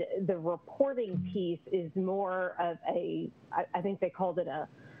read, the reporting piece is more of I think they called it a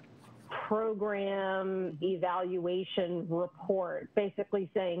program evaluation report, basically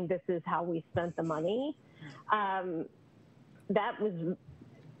saying this is how we spent the money. That was,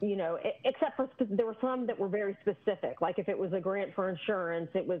 except for there were some that were very specific. Like if it was a grant for insurance,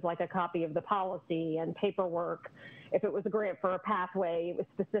 it was like a copy of the policy and paperwork. If it was a grant for a pathway, it was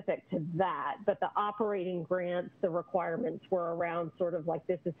specific to that. But the operating grants, the requirements were around sort of like,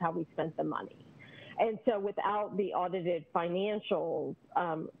 this is how we spent the money. And so without the audited financials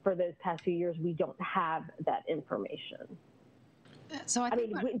for those past few years, we don't have that information. So I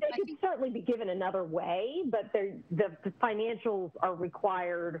mean, they could certainly be given another way, but the financials are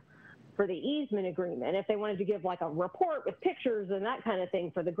required for the easement agreement. If they wanted to give like a report with pictures and that kind of thing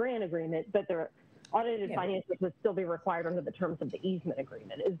for the grant agreement, but the audited financials would still be required under the terms of the easement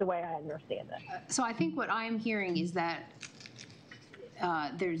agreement, is the way I understand it. So I think what I'm hearing is that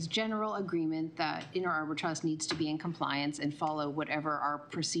there's general agreement that Inner Arbor Trust needs to be in compliance and follow whatever our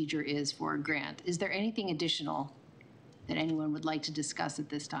procedure is for a grant. Is there anything additional that anyone would like to discuss at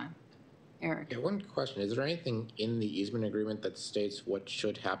this time? Eric? Yeah, one question. Is there anything in the easement agreement that states what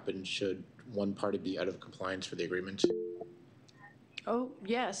should happen should one party be out of compliance for the agreement? Oh,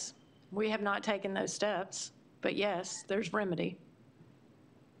 yes. We have not taken those steps, but yes, there's remedy.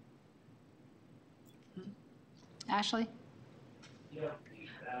 Ashley?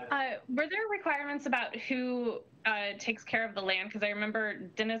 Were there requirements about who takes care of the land? Because I remember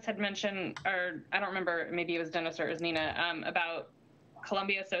Dennis had mentioned, or I don't remember, maybe it was Dennis or it was Nina, about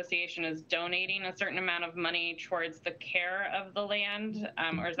Columbia Association is donating a certain amount of money towards the care of the land,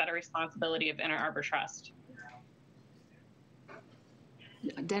 or is that a responsibility of Inner Arbor Trust?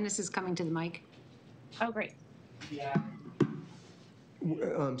 Dennis is coming to the mic. Oh, great.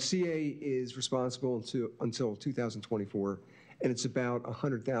 CA is responsible until 2024, and it's about a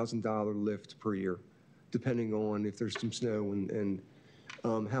 $100,000 lift per year, depending on if there's some snow and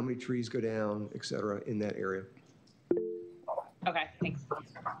how many trees go down, et cetera, in that area. Okay, thanks.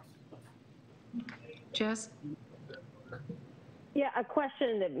 Jess? Yeah, a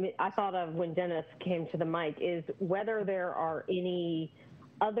question that I thought of when Dennis came to the mic is whether there are any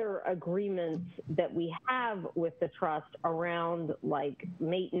other agreements that we have with the trust around like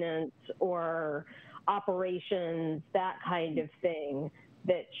maintenance or operations, that kind of thing,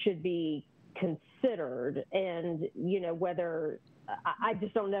 that should be considered. And, you know, whether, I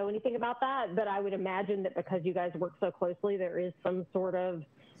just don't know anything about that, but I would imagine that because you guys work so closely, there is some sort of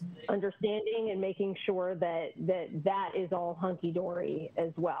understanding and making sure that that is all hunky-dory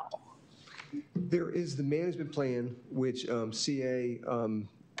as well. There is the management plan, which CA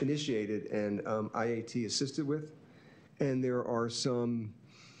initiated and IAT assisted with, and there are some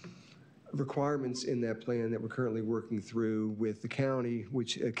requirements in that plan that we're currently working through with the county,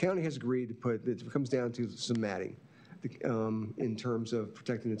 which the county has agreed to put. It comes down to some matting in terms of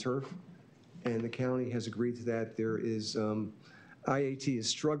protecting the turf, and the county has agreed to that. There is IAT is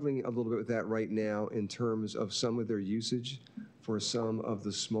struggling a little bit with that right now in terms of some of their usage for some of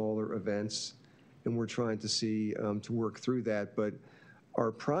the smaller events, and we're trying to see to work through that. But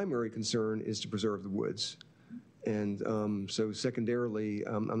our primary concern is to preserve the woods, and so secondarily,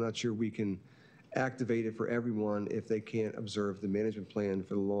 I'm not sure we can activate it for everyone if they can't observe the management plan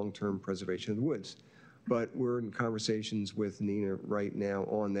for the long-term preservation of the woods. But we're in conversations with Nina right now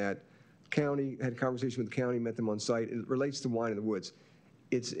on that. County had a conversation with the county, met them on site. It relates to Wine in the Woods.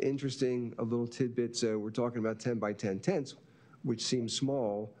 It's interesting, a little tidbit. So we're talking about 10 by 10 tents, which seems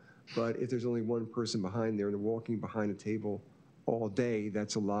small, but if there's only one person behind there and they're walking behind a table all day,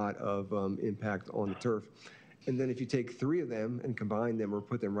 that's a lot of impact on the turf. And then if you take 3 of them and combine them or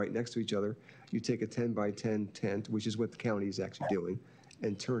put them right next to each other, you take a 10 by 10 tent, which is what the county is actually doing,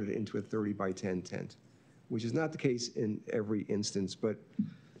 and turn it into a 30 by 10 tent, which is not the case in every instance, but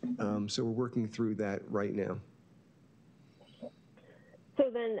so we're working through that right now. So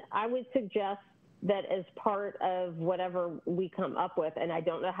then I would suggest that as part of whatever we come up with, and I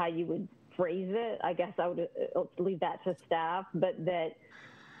don't know how you would phrase it, I guess I would leave that to staff, but that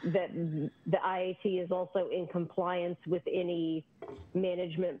the IAT is also in compliance with any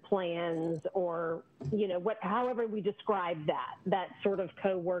management plans or, you know, however we describe that sort of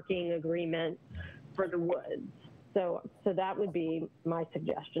co-working agreement for the woods. So that would be my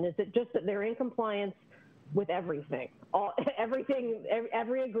suggestion. Is it just that they're in compliance with everything,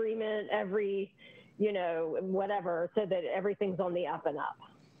 every agreement, every, you know, whatever, so that everything's on the up and up.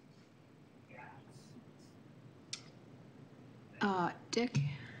 Dick?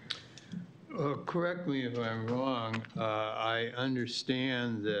 Correct me if I'm wrong. I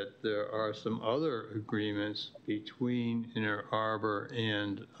understand that there are some other agreements between Inner Arbor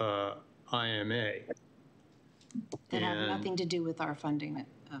and IMA. That have nothing to do with our funding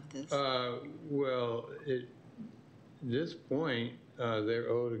of this. Well, at this point, they're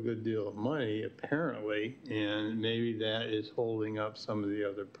owed a good deal of money, apparently, and maybe that is holding up some of the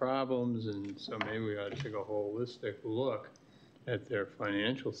other problems, and so maybe we ought to take a holistic look at their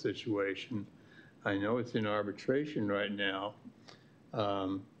financial situation. I know it's in arbitration right now,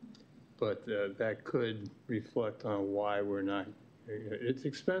 but that could reflect on why we're not It's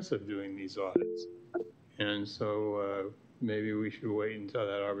expensive doing these audits. And so maybe we should wait until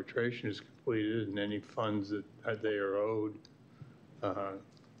that arbitration is completed and any funds that they are owed are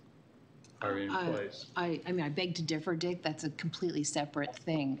in place. I mean, I beg to differ, Dick. That's a completely separate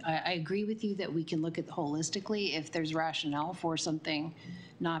thing. I agree with you that we can look at holistically. If there's rationale for something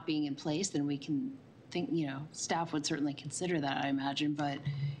not being in place, then we can think, staff would certainly consider that, I imagine, but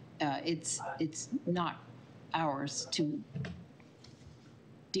it's not ours to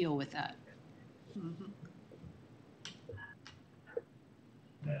deal with that.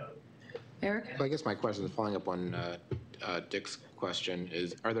 Eric? Well, I guess my question is following up on Dick's question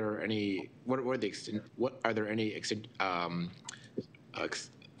is, are there any, can't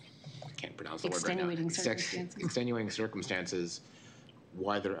pronounce the word right now. Extenuating circumstances? Extenuating circumstances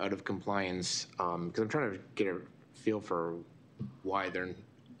why they're out of compliance, because I'm trying to get a feel for why they're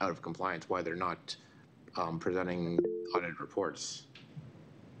out of compliance, why they're not presenting audited reports.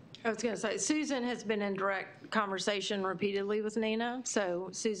 I was going to say, Susan has been in direct conversation repeatedly with Nina. So,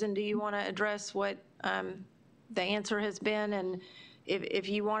 Susan, do you want to address what the answer has been? And if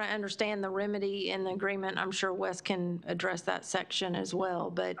you want to understand the remedy in the agreement, I'm sure Wes can address that section as well.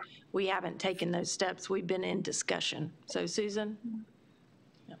 But we haven't taken those steps. We've been in discussion. So, Susan?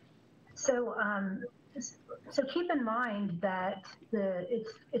 So, so keep in mind that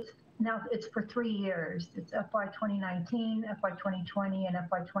it's for 3 years. It's FY 2019, FY 2020, and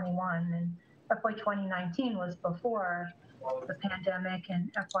FY 21. And FY 2019 was before the pandemic,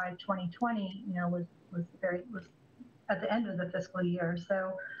 and FY 2020, was at the end of the fiscal year.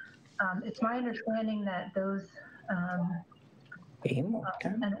 So it's my understanding that those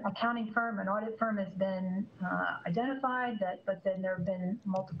an accounting firm, an audit firm has been identified, but then there have been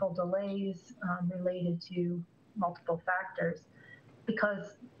multiple delays related to multiple factors,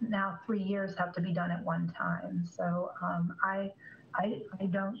 because now 3 years have to be done at one time. So I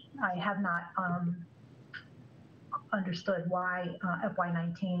have not understood why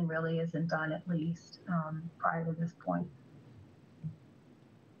FY19 really isn't done, at least prior to this point.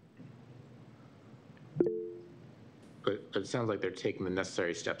 But it sounds like they're taking the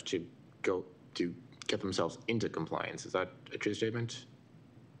necessary steps to get themselves into compliance. Is that a true statement?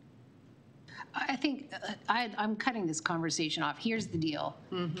 I think I'm cutting this conversation off. Here's the deal.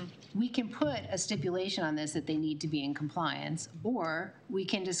 We can put a stipulation on this that they need to be in compliance, or we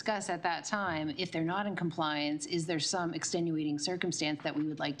can discuss at that time, if they're not in compliance, is there some extenuating circumstance that we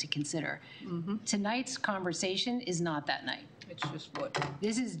would like to consider? Tonight's conversation is not that night. It's just what?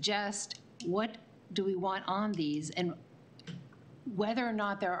 This is just what do we want on these, and whether or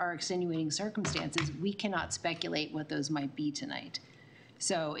not there are extenuating circumstances, we cannot speculate what those might be tonight.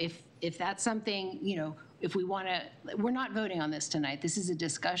 So if that's something, if we want to, we're not voting on this tonight. This is a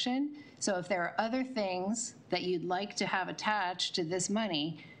discussion. So if there are other things that you'd like to have attached to this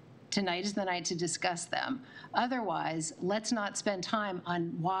money, tonight is the night to discuss them. Otherwise, let's not spend time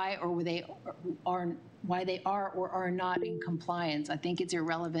on why they are or are not in compliance. I think it's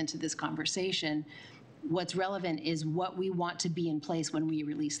irrelevant to this conversation. What's relevant is what we want to be in place when we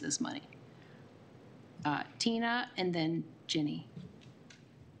release this money. Tina, and then Ginny.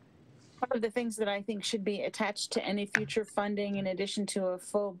 One of the things that I think should be attached to any future funding, in addition to a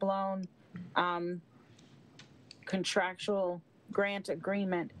full-blown contractual grant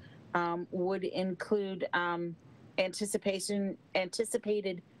agreement, would include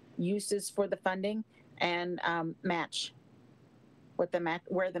anticipated uses for the funding and match,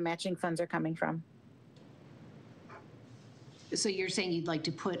 where the matching funds are coming from. So you're saying you'd like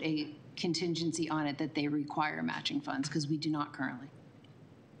to put a contingency on it that they require matching funds, because we do not currently.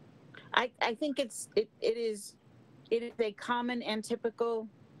 I think it is a common and typical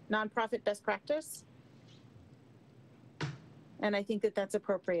nonprofit best practice, and I think that that's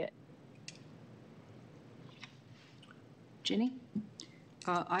appropriate. Ginny?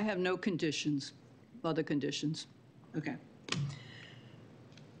 I have no conditions, other conditions. Okay.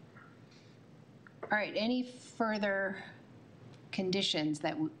 All right, any further conditions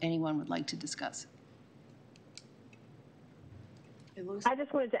that anyone would like to discuss? I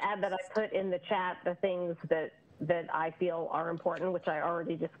just wanted to add that I put in the chat the things that I feel are important, which I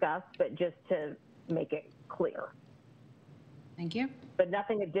already discussed, but just to make it clear. Thank you. But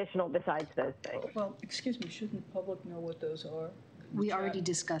nothing additional besides those things. Well, excuse me, shouldn't the public know what those are? We already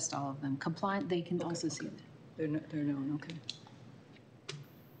discussed all of them. Compliant, they can also see it. They're known, okay.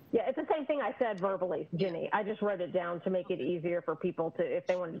 Yeah, it's the same thing I said verbally, Ginny. I just wrote it down to make it easier for people to, if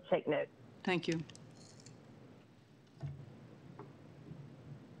they wanted to take notes. Thank you.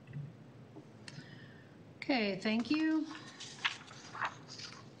 Okay, thank you.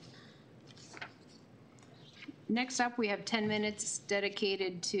 Next up, we have 10 minutes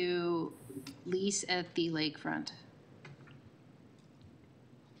dedicated to lease at the lakefront.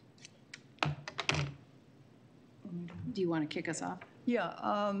 Do you want to kick us off? Yeah,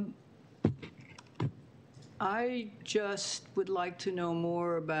 I just would like to know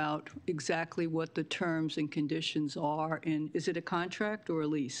more about exactly what the terms and conditions are. And is it a contract or a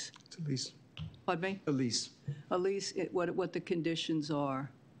lease? It's a lease. Pardon me? A lease. A lease, what the conditions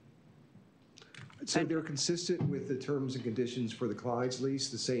are. So they're consistent with the terms and conditions for the Clyde's lease,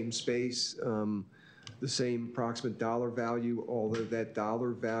 the same space, the same approximate dollar value, although that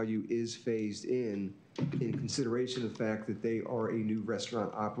dollar value is phased in consideration of the fact that they are a new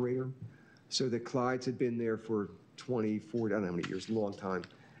restaurant operator. So the Clyde's had been there for 24, I don't know how many years, a long time,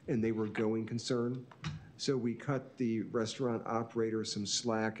 and they were going concern. So we cut the restaurant operator some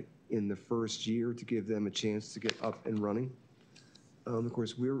slack in the first year to give them a chance to get up and running. Of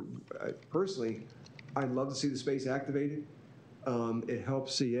course, personally, I'd love to see the space activated. It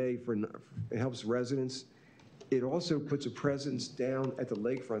helps CA, it helps residents. It also puts a presence down at the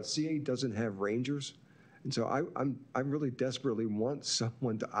lakefront. CA doesn't have rangers, and so I really desperately want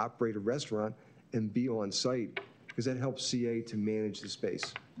someone to operate a restaurant and be on site, because that helps CA to manage the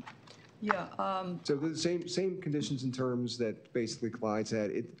space. Yeah. So they're the same conditions and terms that basically Clyde's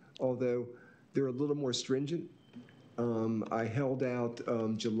had, although they're a little more stringent. I held out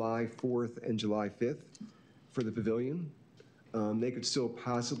July 4th and July 5th for the pavilion. They could still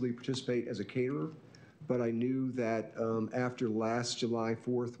possibly participate as a caterer, but I knew that after last July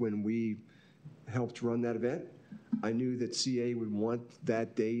 4th, when we helped run that event, I knew that CA would want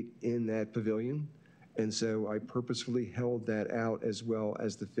that date in that pavilion, and so I purposefully held that out as well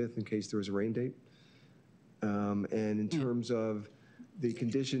as the 5th in case there was a rain date. And in terms of the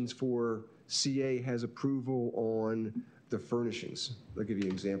conditions for CA has approval on the furnishings. I'll give you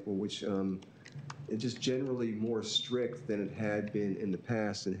an example, which is just generally more strict than it had been in the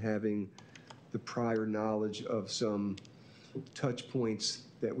past, and having the prior knowledge of some touch points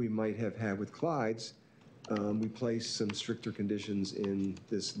that we might have had with Clyde's, we placed some stricter conditions in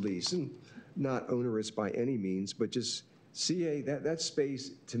this lease, and not onerous by any means, but just CA, that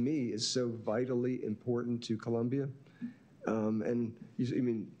space to me is so vitally important to Columbia. And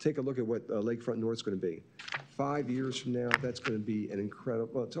take a look at what Lakefront North's going to be. 5 years from now, that's going to be an incredible,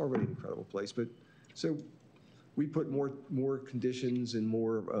 well, it's already an incredible place, but so we put more conditions and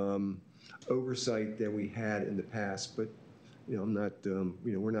more oversight than we had in the past, but I'm not,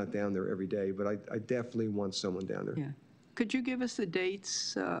 we're not down there every day, but I definitely want someone down there. Yeah. Could you give us the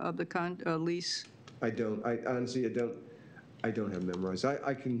dates of the lease? I don't. I honestly, I don't have memorized.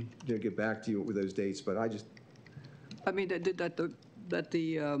 I can get back to you with those dates, but I mean, that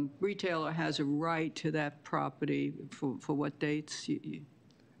the retailer has a right to that property for what dates?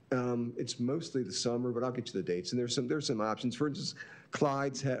 It's mostly the summer, but I'll get you the dates. And there's some options. For instance,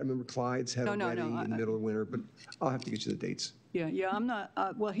 Clyde's had a wedding in the middle of winter, but I'll have to get you the dates. Yeah, I'm not,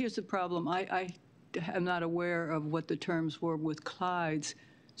 well, here's the problem. I am not aware of what the terms were with Clyde's,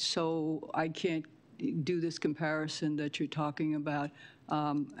 so I can't do this comparison that you're talking about.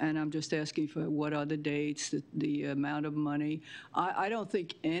 And I'm just asking for what are the dates, the amount of money. I don't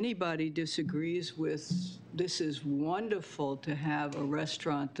think anybody disagrees with, this is wonderful to have a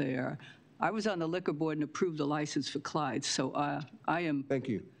restaurant there. I was on the liquor board and approved the license for Clyde's, so I am. Thank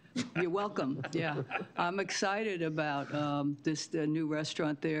you. You're welcome, yeah. I'm excited about this new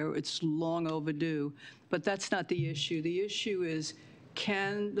restaurant there. It's long overdue, but that's not the issue. The issue is,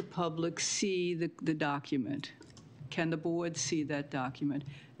 can the public see the document? Can the board see that document?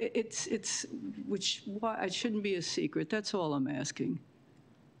 It shouldn't be a secret. That's all I'm asking.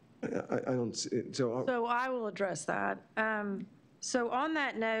 I don't see it, So I will address that. So on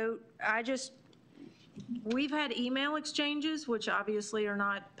that note, we've had email exchanges, which obviously are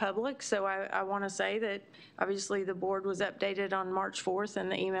not public. So I want to say that obviously the board was updated on March 4th in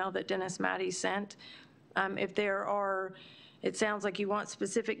the email that Dennis Matty sent. If there are, it sounds like you want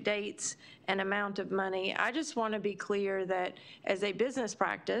specific dates and amount of money. I just want to be clear that as a business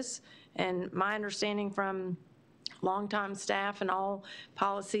practice, and my understanding from longtime staff and all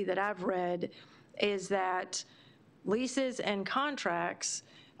policy that I've read, is that leases and contracts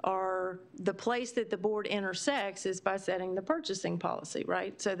are the place that the board intersects is by setting the purchasing policy,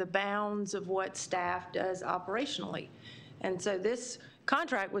 right? So the bounds of what staff does operationally. And so this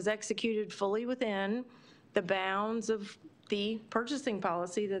contract was executed fully within the bounds of the purchasing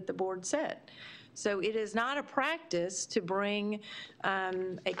policy that the board set. So it is not a practice to bring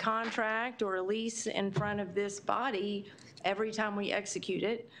a contract or a lease in front of this body every time we execute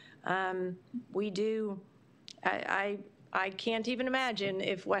it. We do, I can't even imagine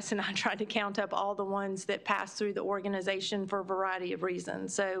if Wes and I tried to count up all the ones that pass through the organization for a variety of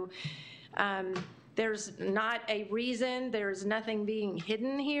reasons. So there's not a reason, there's nothing being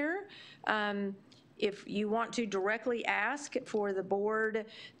hidden here. If you want to directly ask for the board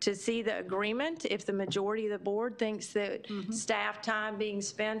to see the agreement, if the majority of the board thinks that staff time being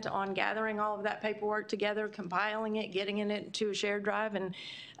spent on gathering all of that paperwork together, compiling it, getting it into a shared drive, and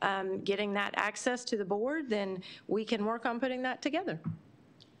getting that access to the board, then we can work on putting that together.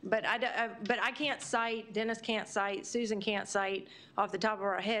 But I can't cite, Dennis can't cite, Susan can't cite off the top of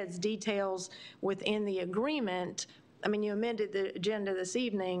our heads details within the agreement. I mean, you amended the agenda this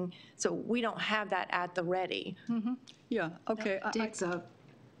evening, so we don't have that at the ready. Yeah, okay. Dick's up.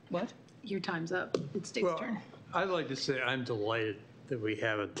 What? Your time's up. It's Dick's turn. I'd like to say I'm delighted that we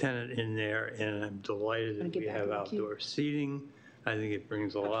have a tenant in there, and I'm delighted that we have outdoor seating. I think it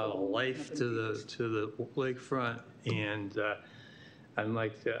brings a lot of life to the lakefront, and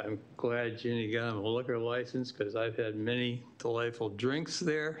I'm glad Ginny got him a liquor license because I've had many delightful drinks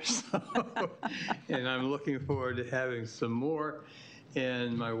there. So, and I'm looking forward to having some more.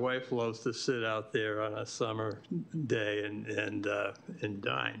 And my wife loves to sit out there on a summer day and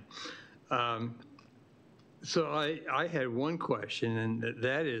dine. So I had one question, and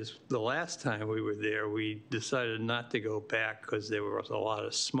that is, the last time we were there, we decided not to go back because there was a lot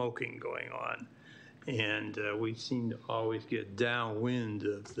of smoking going on. And we seem to always get downwind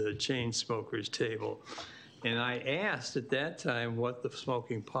of the chain smokers table. And I asked at that time what the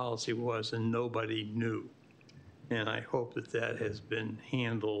smoking policy was, and nobody knew. And I hope that that has been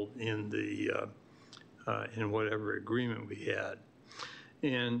handled in the in whatever agreement we had.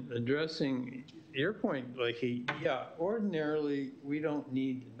 And addressing your point, Blakey, yeah, ordinarily we don't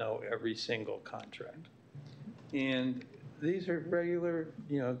need to know every single contract. And these are regular,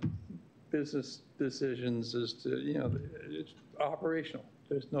 business decisions as to, it's operational.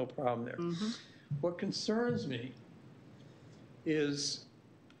 There's no problem there. What concerns me is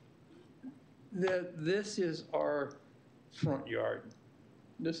that this is our front yard.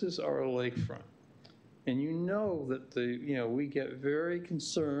 This is our lakefront. And you know that we get very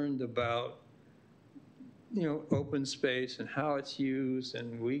concerned about open space and how it's used,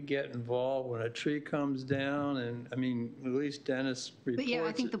 and we get involved when a tree comes down, and I mean, at least Dennis reports. But yeah,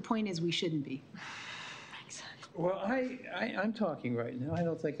 I think the point is we shouldn't be. Well, I'm talking right now. I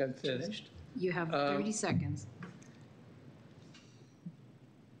don't think I'm finished. You have 30 seconds.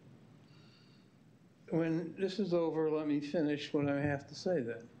 When this is over, let me finish what I have to say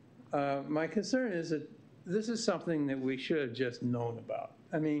then. My concern is that this is something that we should have just known about.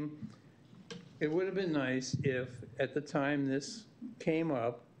 I mean, it would have been nice if, at the time this came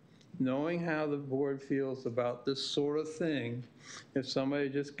up, knowing how the board feels about this sort of thing, if somebody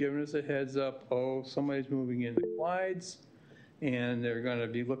just given us a heads up, oh, somebody's moving into Clyde's, and they're going to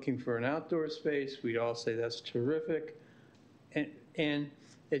be looking for an outdoor space, we'd all say that's terrific. And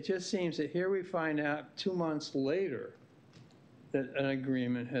it just seems that here we find out 2 months later that an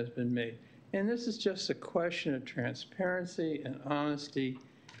agreement has been made. And this is just a question of transparency and honesty.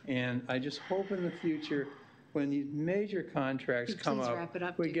 And I just hope in the future, when these major contracts come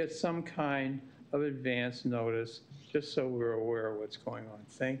up, we get some kind of advance notice, just so we're aware of what's going on.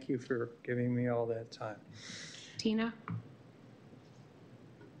 Thank you for giving me all that time. Tina?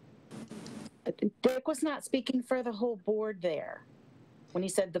 Dick was not speaking for the whole board there when he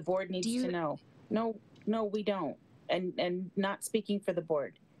said the board needs to know. No, we don't. And not speaking for the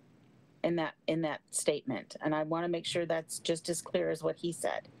board in that statement. And I want to make sure that's just as clear as what he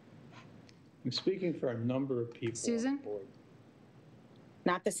said. I'm speaking for a number of people. Susan? On the board.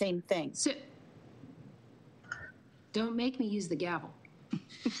 Not the same thing. Don't make me use the gavel.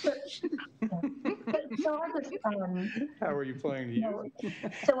 So I just, how are you planning to use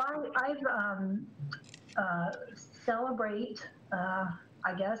it? So I've celebrate,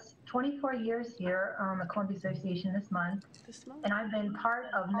 I guess, 24 years here on the Columbia Association this month. And I've been part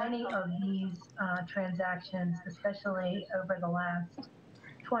of many of these transactions, especially over the last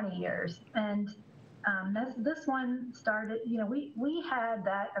 20 years. And this one started, we had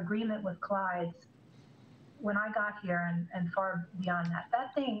that agreement with Clyde's when I got here and far beyond that.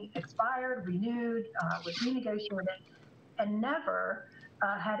 That thing expired, renewed, was renegotiated, and never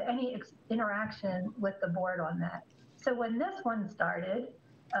had any interaction with the board on that. So when this one started,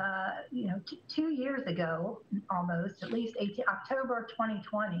 2 years ago, almost, at least October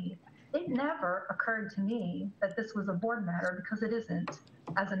 2020, it never occurred to me that this was a board matter, because it isn't,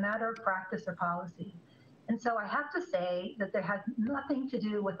 as a matter of practice or policy. And so I have to say that there has nothing to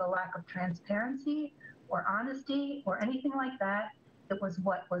do with a lack of transparency or honesty or anything like that. It was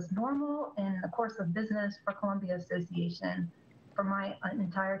what was normal in the course of business for Columbia Association for my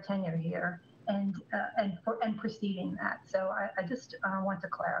entire tenure here and preceding that. So I just want to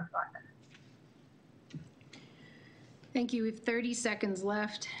clarify that. Thank you. We have 30 seconds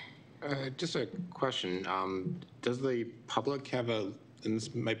left. Just a question. Does the public have and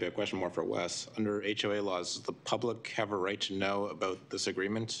this might be a question more for Wes, under HOA laws, does the public have a right to know about this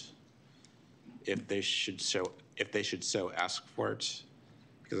agreement if they should so ask for it?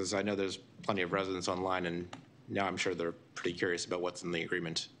 Because I know there's plenty of residents online, and now I'm sure they're pretty curious about what's in the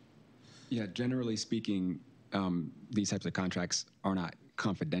agreement. Yeah, generally speaking, these types of contracts are not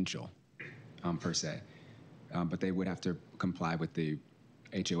confidential per se, but they would have to comply with the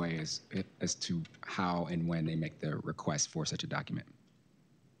HOA as to how and when they make the request for such a document.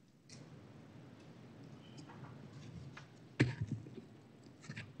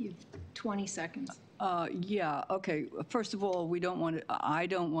 You have 20 seconds. Yeah, okay. First of all, I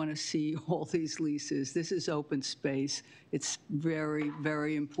don't want to see all these leases. This is open space. It's very,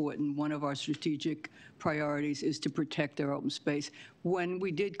 very important. One of our strategic priorities is to protect our open space. When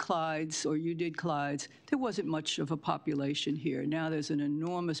we did Clyde's, or you did Clyde's, there wasn't much of a population here. Now there's an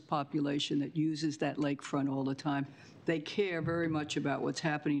enormous population that uses that lakefront all the time. They care very much about what's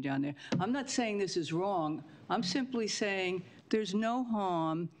happening down there. I'm not saying this is wrong. I'm simply saying there's no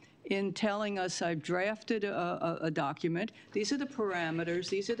harm in telling us I've drafted a document. These are the parameters.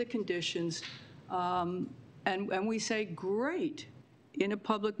 These are the conditions. And we say, great. In a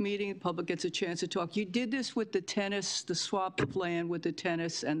public meeting, the public gets a chance to talk. You did this with the tennis, the swap of land with the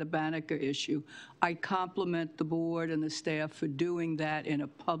tennis and the Banneker issue. I compliment the board and the staff for doing that in a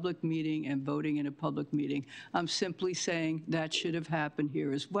public meeting and voting in a public meeting. I'm simply saying that should have happened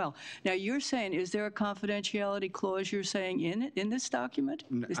here as well. Now, you're saying, is there a confidentiality clause you're saying in this document?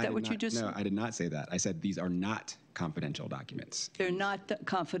 Is that what you just said? No, I did not say that. I said these are not confidential documents. They're not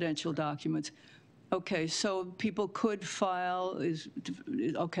confidential documents. Okay, so people could file,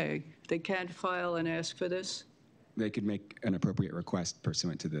 okay, they can't file and ask for this? They could make an appropriate request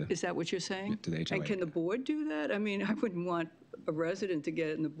pursuant to the... Is that what you're saying? To the HOA. And can the board do that? I mean, I wouldn't want a resident to get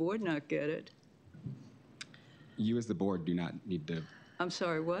it and the board not get it. You as the board do not need to... I'm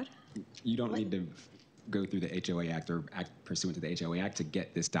sorry, what? You don't need to go through the HOA Act or act pursuant to the HOA Act to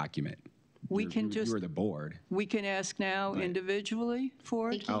get this document. We can just... You're the board. We can ask now individually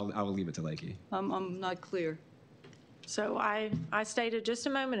for it? I will leave it to Lakey. I'm not clear. So I stated just a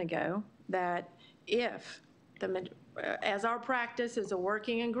moment ago that if, as our practice is a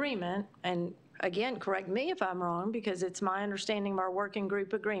working agreement, and again, correct me if I'm wrong, because it's my understanding of our working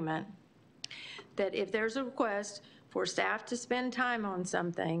group agreement, that if there's a request for staff to spend time on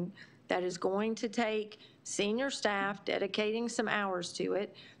something that is going to take senior staff dedicating some hours to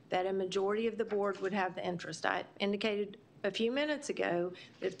it, that a majority of the board would have the interest. I indicated a few minutes ago,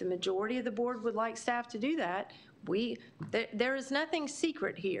 if the majority of the board would like staff to do that, there is nothing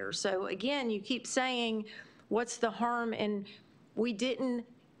secret here. So again, you keep saying, what's the harm? And we didn't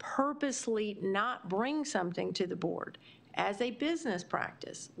purposely not bring something to the board. As a business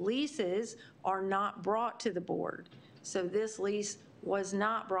practice, leases are not brought to the board. So this lease was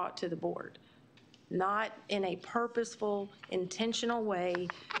not brought to the board. Not in a purposeful, intentional way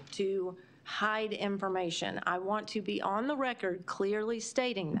to hide information. I want to be on the record clearly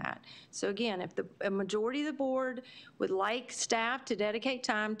stating that. So again, if a majority of the board would like staff to dedicate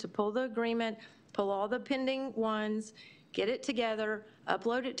time to pull the agreement, pull all the pending ones, get it together,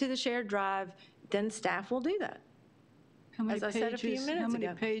 upload it to the shared drive, then staff will do that. How many As I said a few minutes ago. How many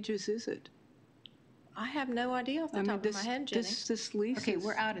pages is it? I have no idea off the top of my head, Jenny. This lease Okay,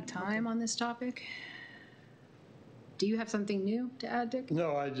 we're out of time on this topic. Do you have something new to add, Dick?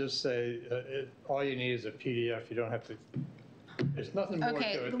 No, I just say, all you need is a PDF. You don't have to, there's nothing more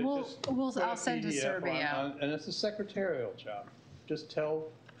Okay, to it. I'll send a PDF survey out. And it's a secretarial job. Just send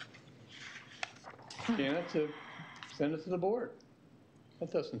it to the board.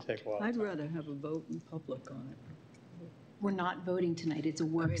 That doesn't take a lot of I'd time. rather have a vote in public on it. We're not voting tonight. It's a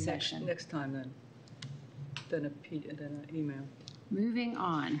work session. Next time then, than an email. Moving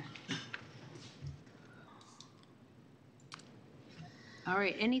on. All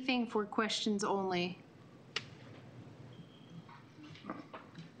right, anything for questions only?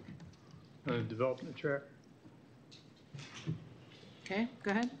 Development track. Okay,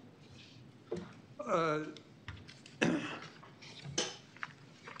 go ahead.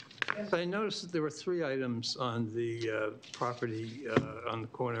 I noticed that there were 3 items on the property on the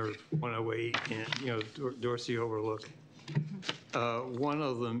corner of 108 and, Dorsey Overlook. One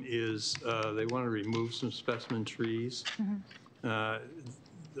of them is they want to remove some specimen trees.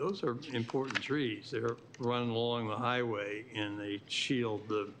 those are important trees. They're run along the highway and they shield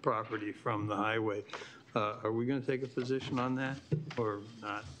the property from the highway. Are we going to take a position on that or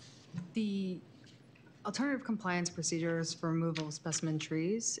not? The alternative compliance procedures for removal of specimen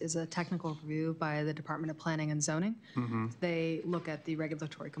trees is a technical review by the Department of Planning and Zoning. They look at the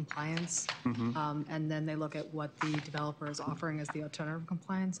regulatory compliance, and then they look at what the developer is offering as the alternative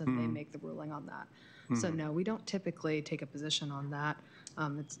compliance, and they make the ruling on that. So no, we don't typically take a position on that.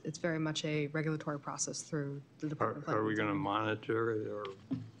 It's very much a regulatory process through the Department of Planning. Are we going to monitor it or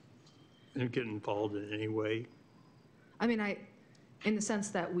get involved in any way? I mean, in the sense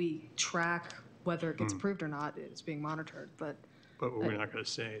that we track whether it gets approved or not, it's being monitored, but we're not going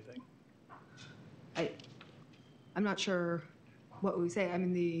to say anything. I'm not sure what we say. I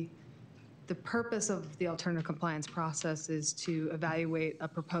mean, the purpose of the alternative compliance process is to evaluate a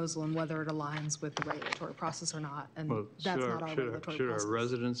proposal and whether it aligns with the regulatory process or not, and that's not our regulatory process. Should our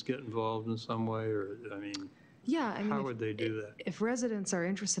residents get involved in some way, or, I mean, yeah, I mean, how would they do that? If residents are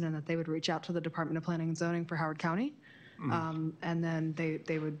interested in that, they would reach out to the Department of Planning and Zoning for Howard County, and then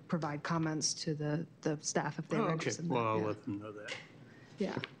they would provide comments to the staff if they were interested in that. Well, I'll yeah. let them know that.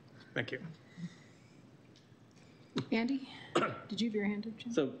 Yeah. Thank you. Andy, did you have your hand up,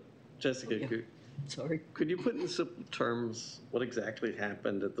 Jim? So, Jessica, could you put in simple terms what exactly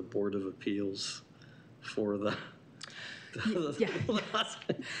happened at the Board of Appeals for the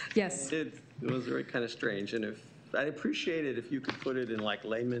Yes. It was very kind of strange, and I'd appreciate it if you could put it in like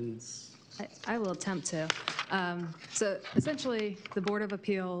layman's. I will attempt to. So essentially, the Board of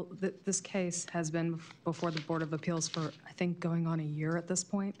Appeal, this case has been before the Board of Appeals for, I think, going on a year at this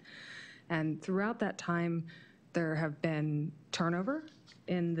point. And throughout that time, there have been turnover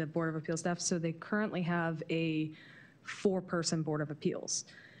in the Board of Appeals staff. So they currently have a 4-person Board of Appeals.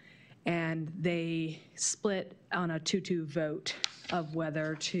 And they split on a 2-2 vote of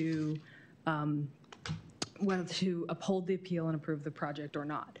whether to uphold the appeal and approve the project or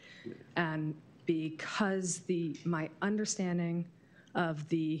not. And because my understanding of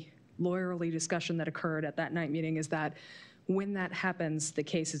the lawyerly discussion that occurred at that night meeting is that when that happens, the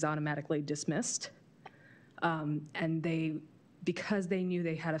case is automatically dismissed. And because they knew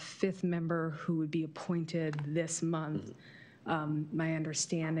they had a 5th member who would be appointed this month, my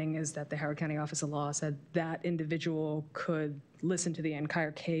understanding is that the Howard County Office of Law said that individual could listen to the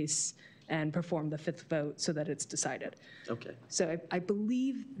entire case and perform the 5th vote so that it's decided. Okay. So I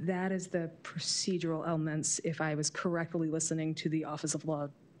believe that is the procedural elements, if I was correctly listening to the Office of Law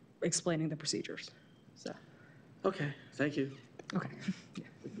explaining the procedures. So. Okay, thank you. Okay.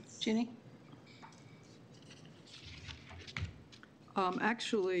 Ginny?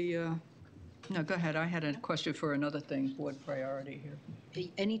 Actually, no, go ahead. I had a question for another thing, board priority here.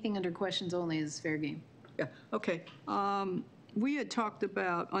 Anything under questions only is fair game. Yeah, okay. We had talked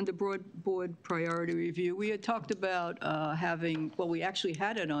about, under board priority review, we had talked about having, well, we actually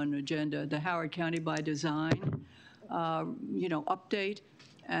had it on the agenda, the Howard County by Design, update.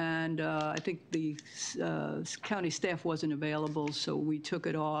 And I think the county staff wasn't available, so we took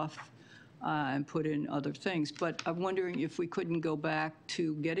it off and put in other things. But I'm wondering if we couldn't go back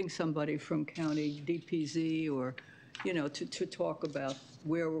to getting somebody from county DPZ or, to talk about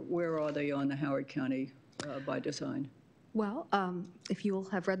where are they on the Howard County by Design. Well, if you'll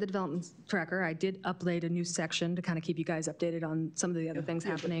have read the development tracker, I did upload a new section to kind of keep you guys updated on some of the other things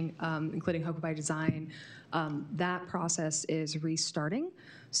happening, including HOCA by Design. That process is restarting.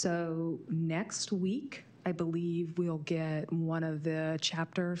 So next week, I believe we'll get one of the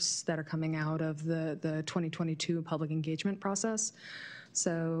chapters that are coming out of the 2022 public engagement process.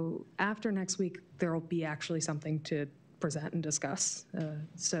 So after next week, there will be actually something to present and discuss.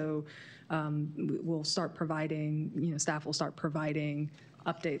 We'll start providing, staff will start providing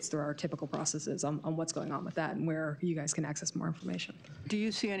updates through our typical processes on what's going on with that and where you guys can access more information. Do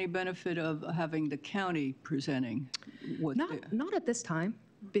you see any benefit of having the county presenting? Not at this time,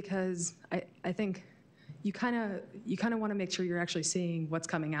 because I think you kind of want to make sure you're actually seeing what's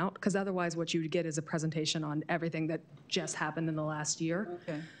coming out, because otherwise what you would get is a presentation on everything that just happened in the last year.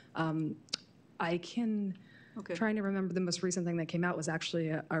 Okay. Trying to remember, the most recent thing that came out was actually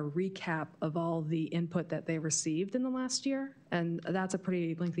a recap of all the input that they received in the last year. And that's a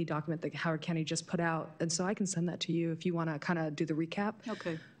pretty lengthy document that Howard County just put out. And so I can send that to you if you want to kind of do the recap.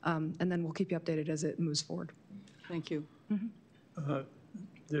 Okay. And then we'll keep you updated as it moves forward. Thank you.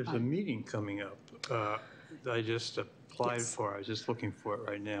 There's a meeting coming up that I just applied for. I was just looking for it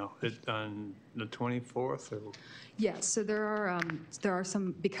right now. It's on the 24th? Or? Yes, so there are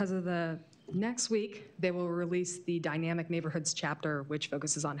some, because of the next week, they will release the Dynamic Neighborhoods chapter, which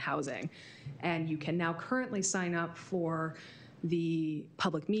focuses on housing. And you can now currently sign up for the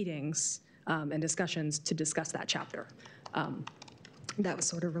public meetings and discussions to discuss that chapter. That was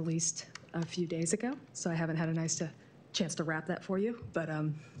sort of released a few days ago, so I haven't had a nice chance to wrap that for you, but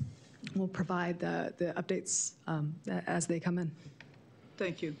we'll provide the updates as they come in.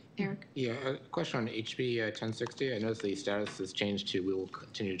 Thank you. Eric? Yeah, a question on HB 1060. I noticed the status has changed to we will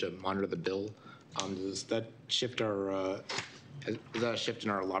continue to monitor the bill. Does that shift our, is that a shift in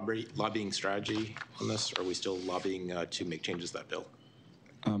our lobbying strategy on this? Or are we still lobbying to make changes to that bill?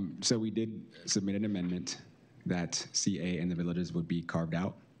 So we did submit an amendment that CA and the villages would be carved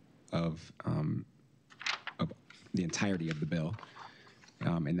out of the entirety of the bill.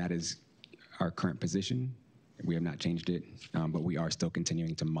 And that is our current position. We have not changed it, but we are still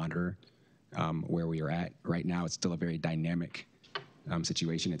continuing to monitor where we are at. Right now, it's still a very dynamic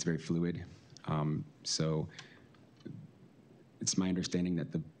situation. It's very fluid. So it's my understanding that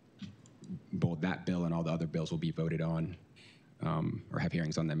both that bill and all the other bills will be voted on or have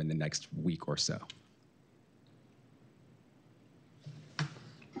hearings on them in the next week or so.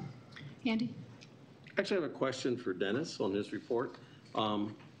 Andy? Actually, I have a question for Dennis on his report.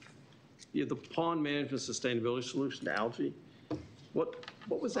 Yeah, the pond management sustainability solution to algae. What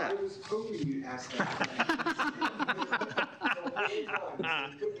was that? I was hoping you'd ask that.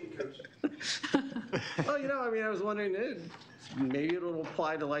 Well, I mean, I was wondering, maybe it'll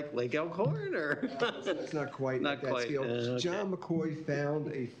apply to like Lake Elkhorn, or? That's not quite Not that quite, scale. okay. John McCoy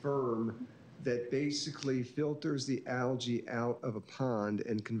found a firm that basically filters the algae out of a pond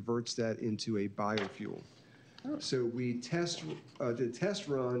and converts that into a biofuel. So we did a test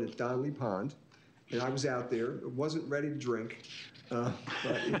run at Donnelly Pond, and I was out there. It wasn't ready to drink, but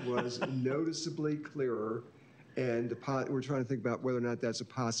it was noticeably clearer. And we're trying to think about whether or not that's a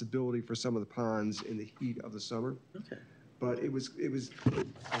possibility for some of the ponds in the heat of the summer. Okay. But it was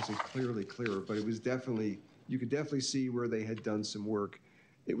obviously clearly clearer, but it was definitely, you could definitely see where they had done some work.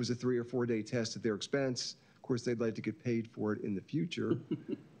 It was a 3 or 4 day test at their expense. Of course, they'd like to get paid for it in the future.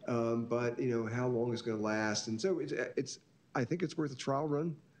 But how long it's going to last, and so I think it's worth a trial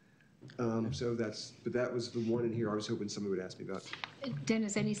run. But that was the one in here I was hoping somebody would ask me about.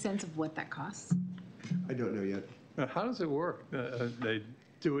 Dennis, any sense of what that costs? I don't know yet. How does it work? They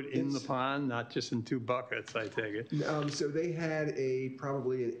do it in the pond, not just in 2 buckets, I take it. So they had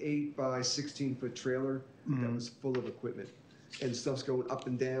probably an 8 by 16 foot trailer that was full of equipment, and stuff's going up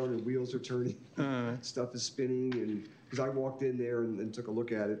and down, and wheels are turning, stuff is spinning, and because I walked in there and took a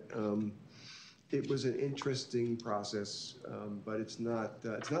look at it. It was an interesting process, but it's not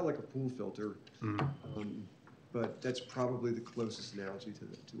like a pool filter. But that's probably the closest analogy to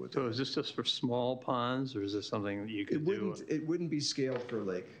what. So is this just for small ponds, or is this something that you could do? It wouldn't be scaled for a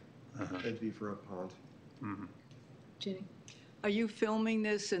lake. It'd be for a pond. Jenny? Are you filming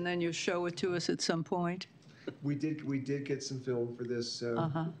this and then you'll show it to us at some point? We did get some film for this.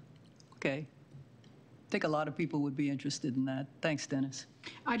 So. Okay. I think a lot of people would be interested in that. Thanks, Dennis.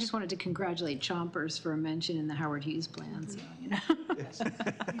 I just wanted to congratulate Chompers for a mention in the Howard Hughes plan. So,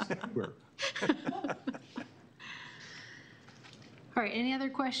 All right, any other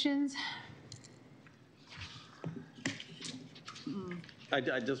questions?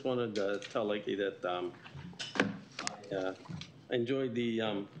 I just wanted to tell Lakey that I enjoyed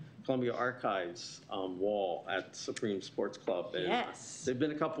the Columbia Archives wall at Supreme Sports Club. And Yes. There've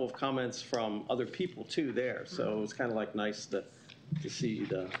been a couple of comments from other people too there, so it was kind of like nice to see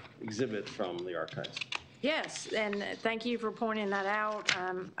the exhibit from the archives. Yes, and thank you for pointing that out.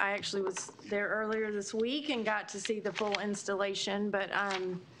 I actually was there earlier this week and got to see the full installation, but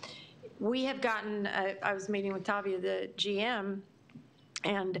we have gotten, I was meeting with Tavia, the GM,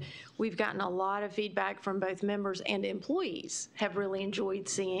 and we've gotten a lot of feedback from both members and employees have really enjoyed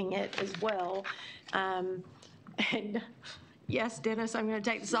seeing it as well. And yes, Dennis, I'm going to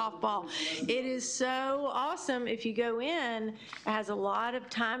take the softball. It is so awesome. If you go in, it has a lot of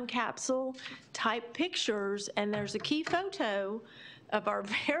time capsule type pictures, and there's a key photo of our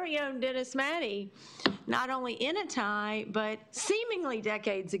very own Dennis Matty, not only in a tie, but seemingly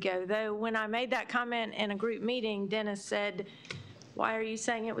decades ago. Though when I made that comment in a group meeting, Dennis said, "Why are you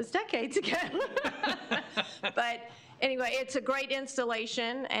saying it was decades ago?" But anyway, it's a great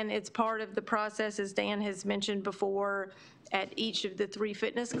installation, and it's part of the process, as Dan has mentioned before, at each of the 3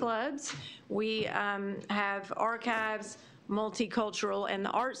 fitness clubs. We have archives, multicultural, and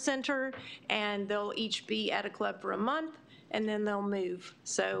the art center, and they'll each be at a club for a month, and then they'll move.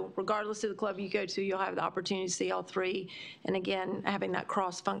 So regardless of the club you go to, you'll have the opportunity to see all 3. And again, having that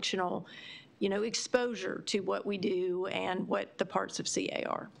cross-functional, exposure to what we do and what the parts of CA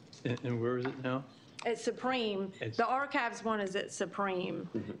are. And where is it now? At Supreme. The archives one is at Supreme.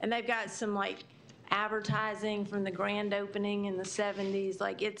 And they've got some advertising from the grand opening in the 70s.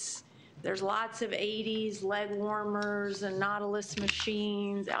 Like there's lots of 80s leg warmers and Nautilus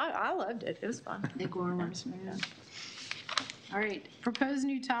machines. I loved it. It was fun. Leg warmers, yeah. All right, propose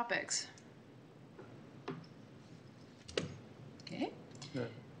new topics. Okay.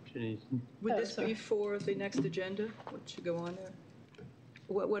 Would this be for the next agenda? What should go on there?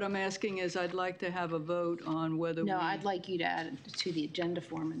 What I'm asking is I'd like to have a vote on whether No, I'd like you to add it to the agenda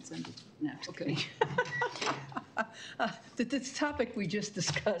form and send it. No. Okay. This topic we just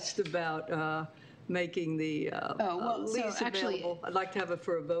discussed about making the lease available, I'd like to have it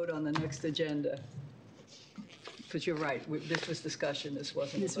for a vote on the next agenda. Because you're right, this was discussion, this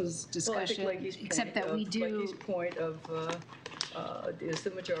wasn't. This was discussion, well, I think except that we do. Blakey's point of, does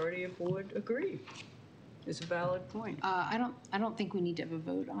the majority of board agree? Is a valid point. I don't think we need to have a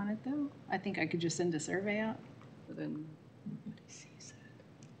vote on it, though. I think I could just send a survey out. Then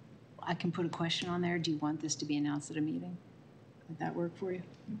I can put a question on there. Do you want this to be announced at a meeting? Would that work for you?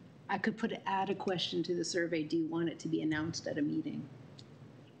 I could add a question to the survey. Do you want it to be announced at a meeting?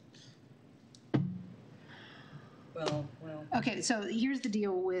 Well. Okay, so here's the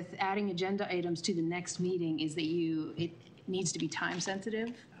deal with adding agenda items to the next meeting is that it needs to be time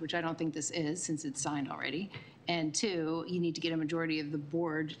sensitive, which I don't think this is since it's signed already. And two, you need to get a majority of the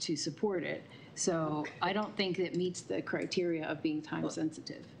board to support it. So I don't think it meets the criteria of being time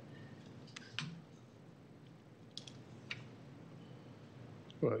sensitive.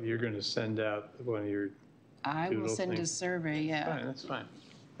 Well, you're going to send out one of your I will send a survey, yeah. Fine, that's fine.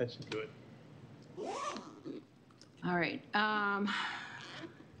 That should do it. All right.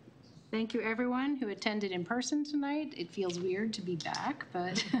 Thank you, everyone who attended in person tonight. It feels weird to be back,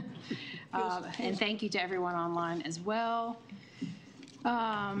 but, and thank you to everyone online as well.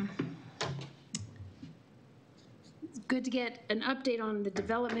 It's good to get an update on the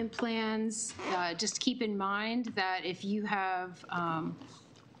development plans. Just keep in mind that if you have,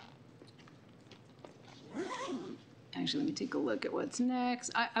 actually, let me take a look at what's next.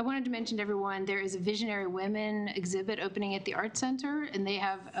 I wanted to mention to everyone, there is a Visionary Women exhibit opening at the Art Center, and they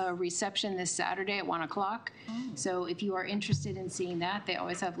have a reception this Saturday at 1 o'clock. So if you are interested in seeing that, they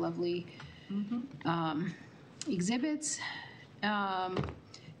always have lovely exhibits.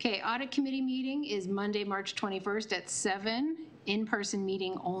 Okay, Audit Committee meeting is Monday, March 21st at 7, in-person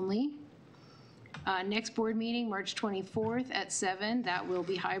meeting only. Next board meeting, March 24th at 7, that will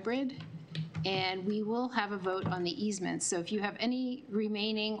be hybrid. And we will have a vote on the easements. So if you have any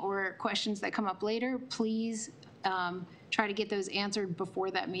remaining or questions that come up later, please try to get those answered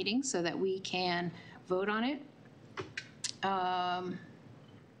before that meeting so that we can vote on it.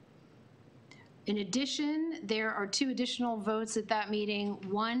 In addition, there are 2 additional votes at that meeting.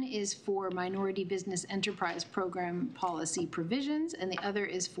 One is for Minority Business Enterprise Program policy provisions, and the other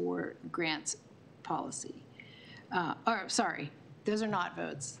is for grants policy. Sorry. Those are not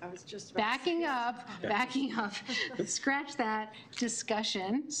votes. I was just backing up, scratch that,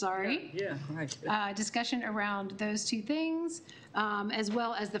 discussion, sorry. Yeah, right. Discussion around those 2 things, as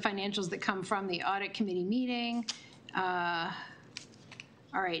well as the financials that come from the Audit Committee meeting. All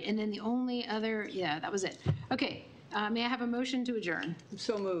right, and then the only other, yeah, that was it. Okay, may I have a motion to adjourn?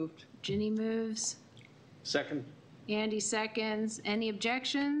 So moved. Ginny moves. Second. Andy seconds. Any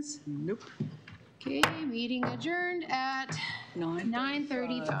objections? Nope. Okay, meeting adjourned at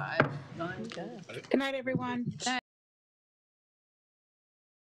 9:35. Good night, everyone.